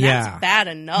did, and Yeah. that's bad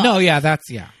enough. No, yeah, that's,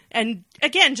 yeah. And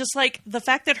again, just like the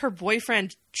fact that her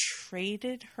boyfriend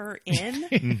traded her in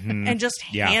and just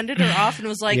Yeah. handed her off and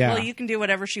was like, Yeah. well, you can do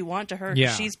whatever she want to her.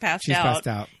 Yeah. She's passed She's out. passed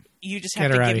out. You just Get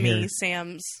have her to outta give me here.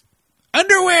 Sam's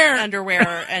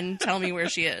Underwear! and tell me where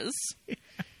she is.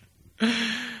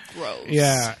 Gross.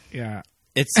 Yeah, yeah.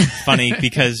 It's funny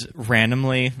because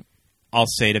randomly I'll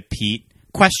say to Pete,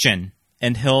 question,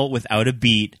 and he'll, without a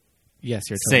beat, Yes,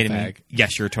 you're a say total to fag. me,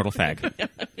 yes, you're a total fag.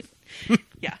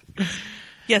 Yeah.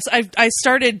 Yes, I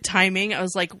started timing. I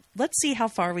was like, let's see how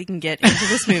far we can get into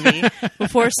this movie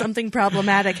before something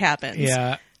problematic happens.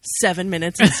 Yeah. 7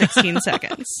 minutes and 16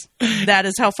 seconds. That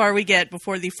is how far we get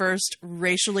before the first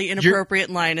racially inappropriate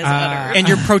line is uttered. And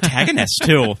your protagonist,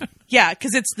 too. Yeah,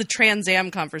 because it's the Trans Am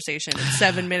conversation. It's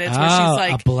 7 minutes where Oh, she's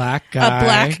like, a black guy. A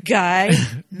black guy?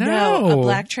 No. a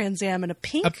black Trans Am and a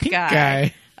pink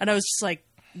guy. And I was just like,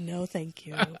 no, thank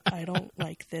you. I don't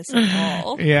like this at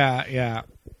all. Yeah, yeah.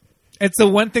 It's the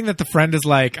one thing that the friend is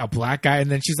like, a black guy,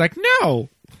 and then she's like, no.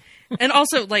 And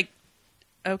also, like,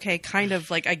 okay, kind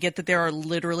of like I get that there are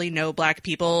literally no black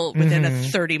people within a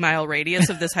 30-mile radius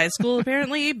of this high school,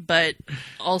 apparently, but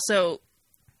also,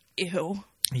 ew.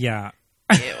 Yeah.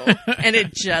 Ew. And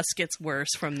it just gets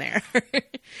worse from there.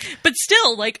 But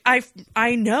still, like,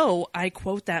 I know I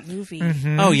quote that movie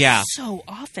Oh, yeah. so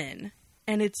often.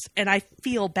 And I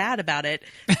feel bad about it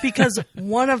because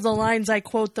one of the lines I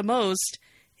quote the most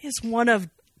is one of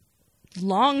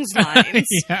Long's lines.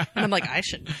 Yeah. And I'm like, I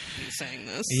shouldn't be saying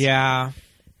this. Yeah.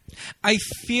 I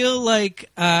feel like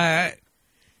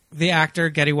the actor,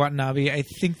 Getty Watanabe, I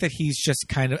think that he's just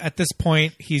kind of, at this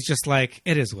point, he's just like,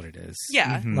 it is what it is.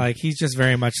 Yeah. Like, he's just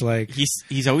very much like...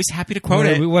 He's always happy to quote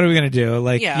it. What are we going to do?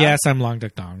 Like, Yeah. yes, I'm Long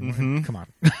Duck Dong. Come on.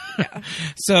 Yeah.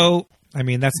 So, I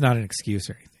mean, that's not an excuse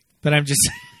or anything. But I'm just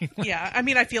saying. Yeah, I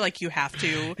mean, I feel like you have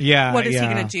to. Yeah, What is yeah.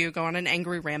 he going to do? Go on an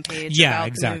angry rampage Yeah, about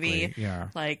exactly, the movie? yeah.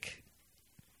 Like,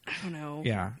 I don't know.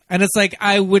 Yeah. And it's like,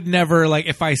 I would never, like,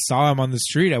 if I saw him on the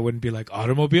street, I wouldn't be like,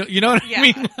 automobile. You know what Yeah. I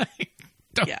mean? Like,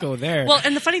 don't Yeah. go there. Well,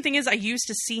 and the funny thing is, I used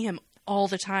to see him all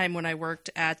the time when I worked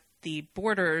at the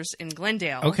Borders in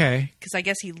Glendale. Okay. Because I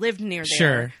guess he lived near there.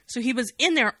 Sure. So he was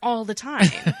in there all the time.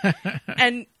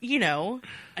 And, you know,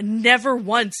 never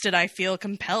once did I feel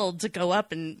compelled to go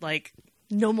up and, like,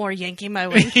 no more Yankee my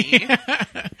Winky.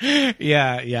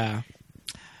 Yeah, yeah.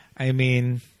 I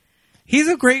mean, he's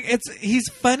he's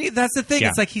funny. That's the thing. Yeah.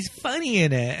 It's like he's funny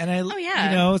in it. And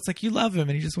yeah. you know, it's like you love him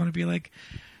and you just want to be like,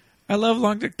 I love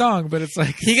Long Dick Dong, but it's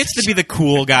like He gets to be the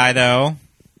cool guy, though.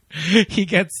 he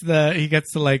gets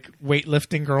the like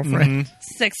weightlifting girlfriend.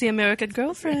 Sexy American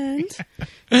girlfriend.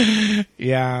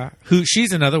 Yeah.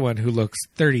 She's another one who looks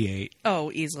 38.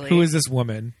 Oh, easily. Who is this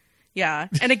woman? Yeah.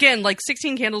 And again, like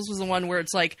 16 Candles was the one where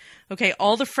it's like, okay,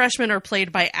 all the freshmen are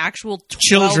played by actual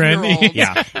Children. 12-year-olds.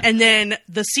 Yeah. And then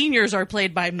the seniors are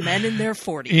played by men in their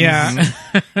 40s. Yeah.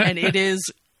 And it is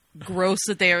gross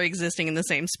that they are existing in the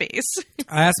same space.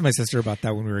 I asked my sister about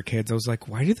that when we were kids. I was like,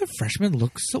 why do the freshmen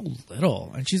look so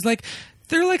little? And she's like,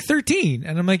 they're like 13.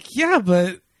 And I'm like, yeah,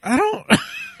 but I don't...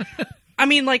 I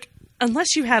mean, like,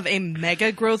 unless you have a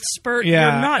mega growth spurt,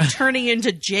 Yeah. you're not turning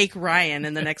into Jake Ryan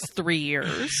in the next 3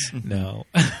 years. No.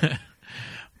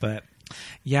 But,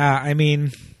 yeah, I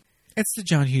mean, it's the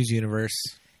John Hughes universe.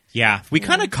 Yeah, we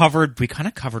kind of covered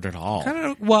it all.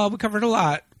 We covered a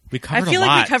lot. We covered I feel a lot.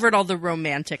 like we covered all the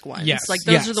romantic ones. Yes, Like,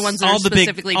 those yes. are the ones that All are the big-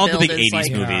 specifically all the billed big as 80s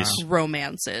like movies.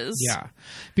 romances. Yeah.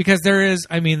 Because there's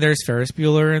Ferris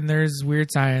Bueller and there's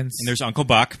Weird Science. And there's Uncle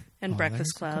Buck. And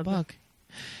Breakfast Club.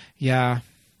 Yeah.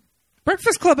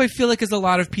 Breakfast Club, I feel like, is a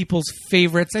lot of people's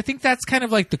favorites. I think that's kind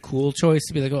of like the cool choice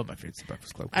to be like, oh, my favorite's the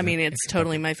Breakfast Club. I mean, it's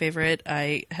totally my favorite.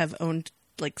 I have owned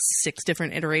like 6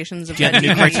 different iterations of Do you that have the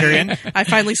new DVD. Criterion? I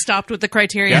finally stopped with the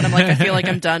Criterion. I'm like, I feel like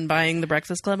I'm done buying the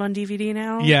Breakfast Club on DVD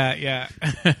now. Yeah.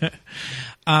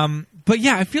 But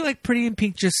yeah, I feel like Pretty in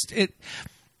Pink just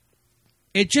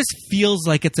it just feels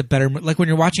like it's a better, like when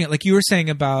you're watching it, like you were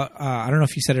saying about I don't know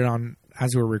if you said it on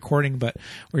as we were recording, but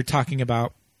we were talking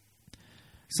about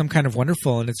Some Kind of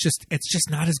Wonderful, and it's just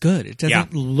not as good. It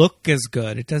doesn't look as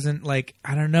good. It doesn't, like,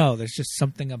 I don't know, there's just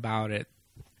something about it.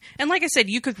 And like I said,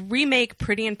 you could remake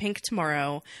Pretty in Pink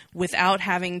tomorrow without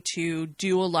having to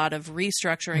do a lot of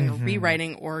restructuring or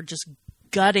rewriting or just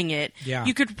gutting it. Yeah.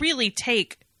 You could really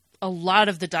take a lot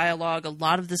of the dialogue, a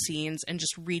lot of the scenes, and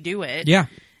just redo it. Yeah.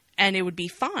 And it would be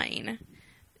fine.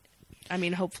 I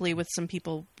mean, hopefully with some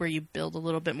people where you build a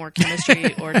little bit more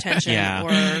chemistry or tension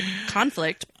or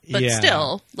conflict. But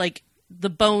still, like, the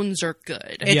bones are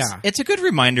good. It's a good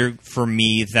reminder for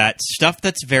me that stuff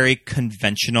that's very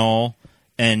conventional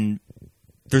and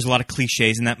there's a lot of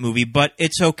cliches in that movie, but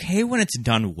it's okay when it's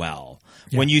done well.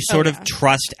 Yeah. When you sort of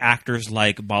trust actors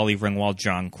like Molly Ringwald,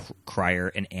 John Cryer,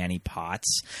 and Annie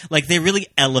Potts. Like, they really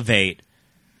elevate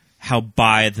how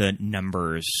by the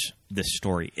numbers this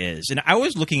story is. And I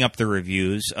was looking up the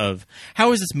reviews of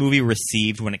how was this movie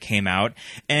received when it came out,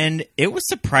 and it was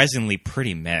surprisingly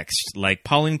pretty mixed. Like,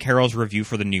 Pauline Carroll's review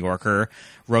for The New Yorker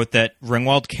wrote that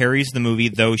Ringwald carries the movie,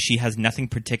 though she has nothing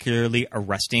particularly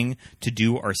arresting to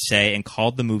do or say, and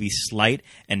called the movie slight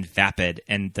and vapid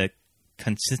and the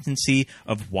consistency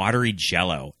of watery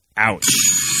jello. Ouch.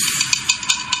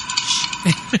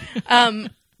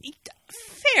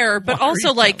 Fair, but Watery also,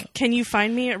 jello. like, can you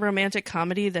find me a romantic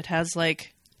comedy that has,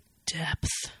 like, depth?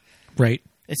 Right.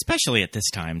 Especially at this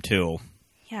time, too.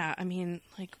 Yeah, I mean,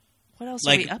 like, what else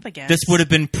Like, are we up against? this would have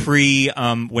been pre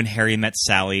When Harry Met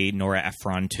Sally, Nora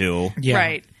Ephron, too. Yeah.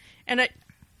 Right. And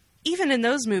even in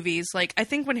those movies, like, I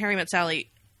think When Harry Met Sally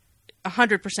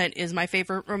 100% is my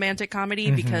favorite romantic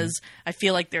comedy because I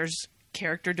feel like there's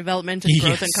character development and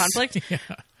growth and conflict. Yeah.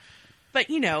 But,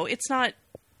 you know, it's not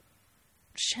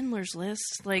Schindler's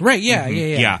List. Like, Right,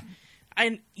 yeah.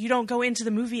 And you don't go into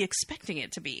the movie expecting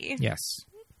it to be. Yes.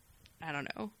 I don't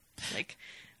know. Like,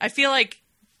 I feel like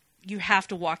you have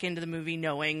to walk into the movie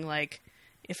knowing, like,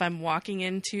 if I'm walking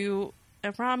into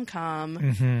a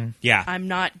rom-com, I'm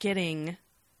not getting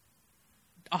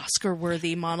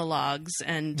Oscar-worthy monologues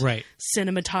and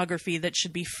cinematography that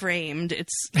should be framed.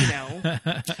 It's, you know.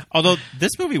 Although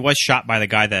this movie was shot by the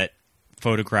guy that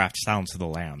photographed Silence of the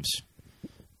Lambs,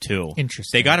 too.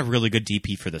 Interesting. They got a really good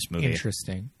DP for this movie.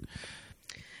 Interesting.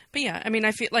 But yeah, I mean,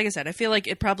 I feel like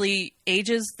it probably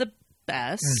ages the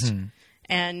best,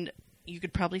 and you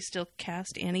could probably still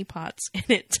cast Annie Potts in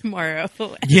it tomorrow.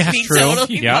 And be true.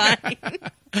 Totally Yeah. fine.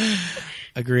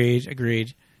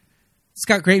 Agreed. It's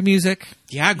got great music.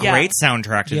 Yeah, great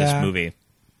soundtrack to this movie.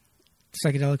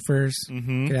 Psychedelic Furs.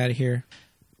 Get out of here.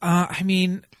 I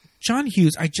mean, John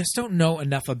Hughes, I just don't know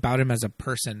enough about him as a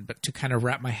person, but to kind of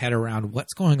wrap my head around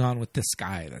what's going on with this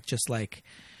guy that just, like,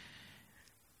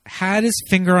 had his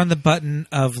finger on the button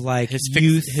of, like,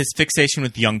 youth. His fixation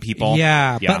with young people.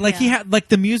 Yeah, but, like, he had, like,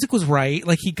 the music was right.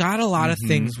 Like, he got a lot of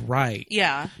things right.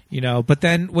 Yeah. You know, but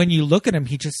then when you look at him,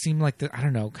 he just seemed like I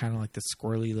don't know, kind of like the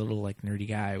squirrely little, like, nerdy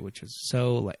guy, which is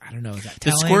so, like, I don't know, is that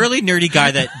The telling? squirrely, nerdy guy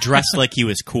that dressed like he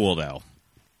was cool, though.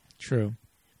 True.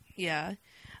 Yeah.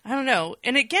 I don't know.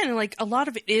 And again, like, a lot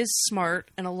of it is smart,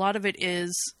 and a lot of it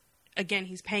is, again,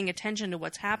 he's paying attention to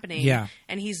what's happening. Yeah.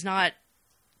 And he's not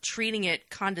treating it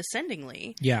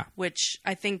condescendingly. Yeah. Which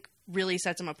I think really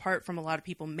sets him apart from a lot of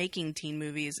people making teen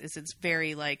movies, is it's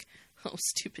very, like, oh,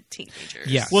 stupid teenagers.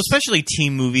 Yeah. Well, especially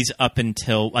teen movies up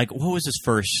until, like, what was his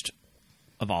first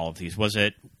of all of these? Was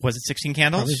it 16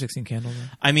 Candles? Probably 16 Candles.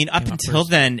 I mean, up until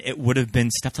then, it would have been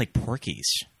stuff like Porky's.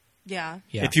 Yeah.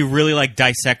 If you really, like,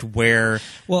 dissect where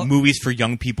movies for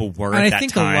young people were at that time. I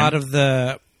think a lot of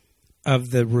the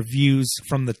of the reviews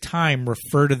from the time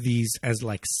refer to these as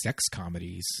like sex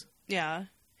comedies. Yeah.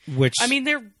 Which, I mean,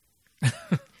 they're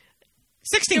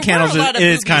 16 Candles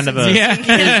is kind of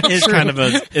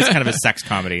a sex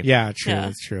comedy. Yeah, true. Yeah.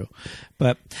 It's true.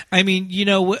 But I mean,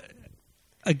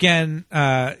 again,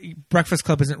 Breakfast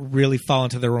Club doesn't really fall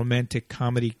into the romantic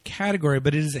comedy category,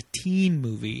 but it is a teen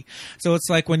movie. So it's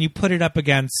like when you put it up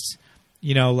against,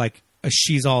 like a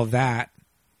She's All That,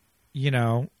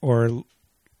 or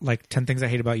like 10 Things I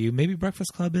Hate About You, maybe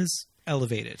Breakfast Club is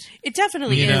elevated. It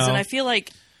definitely is, and I feel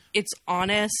like it's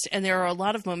honest, and there are a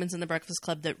lot of moments in the Breakfast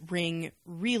Club that ring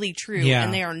really true,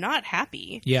 and they are not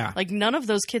happy. Yeah. Like, none of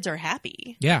those kids are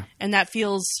happy. Yeah. And that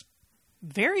feels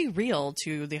very real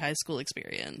to the high school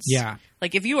experience. Yeah.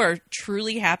 Like, if you are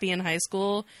truly happy in high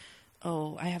school,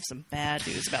 I have some bad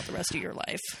news about the rest of your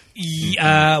life.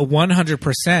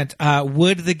 100%.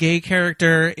 Would the gay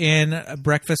character in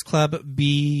Breakfast Club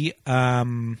be...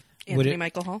 Anthony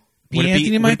Michael Hall? Would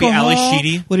it be Ali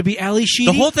Sheedy? Would it be Ali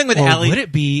Sheedy? The whole thing with Ali... would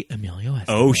it be Emilio Estevez?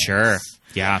 Oh, sure.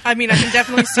 Yeah. I mean, I can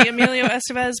definitely see Emilio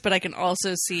Estevez, but I can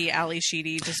also see Ali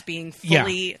Sheedy just being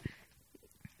fully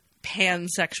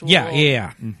pansexual.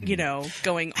 Yeah.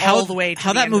 Going all the way to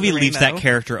how the that end movie of the leaves rainbow. that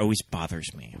character always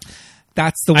bothers me.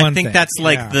 That's the one I think thing. that's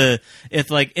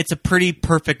like it's a pretty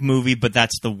perfect movie, but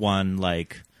that's the one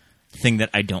thing that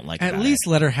I don't like At about least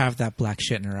let her have that black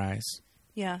shit in her eyes.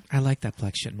 Yeah. I like that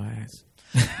black shit in my eyes.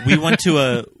 We went to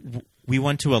a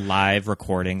live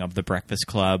recording of The Breakfast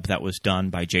Club that was done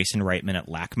by Jason Reitman at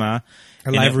LACMA.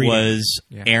 Live reading. Was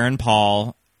Aaron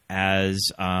Paul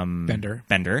as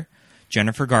Bender,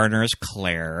 Jennifer Gardner as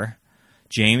Claire,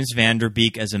 James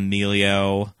Vanderbeek as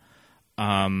Emilio,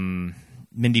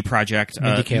 Mindy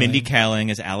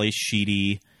Kaling as Ali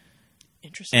Sheedy.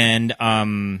 Interesting. And I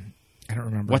don't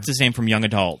remember. What's his name from Young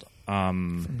Adult?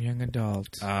 From Young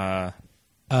Adult.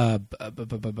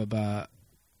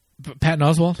 Patton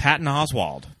Oswalt? Patton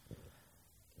Oswalt.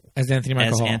 As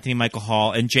Anthony Michael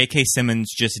Hall. And J.K.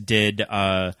 Simmons just did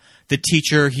the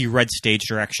teacher. He read stage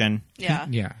direction. Yeah.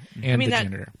 Yeah. And the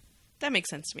janitor. That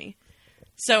makes sense to me.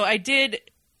 So I did,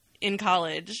 in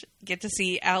college, get to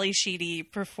see Ali Sheedy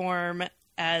perform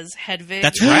as Hedwig.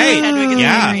 That's right. Hedwig and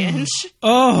Yeah. the Inch.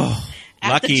 Oh.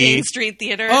 At Lucky. the Jane Street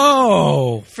Theater.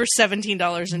 Oh. For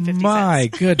 $17.50. My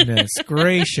goodness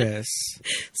gracious.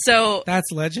 So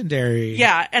that's legendary.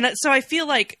 Yeah. And so I feel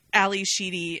like Ali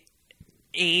Sheedy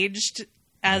aged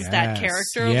as that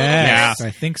character a little bit. Yes, I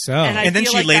think so. And then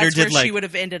feel she like later that's did where she would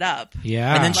have ended up.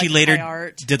 Yeah. And then she later High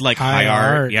Art. did High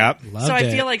Art. Yep. Loved so I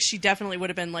it. feel like she definitely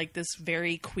would have been like this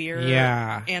very queer,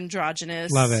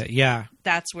 androgynous. Love it. Yeah.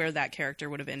 That's where that character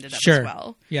would have ended up Sure. as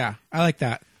well. Yeah. I like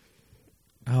that.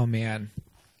 Oh, man.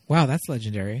 Wow, that's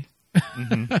legendary.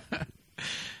 Mm-hmm.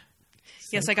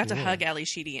 Yes, I got to hug Ali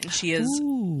Sheedy, and she is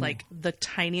like the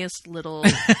tiniest little.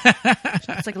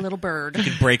 It's like a little bird. You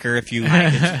could break her if you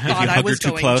hug her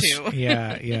too close.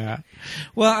 Yeah.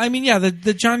 Well, I mean,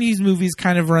 the John Hughes movies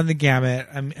kind of run the gamut.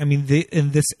 I mean,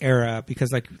 in this era,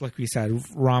 because like we said,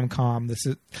 rom-com.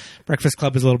 Breakfast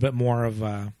Club is a little bit more of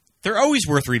a. They're always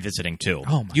worth revisiting too.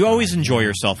 Oh my you always God, enjoy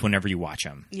yourself whenever you watch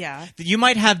them. Yeah. You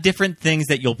might have different things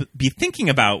that you'll be thinking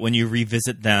about when you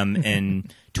revisit them in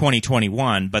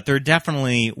 2021, but they're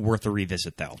definitely worth a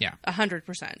revisit, though. Yeah. 100%.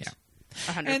 Yeah.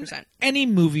 100%. Any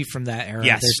movie from that era,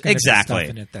 yes, there's gonna exactly. be stuff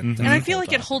in it that And I feel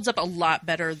like it holds up a lot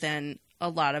better than a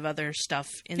lot of other stuff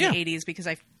in the 80s because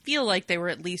I feel like they were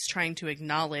at least trying to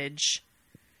acknowledge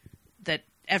that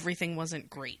everything wasn't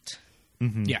great.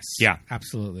 Mm-hmm. Yes. Yeah.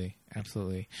 Absolutely.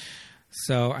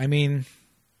 So, I mean,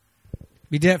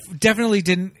 we definitely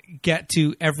didn't get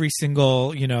to every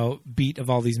single, beat of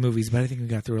all these movies, but I think we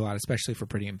got through a lot, especially for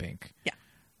Pretty in Pink. Yeah.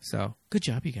 So, good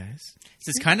job, you guys. This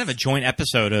is kind of a joint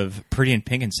episode of Pretty in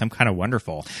Pink and Some Kind of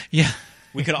Wonderful. Yeah.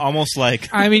 We could almost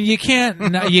I mean, you can't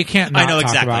not I know talk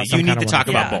exactly. about Some You need Kind to of talk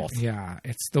Wonderful. about both. Yeah.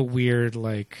 It's the weird,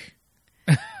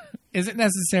 is it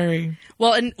necessary?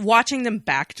 Well, and watching them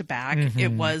back to back,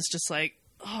 it was just like,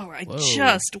 I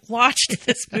just watched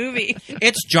this movie.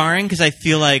 It's jarring because I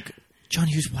feel like, John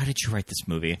Hughes, why did you write this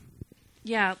movie?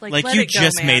 Yeah, let you it go,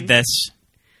 just man. made this.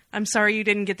 I'm sorry you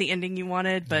didn't get the ending you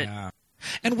wanted, but... Yeah.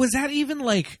 And was that even,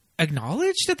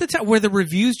 acknowledged at the time? Were the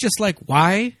reviews just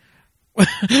why?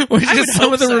 Were just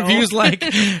some of the reviews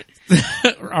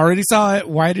already saw it,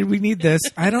 why did we need this?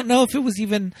 I don't know if it was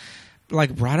even...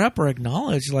 brought up or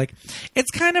acknowledged.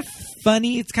 It's kind of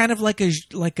funny. It's kind of like a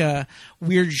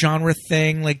weird genre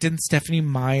thing. Didn't Stephanie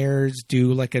Myers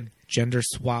do a gender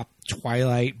swap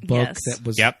Twilight book that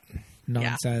was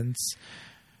nonsense?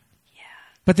 Yeah.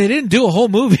 But they didn't do a whole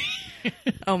movie.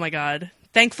 Oh my God.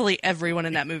 Thankfully, everyone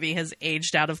in that movie has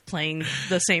aged out of playing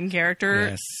the same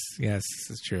character. Yes,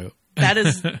 it's true. that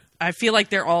is, I feel like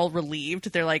they're all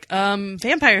relieved. They're like,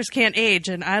 vampires can't age,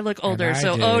 and I look older,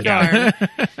 so oh darn,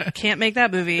 can't make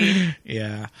that movie.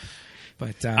 Yeah,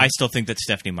 but I still think that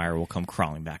Stephenie Meyer will come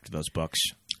crawling back to those books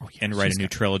and write a new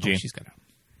trilogy. She's gonna,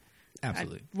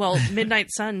 absolutely. Well,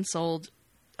 Midnight Sun sold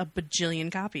a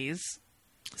bajillion copies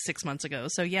 6 months ago,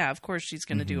 so yeah, of course she's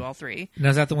going to do all three. Now,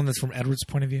 is that the one that's from Edward's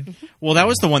point of view? Well, that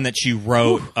was the one that she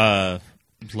wrote,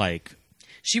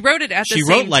 She wrote it at the same time. She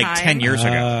wrote like 10 years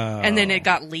ago. And then it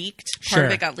got leaked. Part of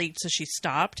Sure. it got leaked, so she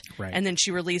stopped. Right. And then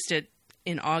she released it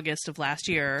in August of last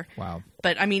year. Wow.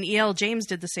 But, I mean, E.L. James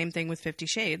did the same thing with 50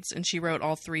 Shades, and she wrote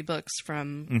all three books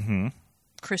from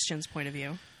Christian's point of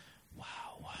view.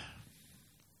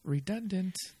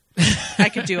 Redundant. I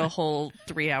could do a whole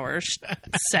 3-hour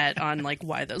set on, like,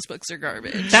 why those books are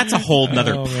garbage. That's a whole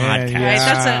nother podcast. Right?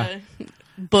 That's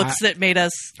books that made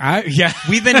us...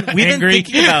 We've been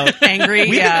thinking about... angry,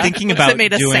 We've been thinking about that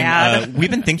made us doing... sad.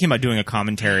 we've been thinking about doing a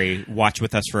commentary watch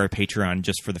with us for our Patreon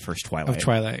just for the first Twilight. Of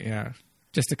Twilight, yeah.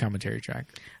 Just a commentary track.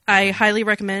 I highly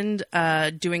recommend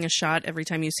doing a shot every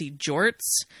time you see jorts.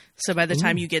 So by the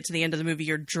time you get to the end of the movie,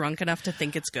 you're drunk enough to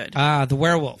think it's good. The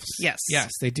werewolves. Yes.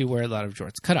 Yes, they do wear a lot of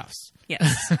jorts. Cutoffs.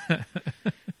 Yes.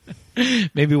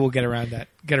 Maybe we'll get around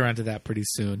to that pretty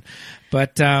soon.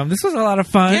 But this was a lot of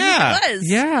fun. Yeah. It was.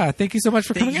 Yeah. Thank you so much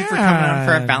for coming on. Thank you for coming on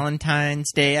for our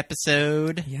Valentine's Day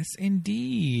episode. Yes,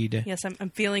 indeed. Yes,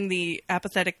 I'm feeling the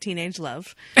apathetic teenage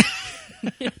love.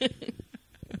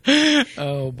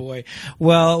 Oh boy.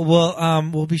 Well,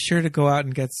 we'll be sure to go out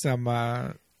and get some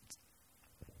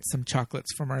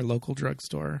chocolates from our local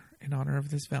drugstore in honor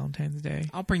of this Valentine's Day.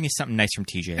 I'll bring you something nice from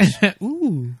TJ's.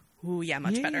 Ooh, yeah,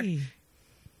 much better.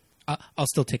 I'll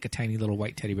still take a tiny little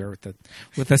white teddy bear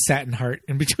with a satin heart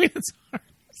in between its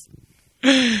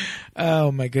arms.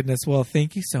 Oh my goodness. Well,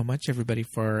 thank you so much, everybody,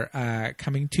 for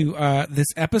coming to this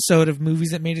episode of Movies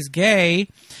That Made Us Gay.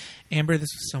 Amber, this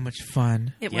was so much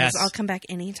fun. It was. Yes. I'll come back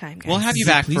anytime, guys. We'll have you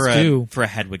back Please for do. a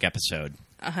Hedwig episode.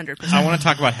 100%. I want to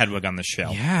talk about Hedwig on the show.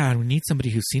 Yeah, we need somebody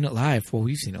who's seen it live. Well,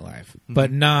 we've seen it live,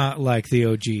 but not like the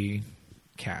OG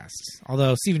cast.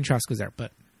 Although Stephen Trask was there,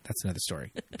 but that's another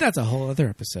story. That's a whole other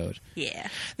episode. Yeah.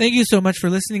 Thank you so much for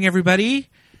listening, everybody.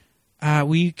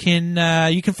 You can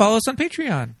follow us on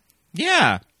Patreon.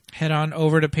 Yeah. Head on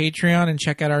over to Patreon and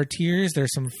check out our tiers.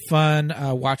 There's some fun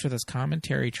Watch With Us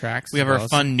commentary tracks. We have our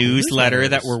fun newsletter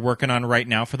that we're working on right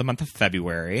now for the month of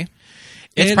February.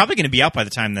 It's probably going to be out by the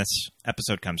time this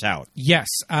episode comes out. Yes.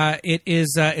 It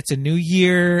is. It's a new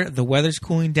year. The weather's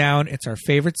cooling down. It's our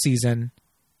favorite season.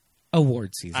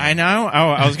 Award season. I know. Oh,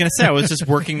 I was going to say, I was just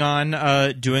working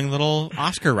on doing little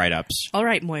Oscar write-ups. All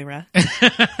right, Moira.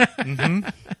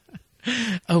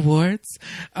 Awards.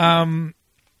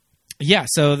 Yeah,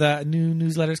 so the new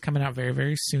newsletter is coming out very,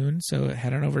 very soon. So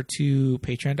head on over to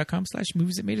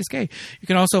patreon.com/movies that made us gay. You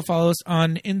can also follow us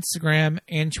on Instagram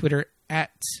and Twitter at...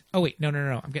 Oh, wait. No.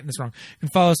 I'm getting this wrong. You can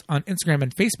follow us on Instagram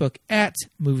and Facebook at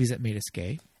Movies That Made Us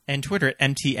Gay. And Twitter at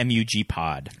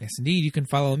MTMUGpod. Yes, indeed. You can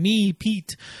follow me,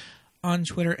 Pete, on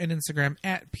Twitter and Instagram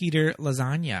at Peter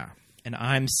Lasagna. And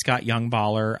I'm Scott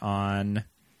Youngballer on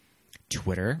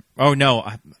Twitter. Oh, no.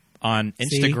 On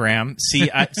Instagram.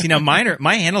 See, now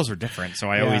my handles are different,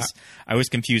 so I always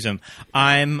confuse them.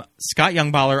 I'm Scott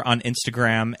Youngballer on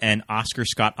Instagram and Oscar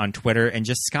Scott on Twitter and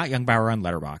just Scott Youngballer on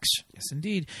Letterboxd. Yes,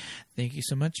 indeed. Thank you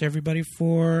so much, everybody,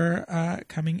 for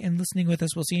coming and listening with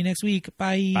us. We'll see you next week.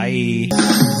 Bye. Bye.